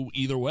could go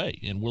either way,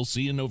 and we'll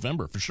see in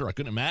November for sure. I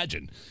couldn't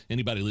imagine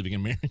anybody living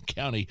in Marion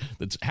County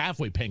that's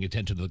halfway paying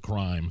attention to the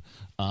crime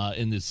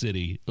in this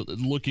city,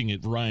 looking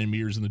at Ryan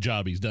Mears and the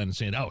job he's done and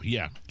saying, "Oh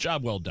yeah,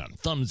 job well done,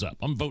 thumbs up.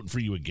 I'm voting for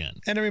you again."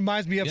 And it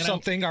reminds me of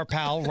something our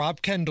pal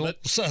Rob Kendall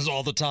says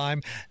all the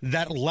time.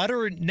 That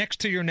letter next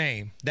to your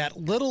name, that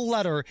little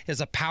letter, is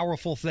a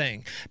powerful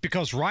thing,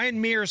 because Ryan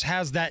Mears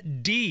has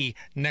that D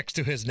next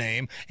to his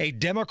name, a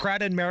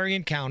Democrat in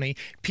Marion County.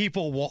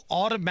 People will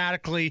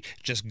automatically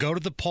just go to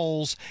the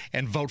polls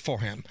and vote for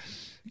him.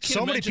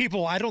 So many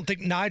people, I don't think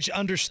Nige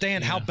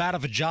understand how bad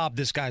of a job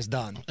this guy's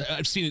done.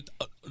 I've seen it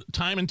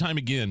time and time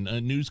again,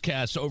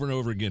 newscasts over and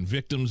over again,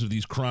 victims of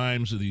these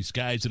crimes, of these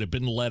guys that have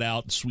been let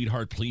out,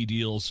 sweetheart plea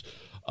deals,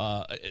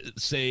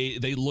 say,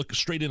 they look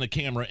straight in the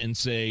camera and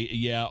say,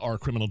 yeah, our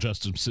criminal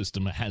justice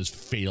system has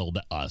failed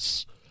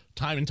us.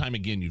 Time and time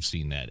again, you've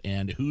seen that.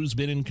 And who's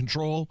been in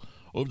control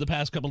over the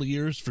past couple of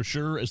years, for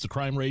sure, as the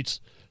crime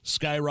rates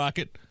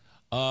skyrocket?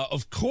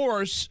 Of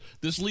course,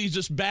 this leads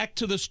us back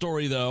to the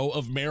story, though,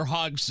 of Mayor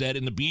Hogsett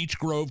in the Beech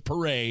Grove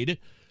parade.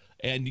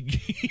 And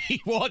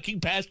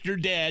walking past your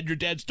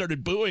dad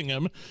started booing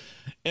him.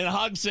 And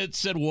Hogsett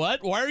said,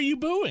 "What? Why are you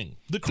booing?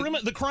 The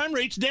crime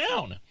rate's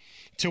down."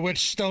 To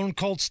which Stone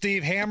Cold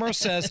Steve Hammer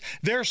says,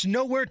 "There's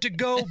nowhere to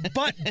go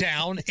but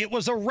down. It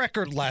was a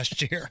record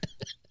last year."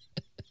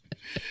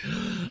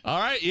 All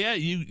right, yeah,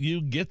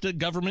 you get the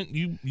government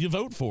you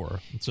vote for.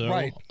 So,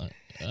 right.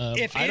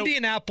 If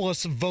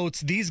Indianapolis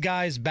votes these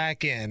guys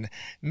back in,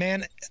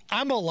 man,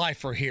 I'm a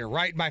lifer here,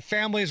 right? My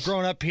family has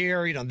grown up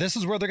here. You know, this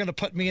is where they're going to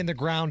put me in the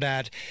ground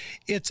at.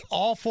 It's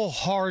awful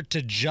hard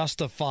to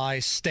justify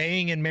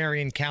staying in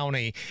Marion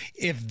County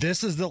if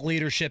this is the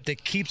leadership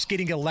that keeps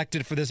getting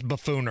elected for this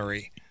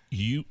buffoonery.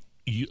 You're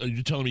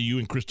telling me you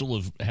and Crystal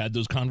have had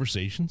those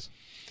conversations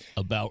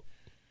about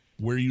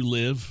where you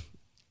live?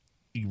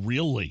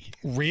 Really?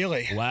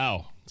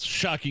 Wow.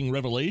 Shocking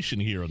revelation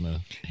here on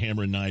the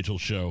Hammer and Nigel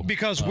show.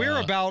 Because we're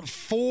about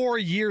 4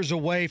 years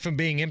away from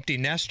being empty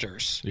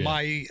nesters. Yeah.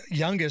 My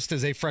youngest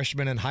is a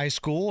freshman in high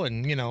school,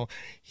 and, you know,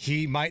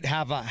 he might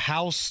have a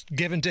house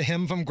given to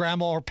him from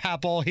grandma or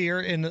papa here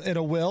in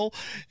a will.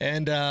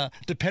 And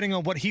depending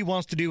on what he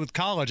wants to do with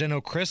college, I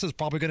know Chris is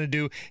probably going to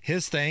do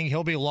his thing.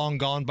 He'll be long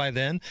gone by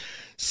then.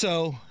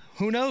 So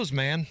who knows,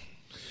 man?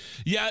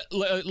 Yeah,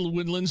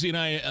 when Lindsay and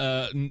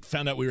I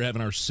found out we were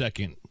having our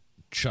second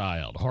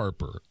child,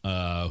 Harper,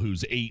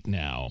 who's 8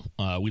 now.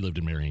 We lived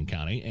in Marion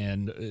County,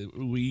 and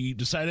we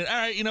decided, all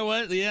right, you know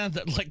what? Yeah,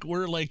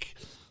 we're like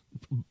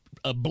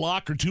a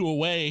block or two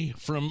away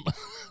from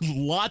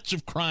lots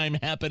of crime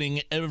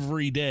happening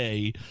every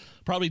day.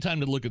 Probably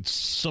time to look at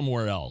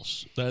somewhere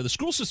else. The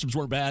school systems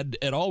weren't bad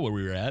at all where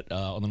we were at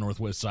on the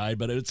northwest side,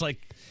 but it's like,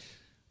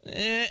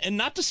 and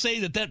not to say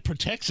that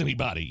protects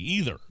anybody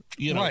either.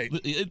 You know, right.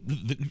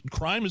 The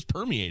crime is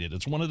permeated.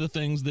 It's one of the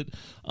things that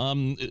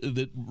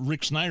that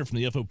Rick Snyder from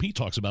the FOP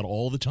talks about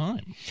all the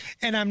time.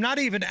 And I'm not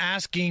even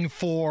asking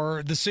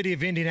for the city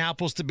of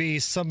Indianapolis to be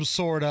some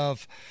sort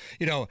of,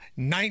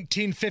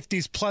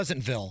 1950s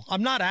Pleasantville.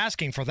 I'm not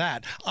asking for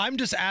that. I'm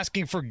just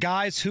asking for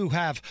guys who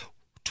have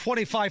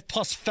 25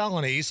 plus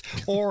felonies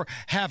or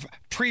have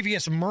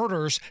previous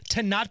murders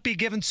to not be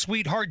given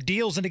sweetheart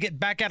deals and to get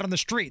back out on the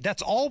street.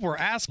 That's all we're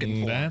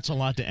asking for. That's a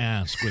lot to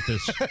ask with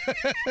this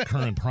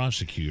current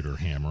prosecutor,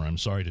 Hammer, I'm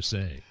sorry to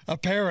say.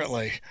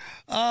 Apparently.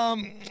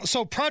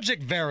 So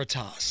Project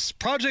Veritas.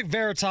 Project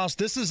Veritas,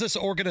 this is this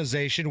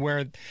organization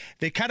where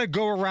they kind of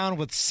go around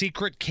with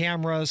secret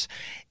cameras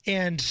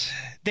and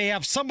they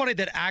have somebody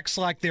that acts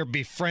like they're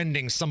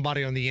befriending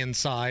somebody on the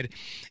inside,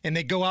 and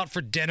they go out for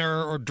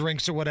dinner or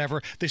drinks or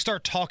whatever. They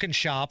start talking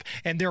shop,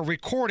 and they're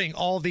recording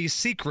all these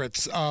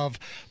secrets of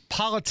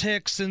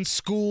politics and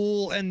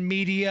school and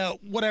media,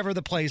 whatever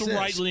the place is. It's a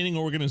right-leaning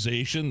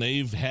organization.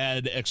 They've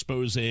had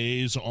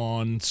exposés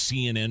on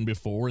CNN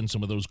before, and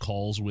some of those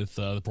calls with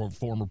the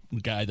former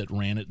guy that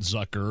ran it,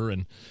 Zucker,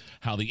 and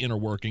how the inner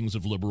workings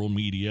of liberal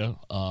media,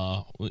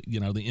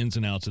 the ins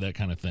and outs of that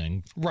kind of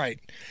thing. Right.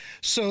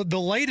 So the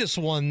latest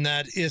one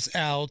that is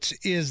out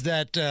is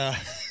that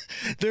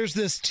there's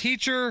this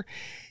teacher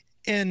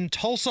in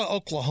Tulsa,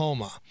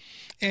 Oklahoma.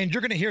 And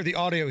you're going to hear the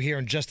audio here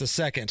in just a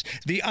second.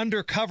 The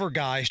undercover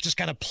guys just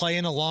kind of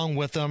playing along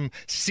with him,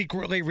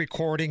 secretly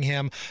recording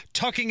him,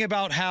 talking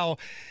about how,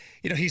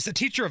 he's the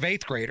teacher of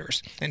 8th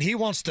graders, and he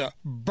wants to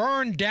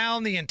burn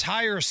down the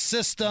entire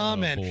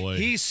system,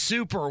 he's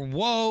super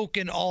woke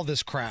and all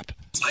this crap.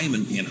 I am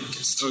an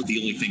anarchist. The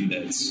only thing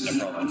that's a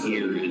problem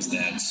here is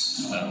that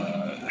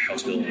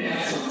House Bill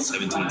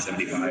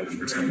 1775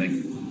 or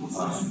something,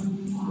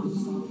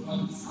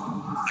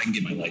 I can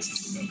get my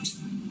license to vote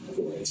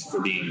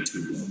for being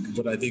too woke.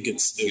 But I think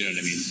it's, you know what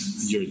I mean?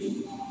 You're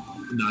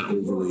not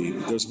overly,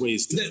 there's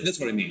ways to. That's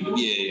what I mean.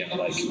 Yeah.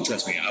 Like,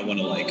 trust me, I want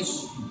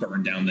to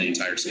burn down the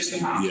entire system.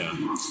 Yeah.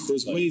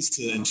 There's ways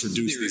to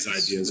introduce these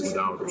ideas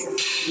without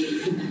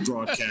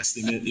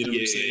broadcasting it, you know what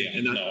I'm saying? Yeah.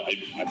 And no,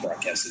 I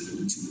broadcasted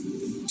it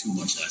too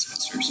much last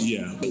semester. So.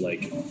 Yeah. But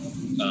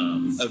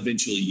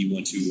eventually you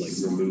want to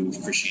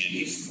remove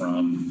Christianity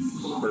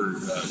or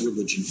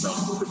religion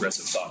from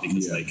progressive thought,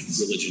 because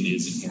religion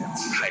is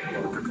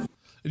hierarchical.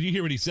 Did you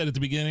hear what he said at the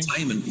beginning? I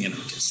am an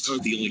anarchist.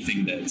 The only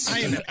thing that's... I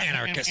am an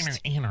anarchist. I'm an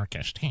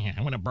anarchist. I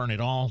want to burn it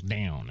all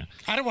down.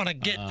 I want to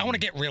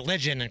get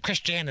religion and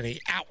Christianity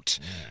out.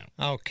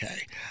 Yeah.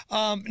 Okay.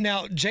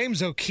 Now,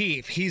 James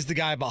O'Keefe, he's the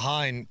guy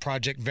behind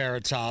Project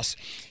Veritas.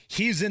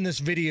 He's in this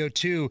video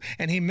too,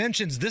 and he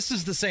mentions this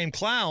is the same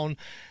clown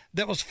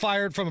that was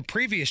fired from a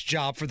previous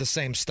job for the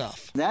same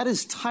stuff. That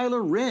is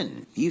Tyler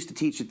Wren. He used to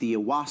teach at the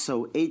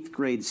Owasso 8th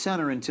grade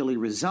center until he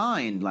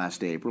resigned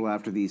last April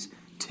after these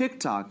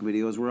TikTok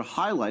videos were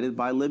highlighted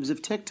by libs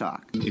of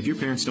TikTok. If your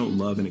parents don't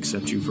love and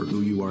accept you for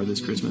who you are this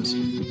Christmas,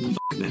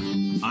 f***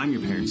 them. I'm your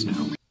parents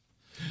now.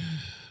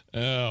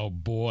 Oh,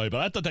 boy.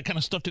 But I thought that kind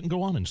of stuff didn't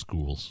go on in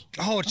schools.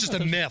 Oh, it's just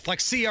a myth. Like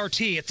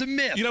CRT. It's a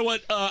myth. You know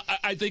what?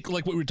 I think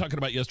like what we were talking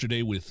about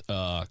yesterday with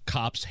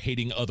cops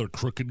hating other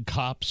crooked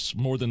cops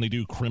more than they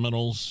do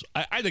criminals.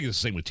 I think it's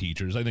the same with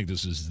teachers. I think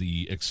this is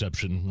the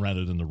exception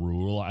rather than the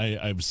rule.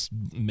 I've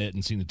met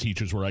and seen the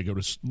teachers where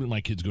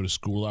my kids go to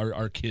school.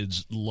 Our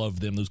kids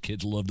love them. Those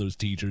kids love those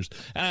teachers.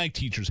 And I think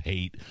teachers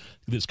hate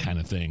this kind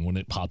of thing when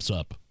it pops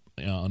up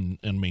on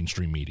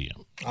mainstream media.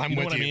 I'm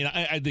with you. I mean,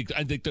 I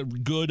think they're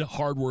good,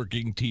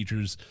 hardworking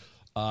teachers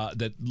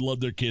that love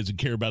their kids and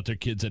care about their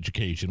kids'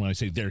 education. When I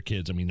say their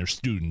kids, I mean their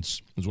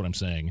students is what I'm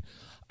saying.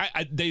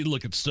 They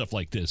look at stuff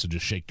like this and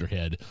just shake their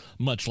head,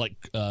 much like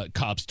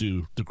cops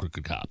do the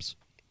crooked cops.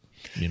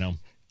 You know?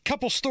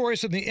 Couple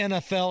stories from the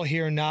NFL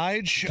here,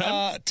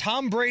 Nige.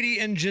 Tom Brady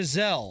and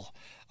Giselle.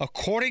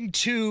 According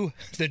to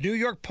the New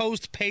York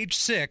Post, page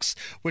 6,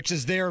 which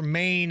is their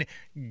main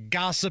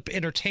gossip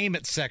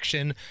entertainment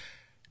section,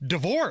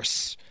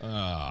 divorce.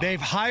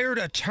 They've hired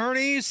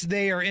attorneys.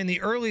 They are in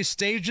the early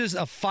stages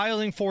of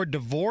filing for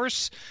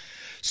divorce.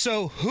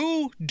 So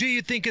who do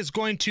you think is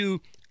going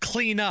to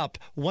clean up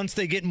once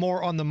they get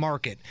more on the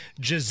market?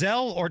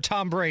 Giselle or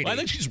Tom Brady? Well, I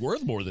think she's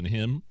worth more than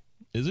him,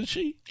 isn't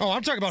she? Oh,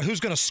 I'm talking about who's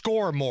going to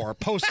score more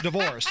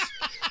post-divorce.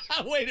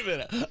 Wait a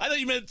minute. I thought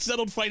you meant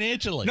settled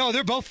financially. No,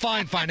 they're both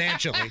fine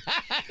financially.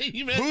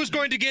 Who's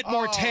going to get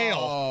more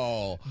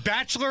tail?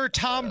 Bachelor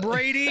Tom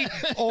Brady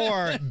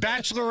or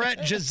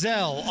Bachelorette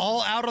Giselle,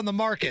 all out on the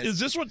market? Is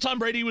this what Tom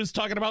Brady was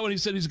talking about when he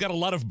said he's got a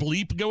lot of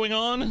bleep going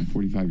on?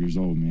 45 years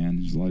old, man.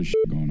 There's a lot of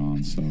shit going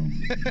on. So,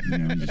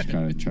 you just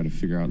gotta try to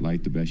figure out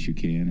life the best you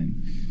can.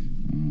 And,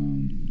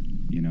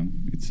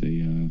 it's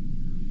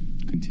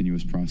a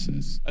continuous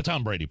process.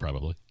 Tom Brady,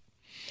 probably.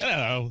 I don't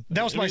know.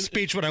 That was my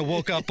speech when I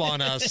woke up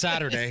on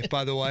Saturday,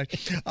 by the way.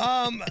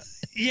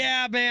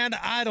 Yeah, man,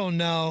 I don't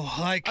know.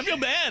 I feel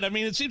bad. I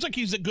mean, it seems like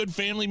he's a good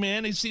family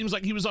man. It seems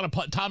like he was on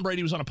Tom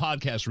Brady was on a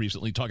podcast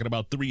recently talking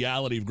about the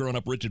reality of growing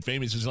up rich and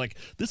famous. He's like,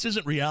 this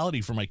isn't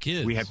reality for my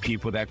kids. We have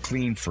people that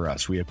clean for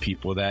us. We have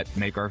people that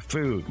make our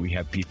food. We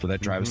have people that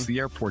drive us to the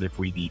airport if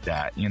we need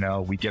that.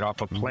 We get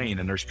off a plane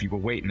and there's people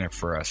waiting there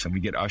for us and we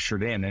get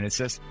ushered in. And it's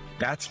just,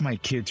 that's my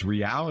kid's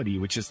reality,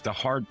 which is the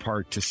hard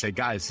part to say,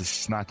 guys,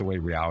 this is not the way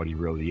reality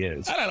really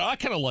is. I don't know. I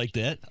kind of like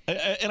that.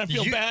 And I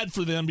feel bad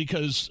for them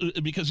because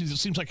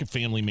he seems like a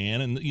family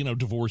man, and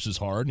divorce is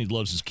hard, and he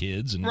loves his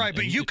kids. Right,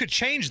 but you could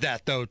change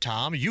that though,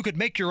 Tom. You could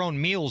make your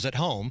own meals at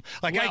home.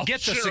 I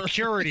get the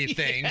security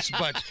things,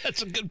 but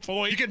that's a good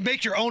point. You could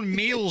make your own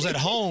meals at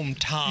home,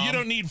 Tom. You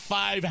don't need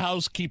 5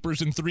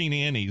 housekeepers and 3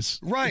 nannies.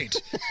 Right.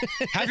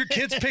 Have your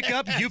kids pick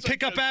up. You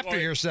pick up after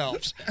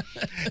yourselves.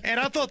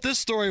 And I thought this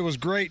story was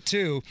great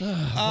too.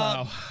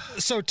 Wow.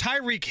 So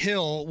Tyreek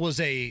Hill was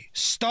a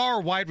star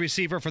wide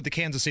receiver for the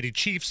Kansas City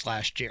Chiefs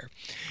last year.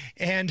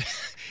 And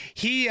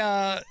he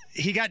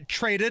got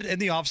traded in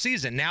the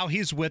offseason. Now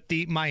he's with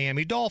the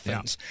Miami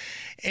Dolphins.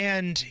 Yeah.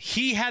 And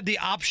he had the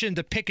option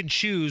to pick and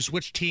choose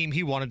which team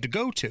he wanted to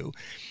go to.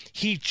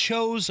 He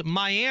chose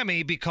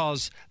Miami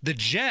because the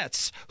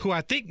Jets, who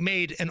I think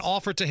made an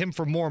offer to him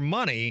for more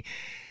money,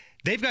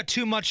 they've got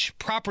too much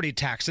property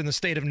tax in the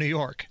state of New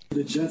York.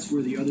 The Jets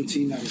were the other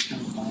team that was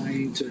kind of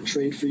vying to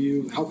trade for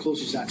you. How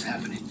close was that to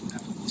happening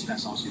this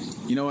past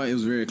offseason? You know what? It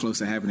was very close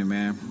to happening,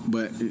 man.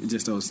 But it's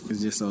just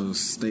those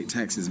state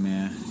taxes,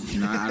 man.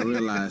 I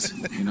realized,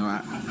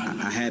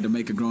 I had to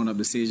make a grown-up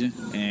decision.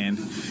 And,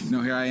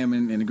 here I am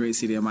in the great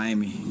city of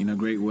Miami.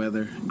 Great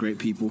weather, great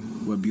people.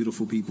 We're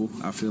beautiful people,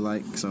 I feel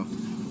like. So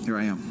here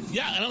I am.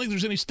 Yeah, I don't think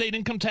there's any state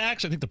income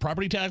tax. I think the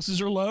property taxes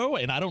are low,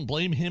 and I don't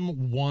blame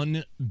him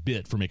one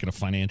bit for making a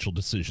financial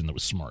decision that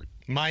was smart.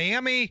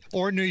 Miami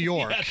or New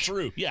York? Yeah,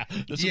 true. Yeah.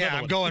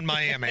 I'm going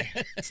Miami.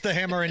 It's the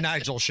Hammer and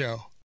Nigel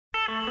Show.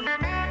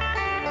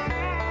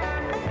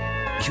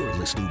 You're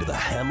listening to the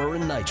Hammer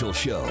and Nigel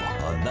Show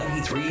on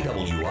 93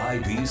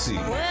 WIBC.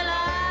 Well,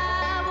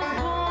 I was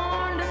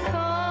born to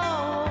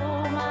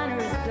coal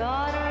miner's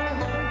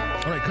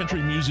daughter. All right,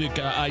 country music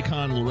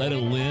icon Loretta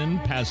Lynn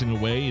passing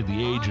away at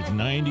the age of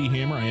 90.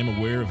 Hammer, I am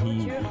aware of who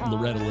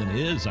Loretta Lynn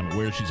is. I'm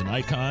aware she's an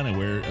icon. I'm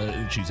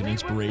aware she's an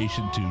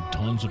inspiration to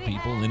tons of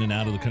people in and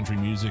out of the country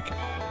music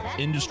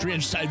industry.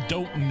 I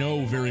don't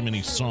know very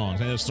many songs.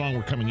 And the song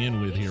we're coming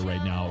in with here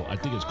right now, I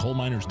think it's Coal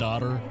Miner's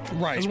Daughter.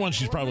 Right. That's the one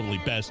she's probably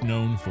best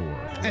known for.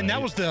 Right? And that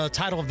was the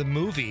title of the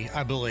movie,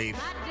 I believe.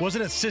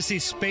 Wasn't it Sissy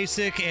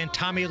Spacek and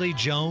Tommy Lee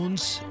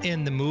Jones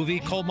in the movie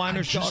Coal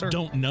Miner's Daughter? I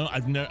don't know. I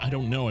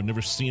don't know. I've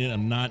never seen it.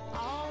 I'm not...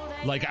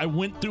 I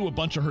went through a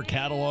bunch of her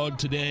catalog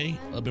today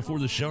before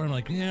the show, and I'm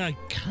like, yeah, I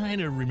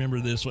kind of remember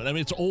this one. I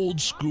mean, it's old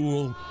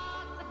school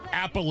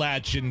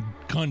Appalachian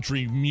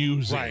country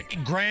music.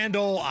 Right. Grand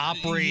Ole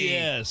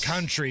Opry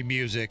country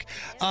music.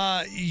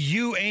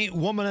 You Ain't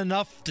Woman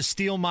Enough to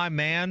Steal My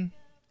Man.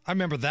 I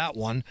remember that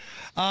one.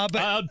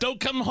 But don't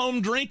come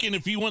home drinking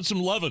if you want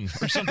some lovin'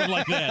 or something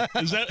like that.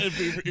 Is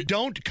that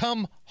don't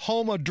come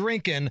home a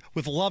drinking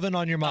with lovin'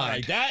 on your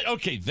mind. That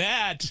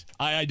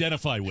I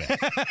identify with.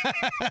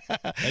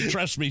 And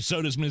trust me,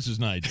 so does Mrs.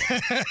 Nigel.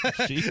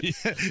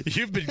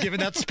 You've been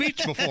given that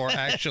speech before,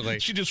 actually.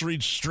 She just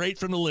reads straight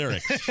from the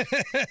lyrics.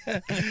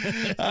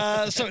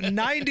 So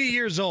 90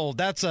 years old.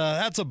 That's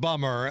a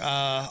bummer.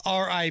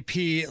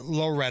 R.I.P.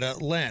 Loretta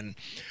Lynn.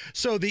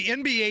 So the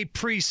NBA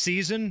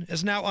preseason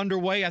is now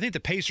underway. I think the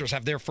Pacers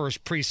have their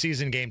first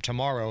preseason game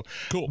tomorrow.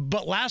 Cool.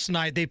 But last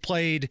night they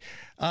played,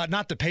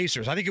 not the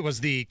Pacers. I think it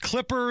was the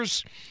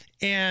Clippers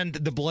and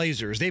the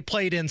Blazers. They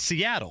played in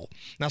Seattle.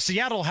 Now,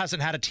 Seattle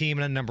hasn't had a team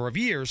in a number of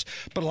years,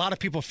 but a lot of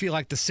people feel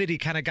like the city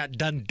kind of got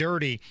done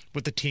dirty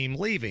with the team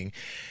leaving.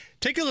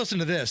 Take a listen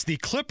to this. The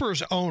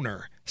Clippers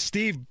owner,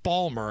 Steve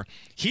Ballmer,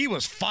 he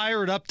was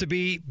fired up to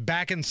be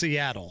back in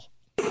Seattle.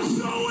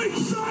 So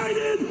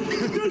excited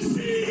to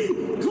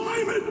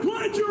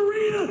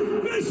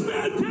this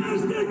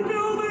fantastic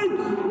building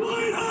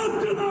light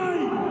up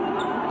tonight.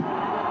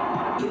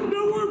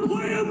 Now we're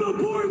playing the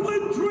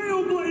Portland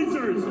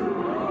Trailblazers.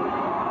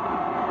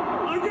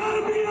 I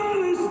gotta be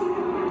honest,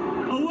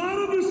 a lot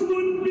of us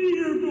wouldn't be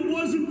here if it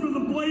wasn't for the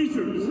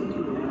Blazers.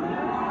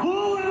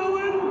 Paul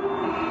Allen,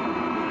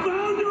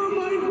 founder of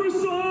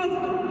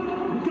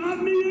Microsoft,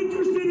 got me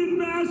interested in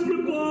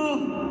basketball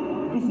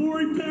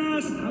before he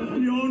passed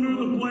the owner of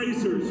the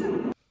Blazers.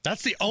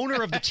 That's the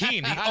owner of the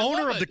team, the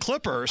owner of the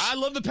Clippers. I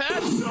love the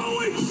pass.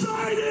 So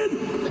excited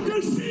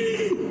to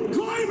see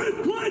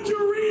Climate Pledge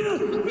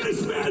Arena.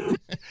 This man.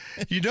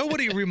 You know what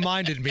he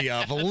reminded me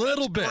of? A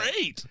little bit.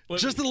 Great.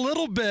 Just a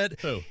little bit.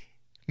 Who?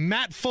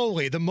 Matt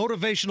Foley, the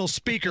motivational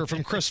speaker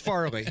from Chris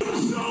Farley.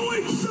 So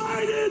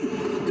excited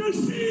to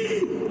see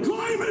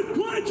Climate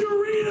Pledge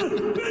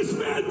Arena. This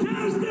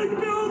fantastic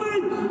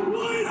building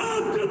light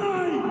up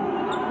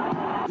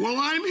tonight. Well,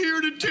 I'm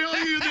here to tell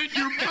you that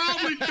you're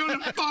probably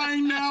going to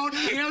find out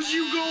as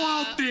you go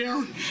out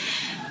there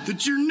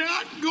that you're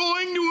not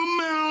going to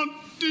amount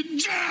to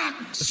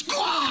jack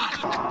squat.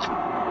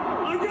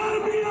 I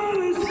gotta be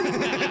honest,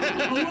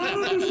 a lot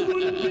of us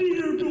wouldn't be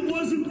here if it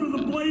wasn't for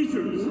the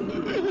Blazers.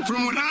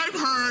 From what I've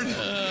heard,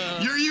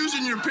 you're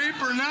using your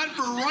paper not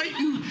for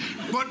writing,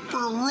 but for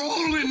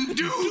rolling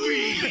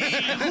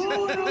doobies.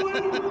 Paul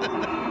Allen,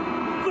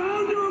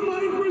 founder of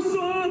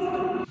Microsoft.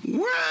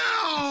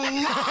 Well,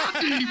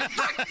 Lottie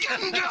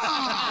frickin'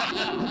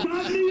 God!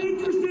 Got me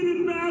interested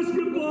in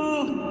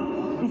basketball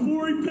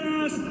before he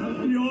passed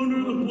the owner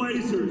of the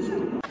Blazers.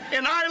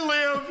 And I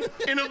live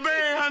in a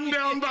van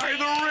down by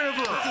the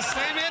river. It's the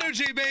same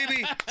energy,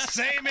 baby.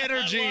 Same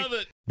energy. I love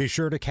it. Be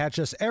sure to catch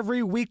us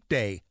every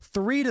weekday,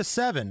 3 to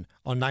 7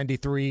 on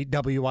 93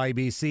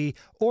 WIBC,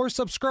 or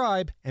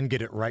subscribe and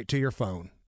get it right to your phone.